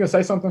 Home, were you gonna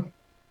say something?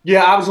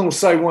 Yeah, I was going to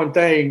say one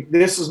thing.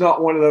 This is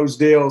not one of those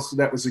deals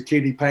that was a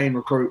Kenny Payne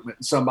recruitment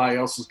and somebody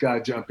else has got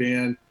to jump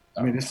in.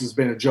 I mean, this has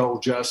been a Joel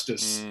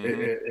Justice.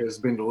 Mm-hmm. It has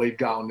been the lead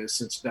guy on this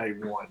since day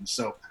one.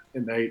 So,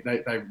 and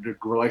the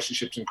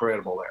relationship's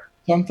incredible there.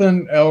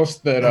 Something else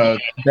that,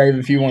 Dave,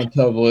 if you want to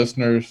tell the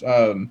listeners,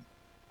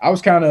 I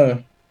was kind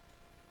of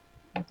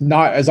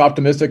not as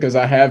optimistic as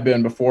I have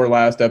been before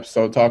last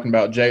episode, talking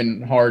about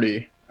Jaden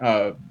Hardy,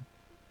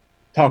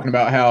 talking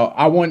about how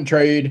I wouldn't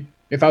trade.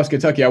 If I was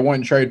Kentucky, I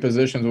wouldn't trade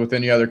positions with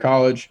any other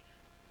college,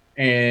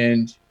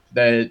 and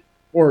that,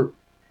 or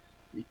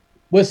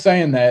was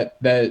saying that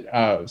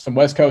some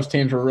West Coast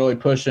teams were really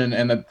pushing,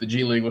 and that the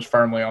G League was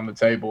firmly on the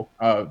table.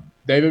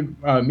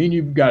 David, me and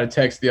you got a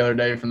text the other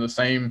day from the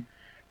same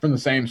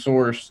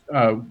source.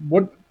 Tell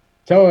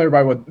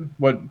everybody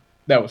what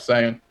that was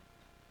saying.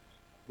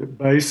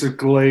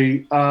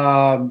 Basically,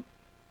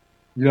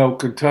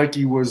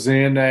 Kentucky was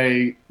in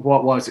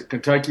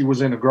Kentucky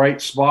was in a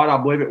great spot. I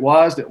believe it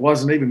was. It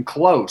wasn't even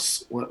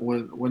close.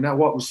 When that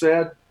what was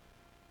said?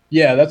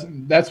 Yeah,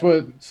 that's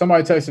what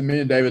somebody texted me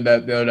and David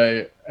that the other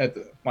day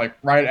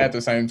right at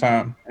the same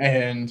time,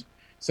 and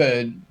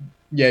said,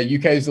 yeah,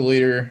 UK's the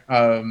leader.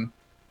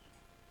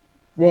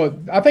 Well,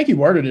 I think he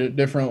worded it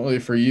differently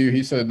for you.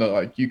 He said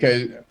that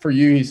UK for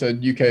you. He said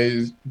UK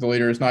is the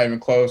leader. It's not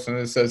even close, and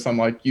it says something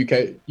like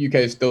UK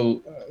is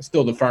still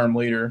the firm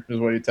leader is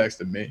what he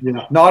texted me.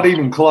 Yeah, not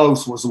even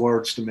close was the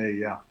words to me.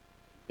 Yeah.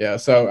 Yeah.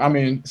 So I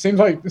mean, it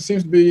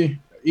seems to be,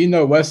 even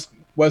though West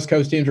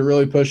Coast teams are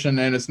really pushing,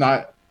 and it's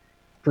not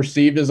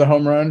perceived as a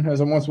home run as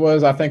it once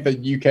was. I think that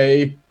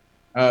UK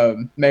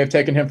may have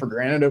taken him for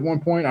granted at one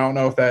point. I don't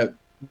know if that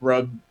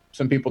rubbed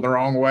some people the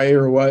wrong way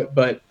or what,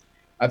 but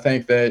I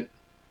think that.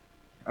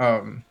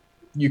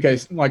 UK,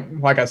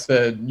 like I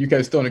said, UK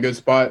is still in a good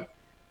spot,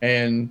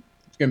 and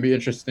it's going to be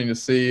interesting to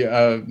see.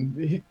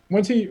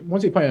 When's he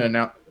playing an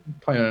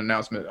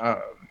announcement?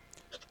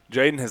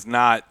 Jaden has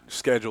not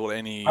scheduled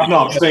any. I've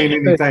not seen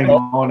anything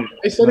on it.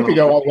 They said it could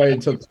go all the way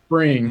until the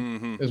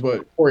spring, is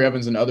what Corey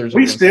Evans and others.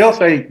 We still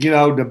think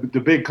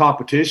the big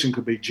competition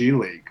could be G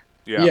League.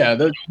 Yeah.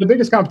 The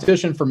biggest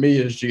competition for me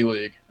is G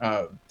League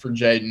for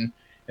Jaden,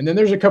 and then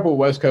there's a couple of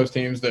West Coast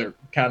teams that are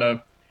kind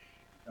of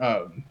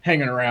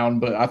hanging around,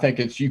 but I think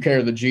it's UK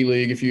or the G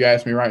League. If you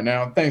ask me right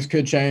now, things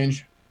could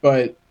change,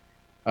 but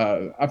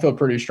I feel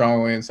pretty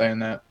strongly in saying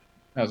that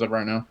as of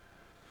right now.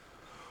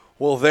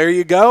 Well, there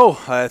you go.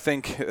 I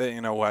think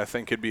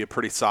it'd be a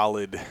pretty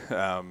solid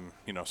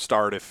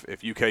start if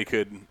UK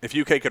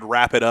could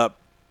wrap it up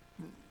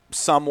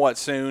somewhat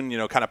soon,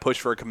 kind of push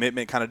for a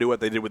commitment, kind of do what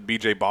they did with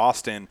BJ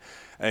Boston,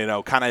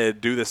 kind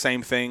of do the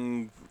same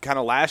thing kind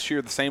of last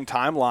year. The same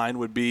timeline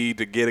would be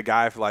to get a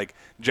guy like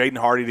Jaden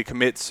Hardy to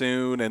commit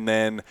soon, and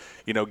then,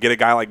 get a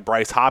guy like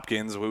Bryce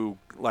Hopkins, who,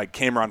 like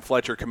Cameron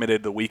Fletcher,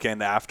 committed the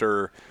weekend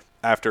after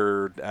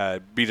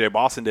BJ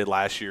Boston did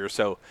last year.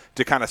 So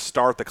to kind of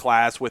start the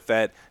class with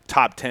that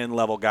top 10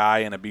 level guy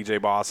and a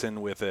BJ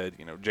Boston with a,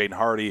 Jaden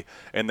Hardy,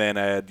 and then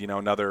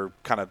another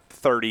kind of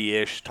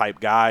 30-ish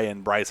type guy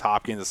and Bryce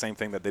Hopkins, the same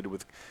thing that they did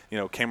with,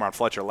 Cameron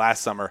Fletcher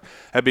last summer.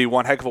 That'd be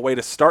one heck of a way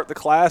to start the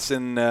class.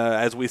 And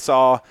as we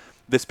saw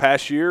this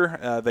past year,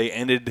 they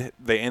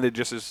ended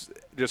just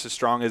as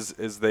strong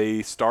as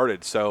they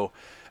started. So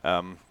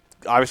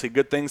obviously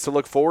good things to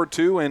look forward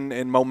to,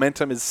 and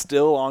momentum is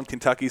still on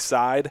Kentucky's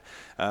side.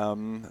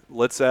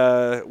 Let's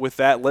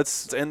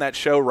end that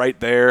show right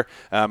there,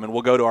 and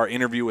we'll go to our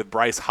interview with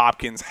Bryce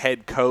Hopkins,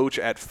 head coach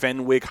at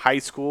Fenwick High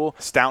School,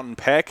 Staunton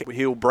Peck.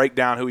 He'll break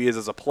down who he is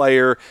as a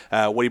player,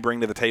 what he brings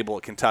to the table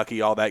at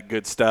Kentucky, all that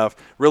good stuff.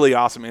 Really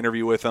awesome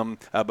interview with him.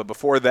 But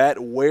before that,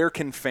 where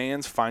can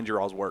fans find your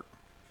all's work?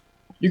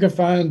 You can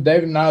find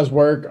David and I's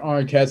work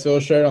on Cats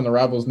Illustrated on the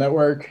Rivals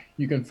Network.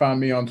 You can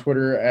find me on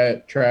Twitter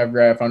at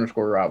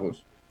 @TravGraph_Rivals.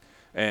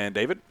 And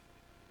David?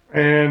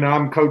 And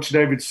I'm Coach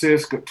David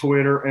Sisk at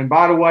Twitter. And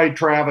by the way,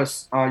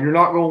 Travis, you're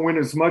not going to win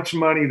as much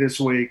money this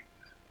week.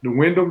 The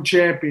Wyndham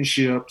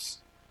Championships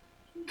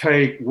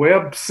take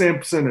Webb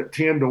Simpson at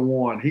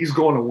 10-1. He's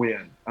going to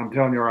win. I'm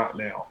telling you right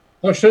now.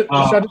 Oh, should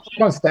I just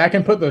keep on stack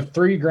and put the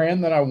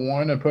 $3,000 that I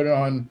won and put it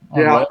on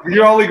Yeah, Webb?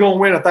 you're only going to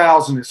win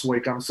 1,000 this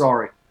week. I'm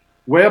sorry.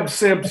 Webb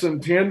Simpson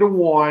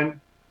 10-1.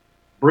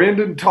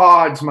 Brendan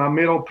Todd's my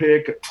middle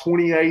pick at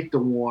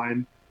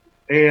 28-1.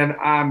 And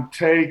I'm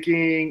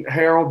taking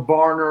Harold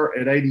Varner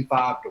at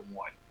 85-1.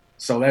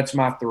 So that's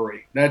my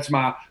three. That's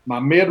my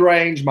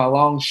mid-range, my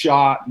long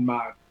shot, and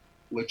my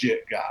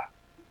legit guy.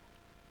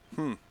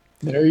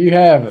 There you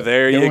have it.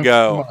 There you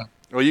go.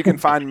 Well, you can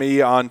find me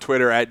on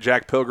Twitter at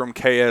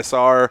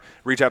JackPilgrimKSR.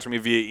 Reach out to me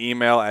via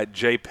email at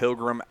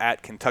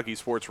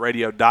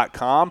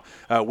jpilgrim@KentuckySportsRadio.com.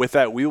 With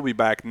that, we will be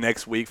back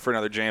next week for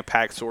another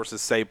jam-packed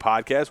Sources Say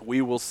podcast.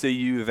 We will see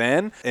you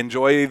then.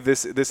 Enjoy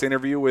this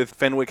interview with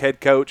Fenwick head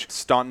coach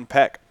Staunton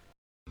Peck.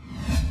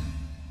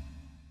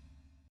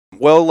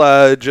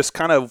 Well, just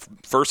kind of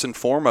first and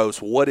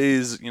foremost, what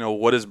is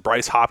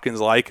Bryce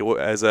Hopkins like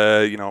as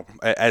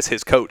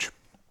his coach?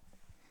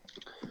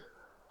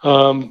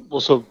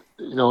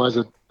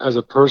 As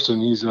a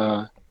person, he's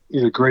a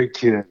great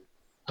kid.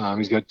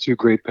 He's got two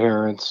great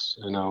parents.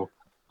 I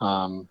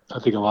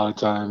think a lot of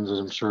times, as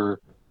I'm sure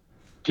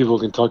people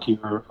in Kentucky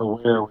are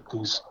aware, with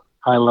these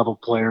high-level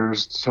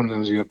players,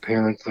 sometimes you have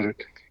parents that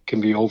can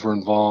be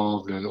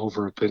over-involved and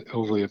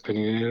overly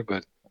opinionated,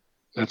 but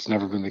that's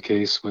never been the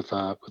case with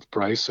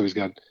Bryce. So he's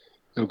got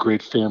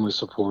great family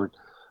support.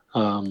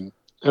 And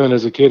then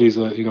as a kid, he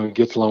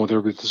gets along with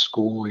everybody at the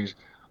school. He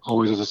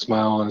always has a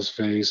smile on his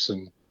face,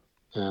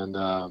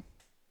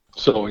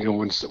 so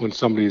when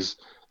somebody's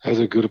as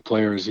a good a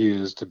player as he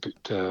is, he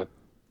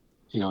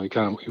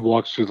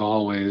walks through the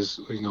hallways,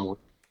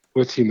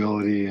 with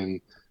humility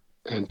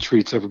and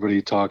treats everybody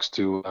he talks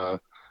to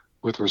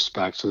with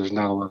respect. So there's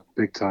not a lot of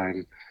big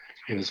time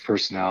in his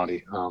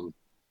personality.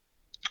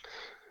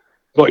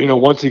 But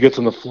once he gets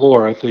on the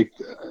floor, I think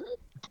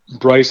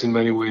Bryce in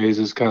many ways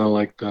is kind of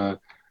like the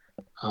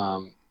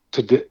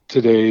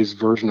today's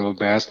version of a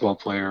basketball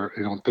player,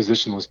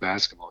 positionless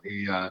basketball.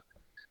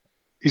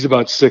 He's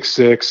about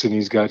 6'6", and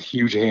he's got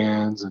huge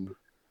hands, and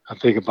I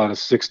think about a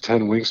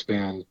 6'10"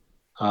 wingspan.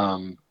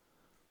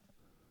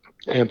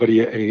 But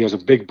he has a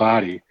big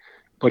body,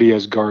 but he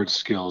has guard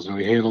skills.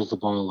 He handles the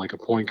ball like a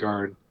point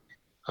guard.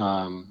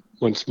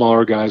 When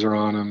smaller guys are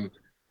on him,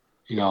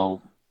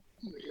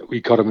 we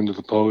cut him into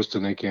the post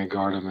and they can't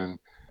guard him. And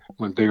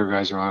when bigger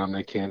guys are on him,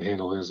 they can't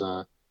handle his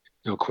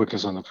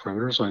quickness on the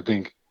perimeter. So I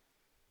think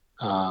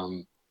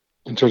in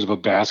terms of a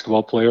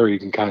basketball player, he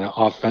can kind of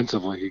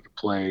offensively, he can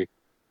play.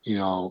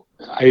 I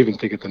even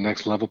think at the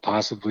next level,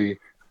 possibly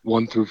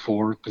 1 through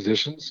 4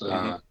 positions,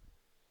 because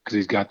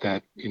he's got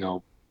that,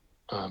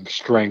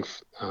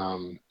 strength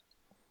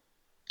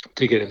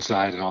to get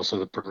inside and also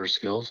the perimeter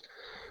skills.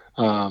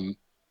 And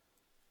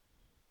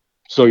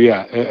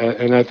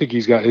I think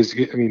he's got he's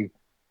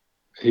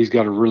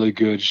got a really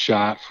good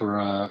shot for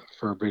a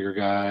bigger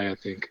guy. I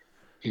think,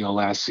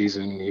 last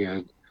season he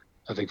had,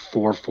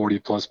 4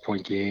 40-plus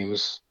point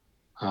games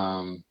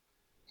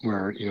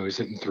where, he's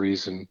hitting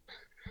threes and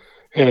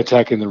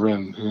attacking the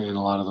rim in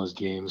a lot of those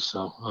games.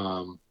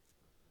 So,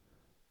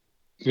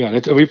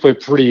 we played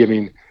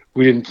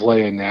we didn't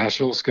play a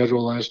national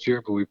schedule last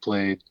year, but we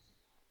played,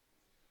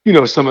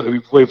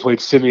 we played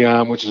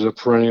Simeon, which is a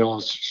perennial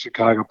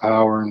Chicago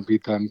power, and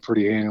beat them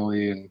pretty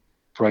handily. And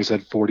Bryce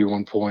had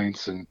 41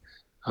 points. And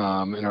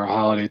in our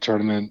holiday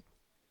tournament,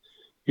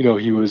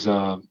 he was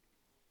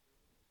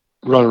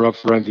runner-up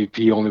for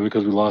MVP only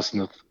because we lost in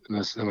the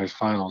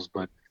semifinals.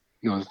 But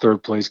the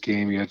third place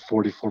game, he had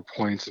 44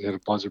 points and hit a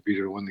buzzer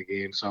beater to win the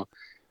game. So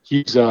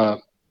he's,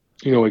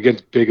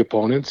 against big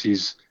opponents,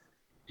 he's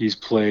he's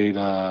played,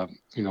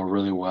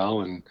 really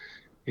well. And,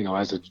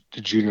 as a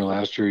junior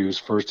last year, he was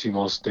first team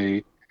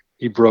All-State.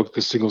 He broke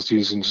the single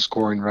season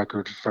scoring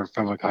record for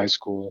Fenwick High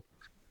School,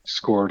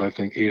 scored, I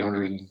think,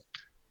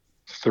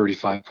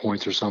 835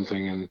 points or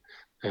something,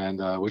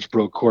 and which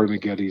broke Corey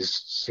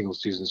Maggetti's single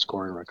season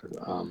scoring record.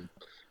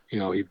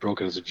 He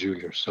broke it as a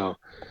junior. So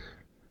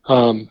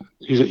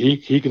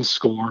he can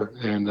score,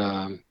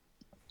 and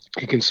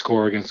he can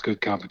score against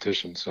good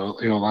competition. So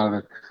a lot of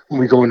it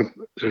when we go into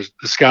there's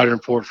the scouting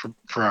report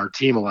for our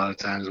team. A lot of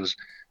times was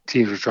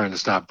teams were trying to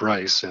stop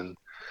Bryce, and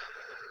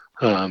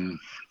um,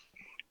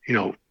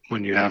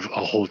 when you have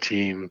a whole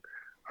team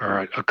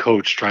or a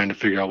coach trying to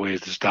figure out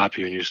ways to stop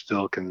you, and you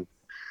still can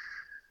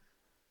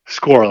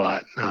score a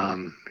lot.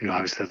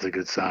 Obviously that's a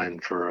good sign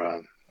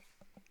for.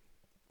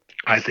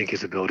 I think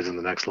his abilities on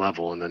the next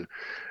level, and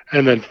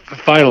then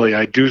finally,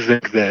 I do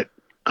think that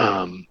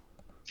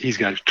he's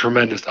got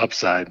tremendous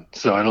upside.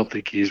 So I don't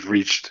think he's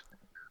reached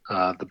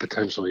the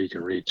potential he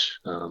can reach.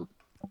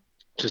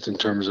 Just in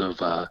terms of,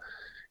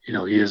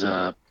 he is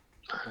I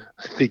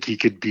think he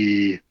could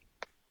be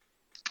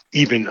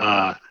even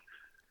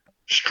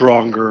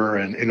stronger,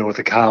 and with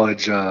the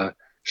college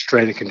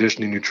strength and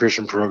conditioning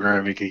nutrition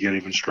program, he could get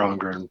even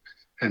stronger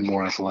and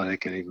more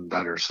athletic and even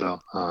better.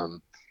 So.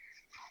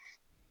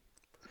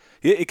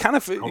 It kind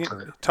of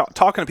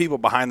talking to people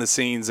behind the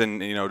scenes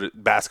and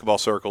basketball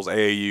circles,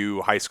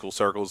 AAU, high school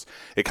circles.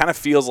 It kind of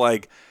feels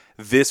like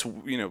this,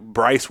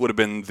 Bryce would have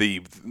been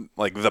the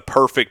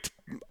perfect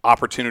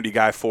opportunity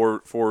guy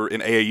for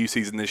an AAU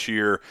season this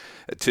year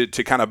to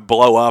kind of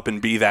blow up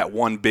and be that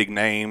one big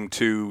name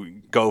to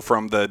go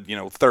from the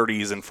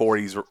 30s and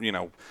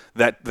 40s,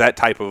 that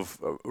type of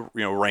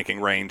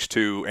ranking range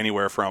to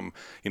anywhere from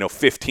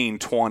 15,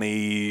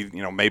 20,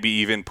 maybe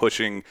even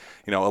pushing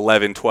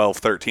 11, 12,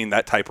 13,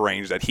 that type of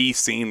range. That he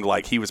seemed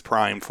like he was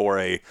primed for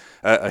a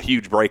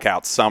huge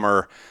breakout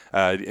summer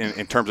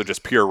in terms of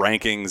just pure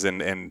rankings,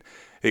 and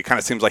it kind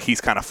of seems like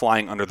he's kind of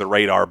flying under the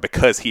radar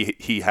because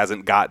he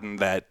hasn't gotten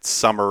that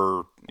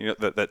summer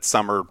that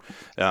summer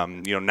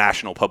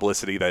national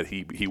publicity that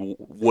he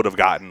would have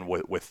gotten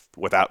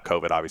without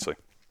COVID, obviously.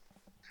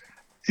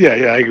 Yeah,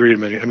 I agree.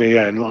 In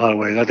a lot of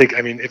ways. I think,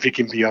 if he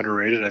can be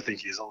underrated, I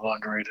think he's a little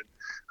underrated.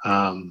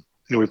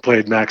 We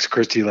played Max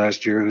Christie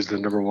last year, who's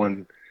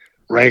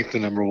ranked the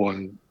number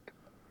one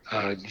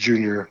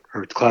junior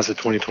or class of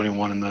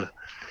 2021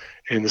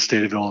 in the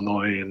state of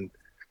Illinois, and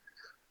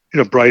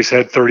Bryce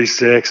had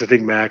 36. I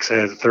think Max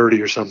had 30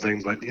 or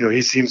something. But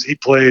he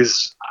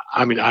plays.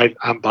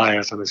 I'm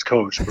biased on his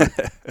coach,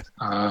 but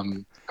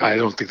I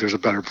don't think there's a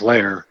better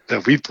player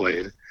that we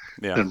played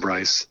than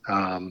Bryce.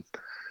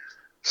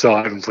 So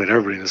I haven't played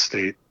everybody in the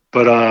state,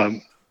 but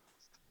and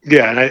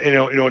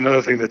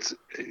another thing that's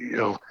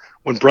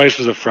when Bryce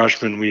was a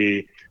freshman,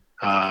 we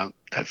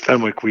at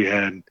Fenwick we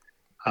had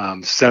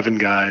 7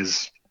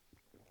 guys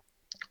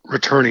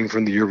returning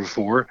from the year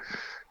before,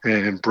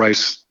 and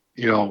Bryce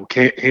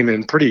came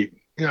in pretty,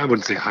 I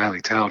wouldn't say highly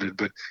touted,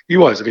 but he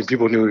was.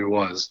 People knew who he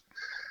was.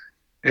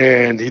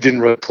 And he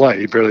didn't really play.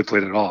 He barely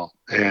played at all.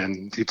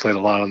 And he played a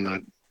lot on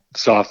the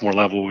sophomore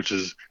level, which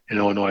is in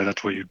Illinois,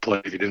 that's what you'd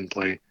play if you didn't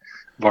play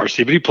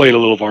varsity. But he played a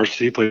little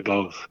varsity. He played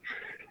both.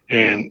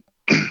 And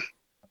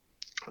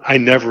I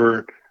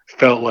never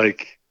felt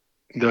like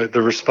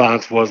the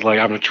response was like,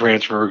 I'm going to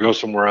transfer or go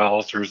somewhere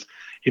else.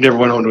 He never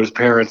went home to his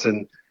parents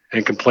and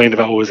complained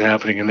about what was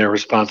happening. And their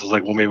response was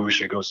like, well, maybe we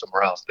should go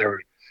somewhere else.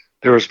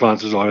 Their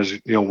response is always,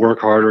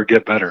 work harder,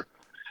 get better.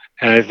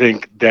 And I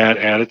think that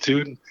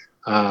attitude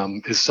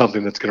is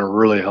something that's going to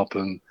really help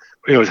him,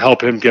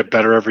 help him get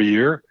better every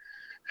year,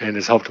 and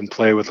has helped him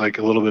play with like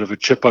a little bit of a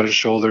chip on his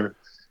shoulder.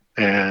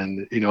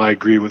 And, I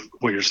agree with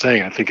what you're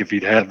saying. I think if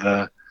he'd had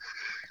the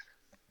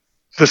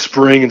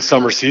spring and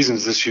summer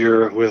seasons this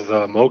year with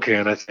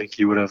Mocan, I think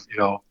he would have,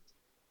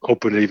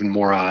 opened even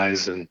more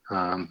eyes. And,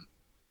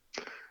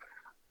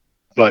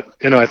 but,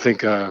 I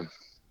think,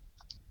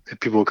 if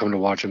people would come to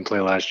watch him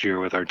play last year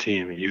with our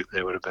team,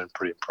 they would have been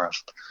pretty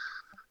impressed.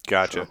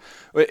 Gotcha.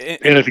 So,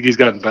 and I think he's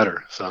gotten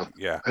better. So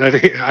yeah. And I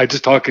think I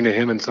just talking to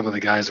him and some of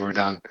the guys who were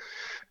down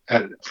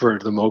for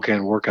the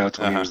Mocan workouts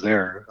when he was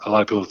there. A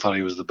lot of people thought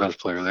he was the best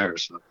player there.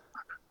 So.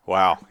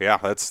 Wow. Yeah.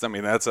 That's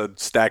a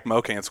stacked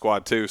Mocan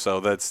squad too. So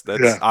that's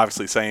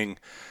obviously saying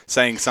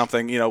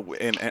something.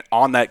 And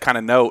on that kind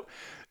of note,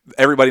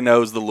 everybody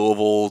knows the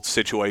Louisville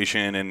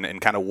situation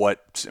and kind of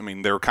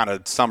there were kind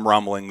of some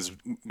rumblings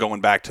going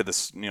back to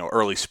this,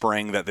 early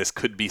spring that this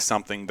could be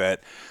something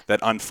that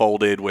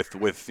unfolded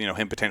with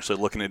him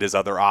potentially looking at his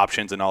other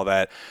options and all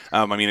that.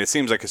 It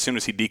seems like as soon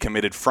as he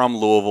decommitted from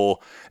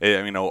Louisville,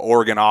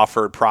 Oregon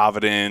offered,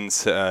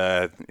 Providence,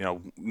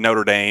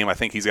 Notre Dame. I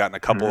think he's gotten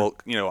a couple,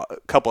 a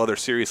couple other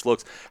serious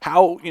looks.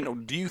 How,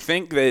 do you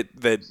think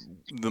that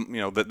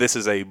this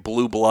is a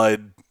blue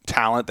blood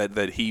talent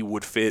that he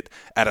would fit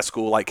at a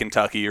school like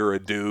Kentucky or a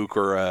Duke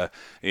or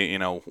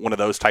one of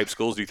those type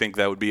schools? Do you think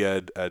that would be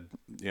a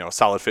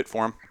solid fit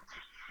for him?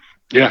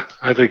 Yeah,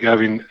 I think. I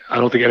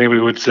don't think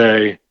anybody would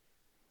say.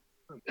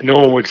 No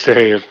one would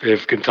say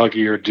if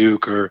Kentucky or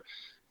Duke or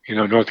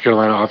North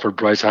Carolina offered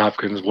Bryce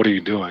Hopkins. What are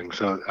you doing?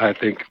 So I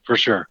think for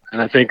sure.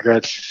 And I think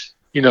that's,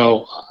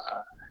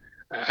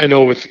 I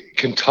know with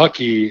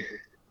Kentucky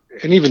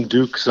and even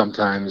Duke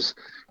sometimes,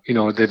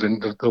 they've been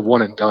the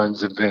one and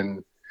dones have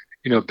been,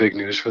 big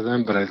news for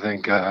them. But I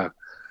think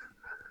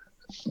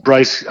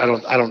Bryce, I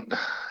don't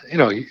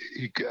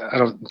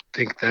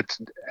think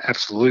that's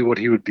absolutely what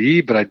he would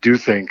be. But I do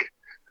think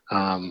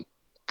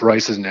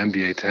Bryce is an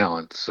NBA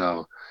talent.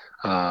 So,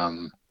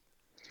 and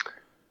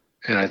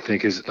I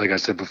think like I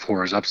said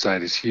before, his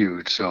upside is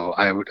huge. So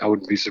I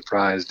wouldn't be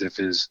surprised if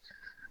his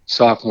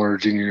sophomore or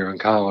junior year in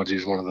college,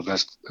 he's one of the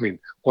best. I mean,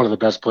 one of the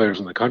best players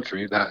in the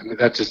country.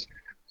 That's just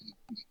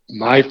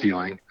my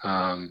feeling.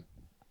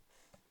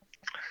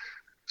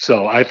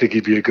 So I think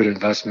he'd be a good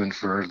investment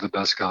for the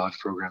best college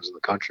programs in the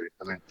country.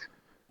 I mean,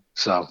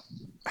 so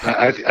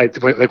I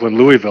like when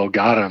Louisville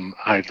got him,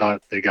 I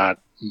thought they got,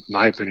 in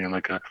my opinion,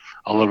 like a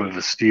little bit of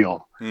a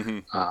steal.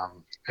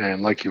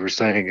 And like you were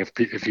saying,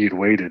 if he'd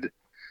waited,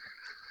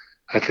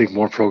 I think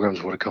more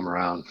programs would have come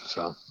around.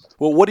 So.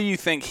 Well, what do you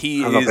think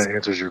he I don't know is? if that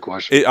answers your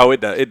question.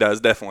 It does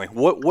definitely.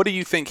 What do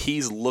you think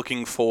he's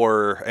looking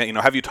for?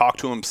 Have you talked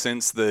to him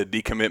since the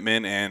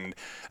decommitment, and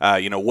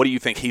what do you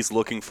think he's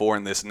looking for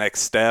in this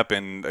next step?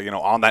 And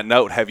on that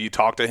note, have you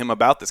talked to him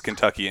about this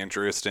Kentucky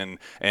interest and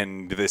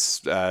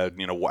this?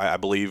 I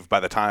believe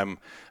by the time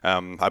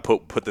I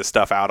put this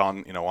stuff out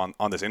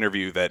on this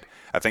interview, that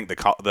I think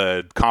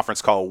the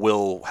conference call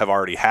will have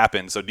already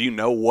happened. So do you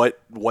know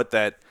what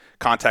that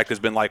contact has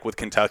been like with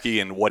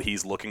Kentucky and what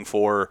he's looking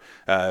for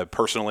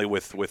personally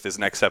with his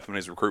next step in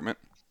his recruitment?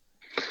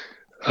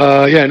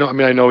 Yeah, no, I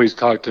mean, I know he's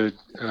talked to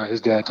his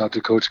dad, talked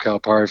to Coach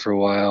Calipari for a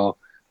while.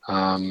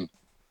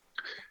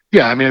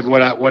 Yeah, I mean,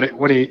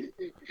 what he,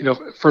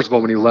 first of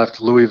all, when he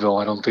left Louisville,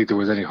 I don't think there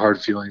was any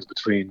hard feelings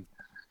between,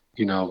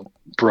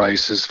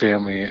 Bryce, his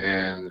family,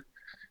 and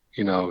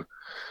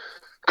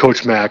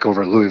Coach Mack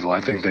over at Louisville. I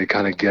think they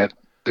kind of get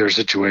their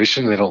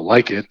situation. They don't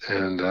like it,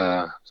 and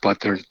but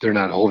they're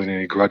not holding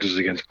any grudges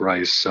against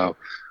Bryce. So,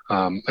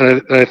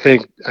 and I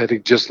think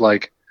just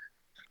like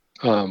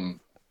when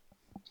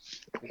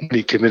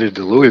he committed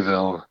to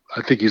Louisville,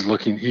 I think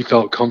he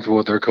felt comfortable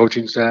with their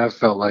coaching staff.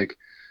 Felt like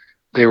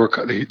they were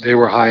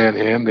high on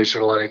him. They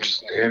showed a lot of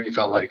interest in him. He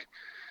felt like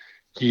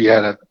he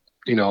had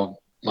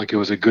like it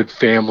was a good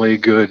family,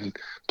 good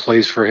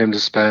place for him to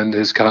spend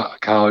his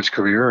college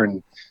career.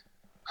 And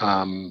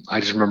I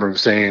just remember him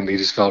saying he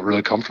just felt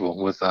really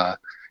comfortable with,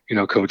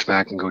 Coach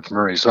Mack and Coach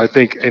Murray. So I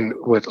think, and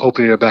with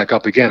opening it back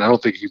up again, I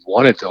don't think he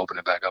wanted to open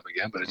it back up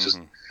again, but it's just,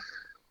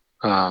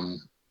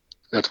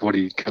 that's what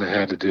he kind of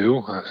had to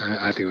do.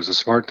 I think it was a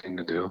smart thing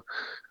to do.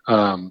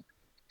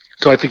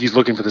 So I think he's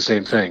looking for the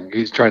same thing.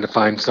 He's trying to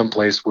find some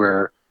place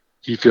where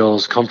he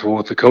feels comfortable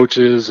with the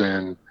coaches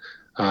and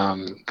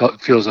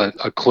feels a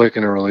click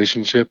in a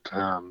relationship.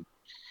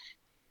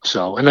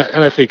 So, and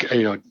I think,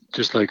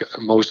 just like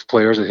most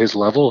players at his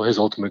level, his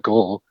ultimate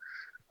goal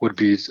would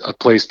be a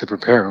place to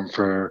prepare him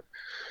for,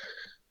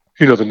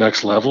 the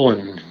next level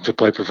and to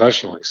play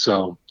professionally.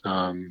 So,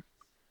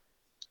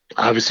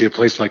 obviously a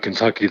place like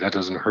Kentucky, that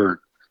doesn't hurt.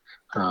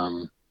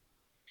 I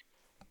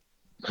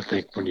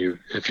think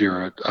if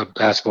you're a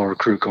basketball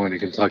recruit going to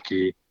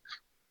Kentucky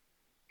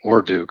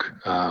or Duke,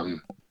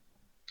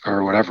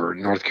 or whatever,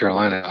 North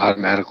Carolina,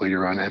 automatically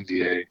you're on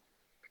NBA,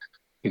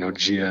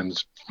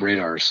 GM's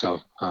radar.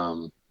 So,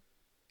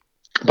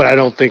 but I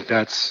don't think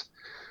that's,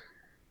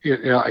 I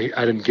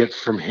didn't get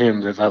from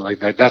him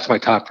that that's my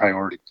top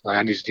priority. Like,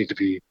 I just need to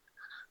be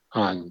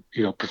on,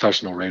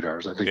 professional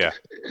radars. I think,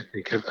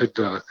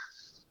 the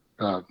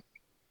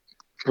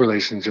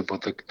relationship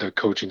with the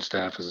coaching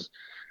staff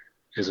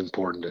is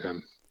important to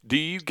him. Do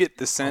you get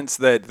the sense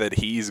that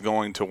he's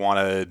going to want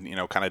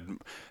to, kind of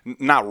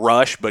not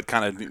rush, but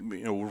kind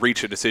of,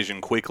 reach a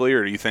decision quickly?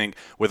 Or do you think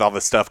with all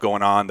this stuff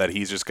going on that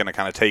he's just going to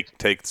kind of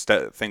take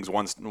things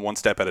one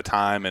step at a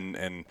time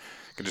and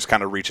can just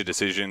kind of reach a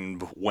decision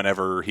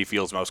whenever he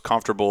feels most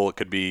comfortable? It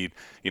could be,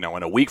 in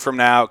a week from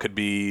now. It could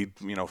be,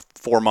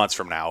 4 months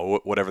from now,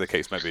 whatever the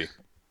case may be.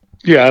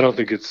 Yeah, I don't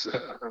think it's.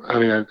 I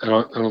mean, I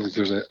don't think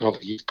I don't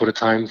think he's put a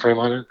time frame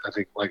on it. I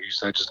think, like you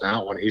said just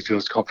now, when he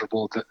feels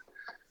comfortable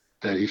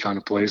that he found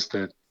a place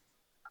that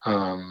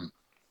that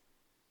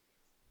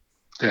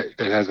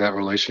has that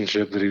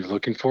relationship that he's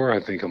looking for, I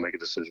think he'll make a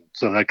decision.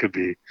 So that could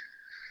be.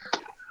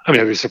 I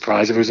mean, I'd be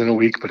surprised if it was in a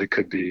week, but it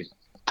could be.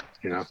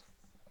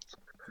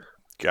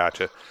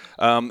 Gotcha.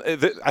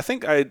 I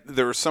think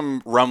there were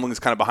some rumblings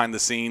kind of behind the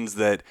scenes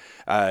that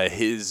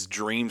his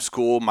dream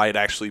school might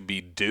actually be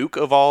Duke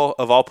of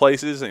all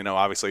places.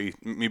 Obviously,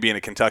 me being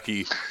a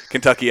Kentucky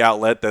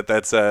outlet,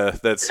 that's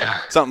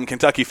something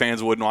Kentucky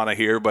fans wouldn't want to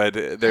hear. But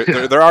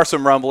there are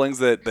some rumblings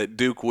that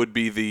Duke would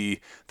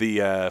be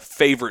the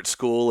favorite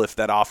school if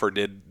that offer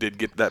did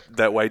get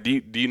that way.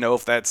 Do you know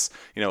if that's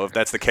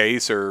the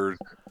case or?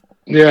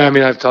 Yeah, I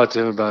mean, I've talked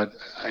to him about.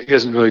 He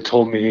hasn't really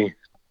told me.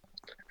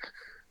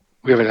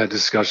 We haven't had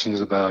discussions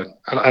about.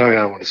 I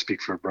don't want to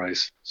speak for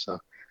Bryce, so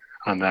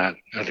on that,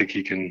 I think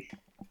he can.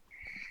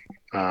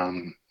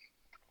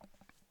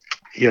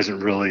 He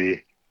hasn't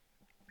really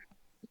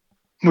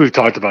we've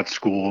talked about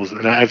schools,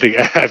 and I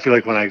feel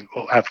like when I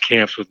have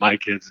camps with my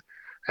kids,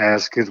 I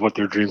ask kids what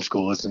their dream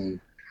school is, and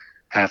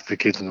half the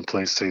kids in the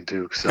place say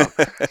Duke. So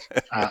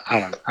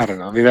I don't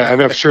know. I mean,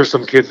 I'm sure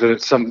some kids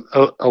some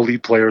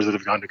elite players that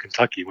have gone to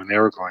Kentucky when they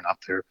were growing up,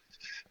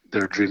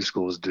 their dream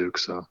school is Duke.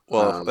 So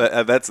Well,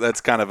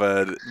 that's kind of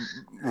a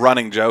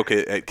running joke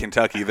at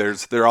Kentucky. There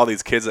are all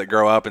these kids that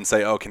grow up and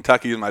say, "Oh,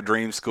 Kentucky is my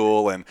dream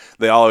school," and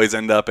they always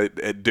end up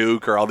at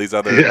Duke or all these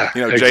other. yeah,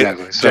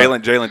 exactly.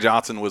 Jalen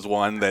Johnson was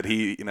one that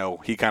he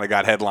kind of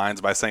got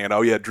headlines by saying,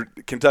 "Oh yeah,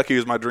 Kentucky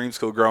was my dream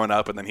school growing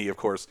up," and then he of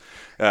course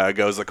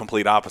goes the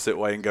complete opposite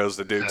way and goes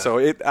to Duke. Yeah. So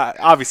it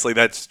obviously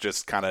that's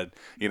just kind of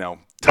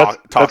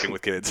talking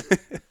with kids.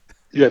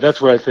 Yeah, that's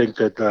where I think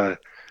that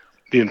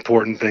the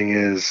important thing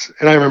is,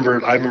 and I remember,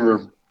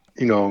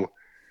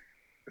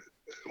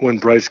 when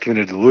Bryce came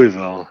into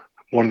Louisville,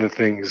 one of the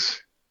things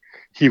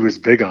he was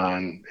big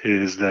on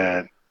is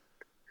that,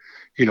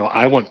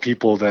 I want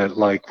people that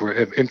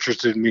have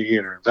interested in me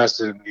and are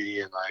invested in me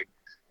and like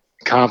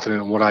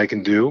confident in what I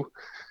can do.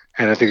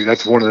 And I think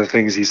that's one of the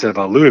things he said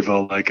about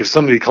Louisville. Like if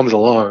somebody comes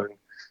along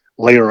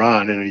later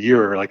on in a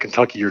year, like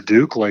Kentucky or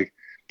Duke, like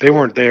they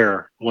weren't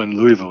there when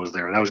Louisville was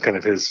there. And that was kind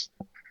of his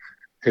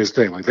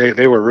thing. Like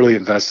they were really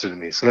invested in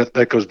me. So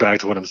that goes back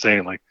to what I'm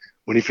saying. Like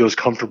when he feels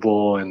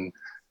comfortable and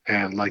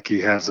like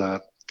he has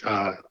a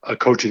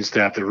coaching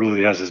staff that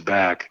really has his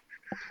back.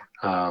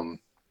 I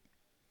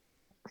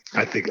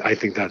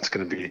think that's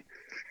going to be,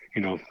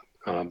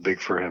 big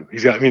for him.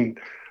 He's got. I mean,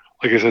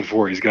 like I said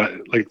before, he's got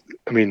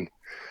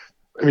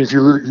if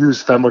you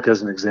use Fenwick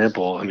as an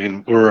example, I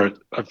mean, we're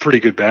a pretty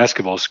good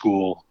basketball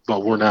school,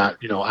 but we're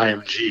not,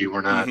 IMG.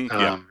 We're not.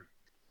 Yeah.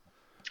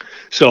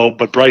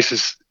 But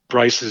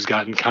Bryce has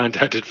gotten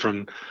contacted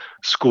from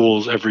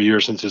schools every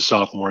year since his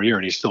sophomore year,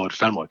 and he's still at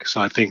Fenwick.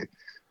 So I think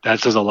that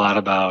says a lot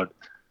about,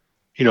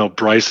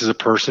 Bryce as a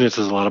person. It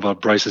says a lot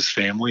about Bryce's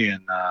family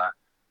and,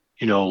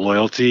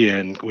 loyalty.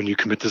 And when you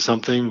commit to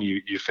something,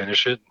 you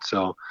finish it.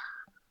 So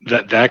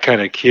that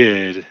kind of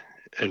kid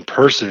and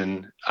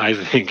person, I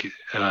think,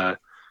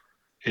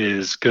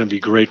 is going to be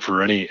great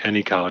for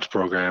any college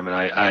program. And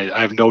I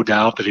have no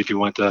doubt that if he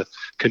went to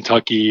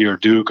Kentucky or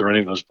Duke or any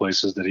of those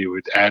places, that he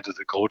would add to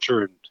the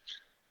culture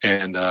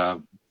and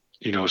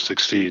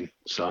succeed.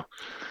 So,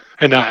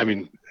 and I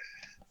mean,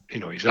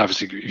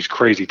 he's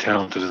crazy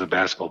talented as a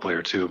basketball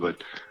player too,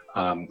 but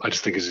I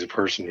just think as a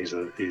person,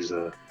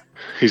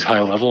 he's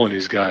high level and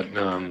he's got,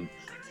 and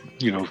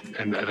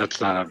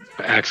that's not an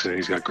accident.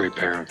 He's got great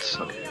parents.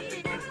 So.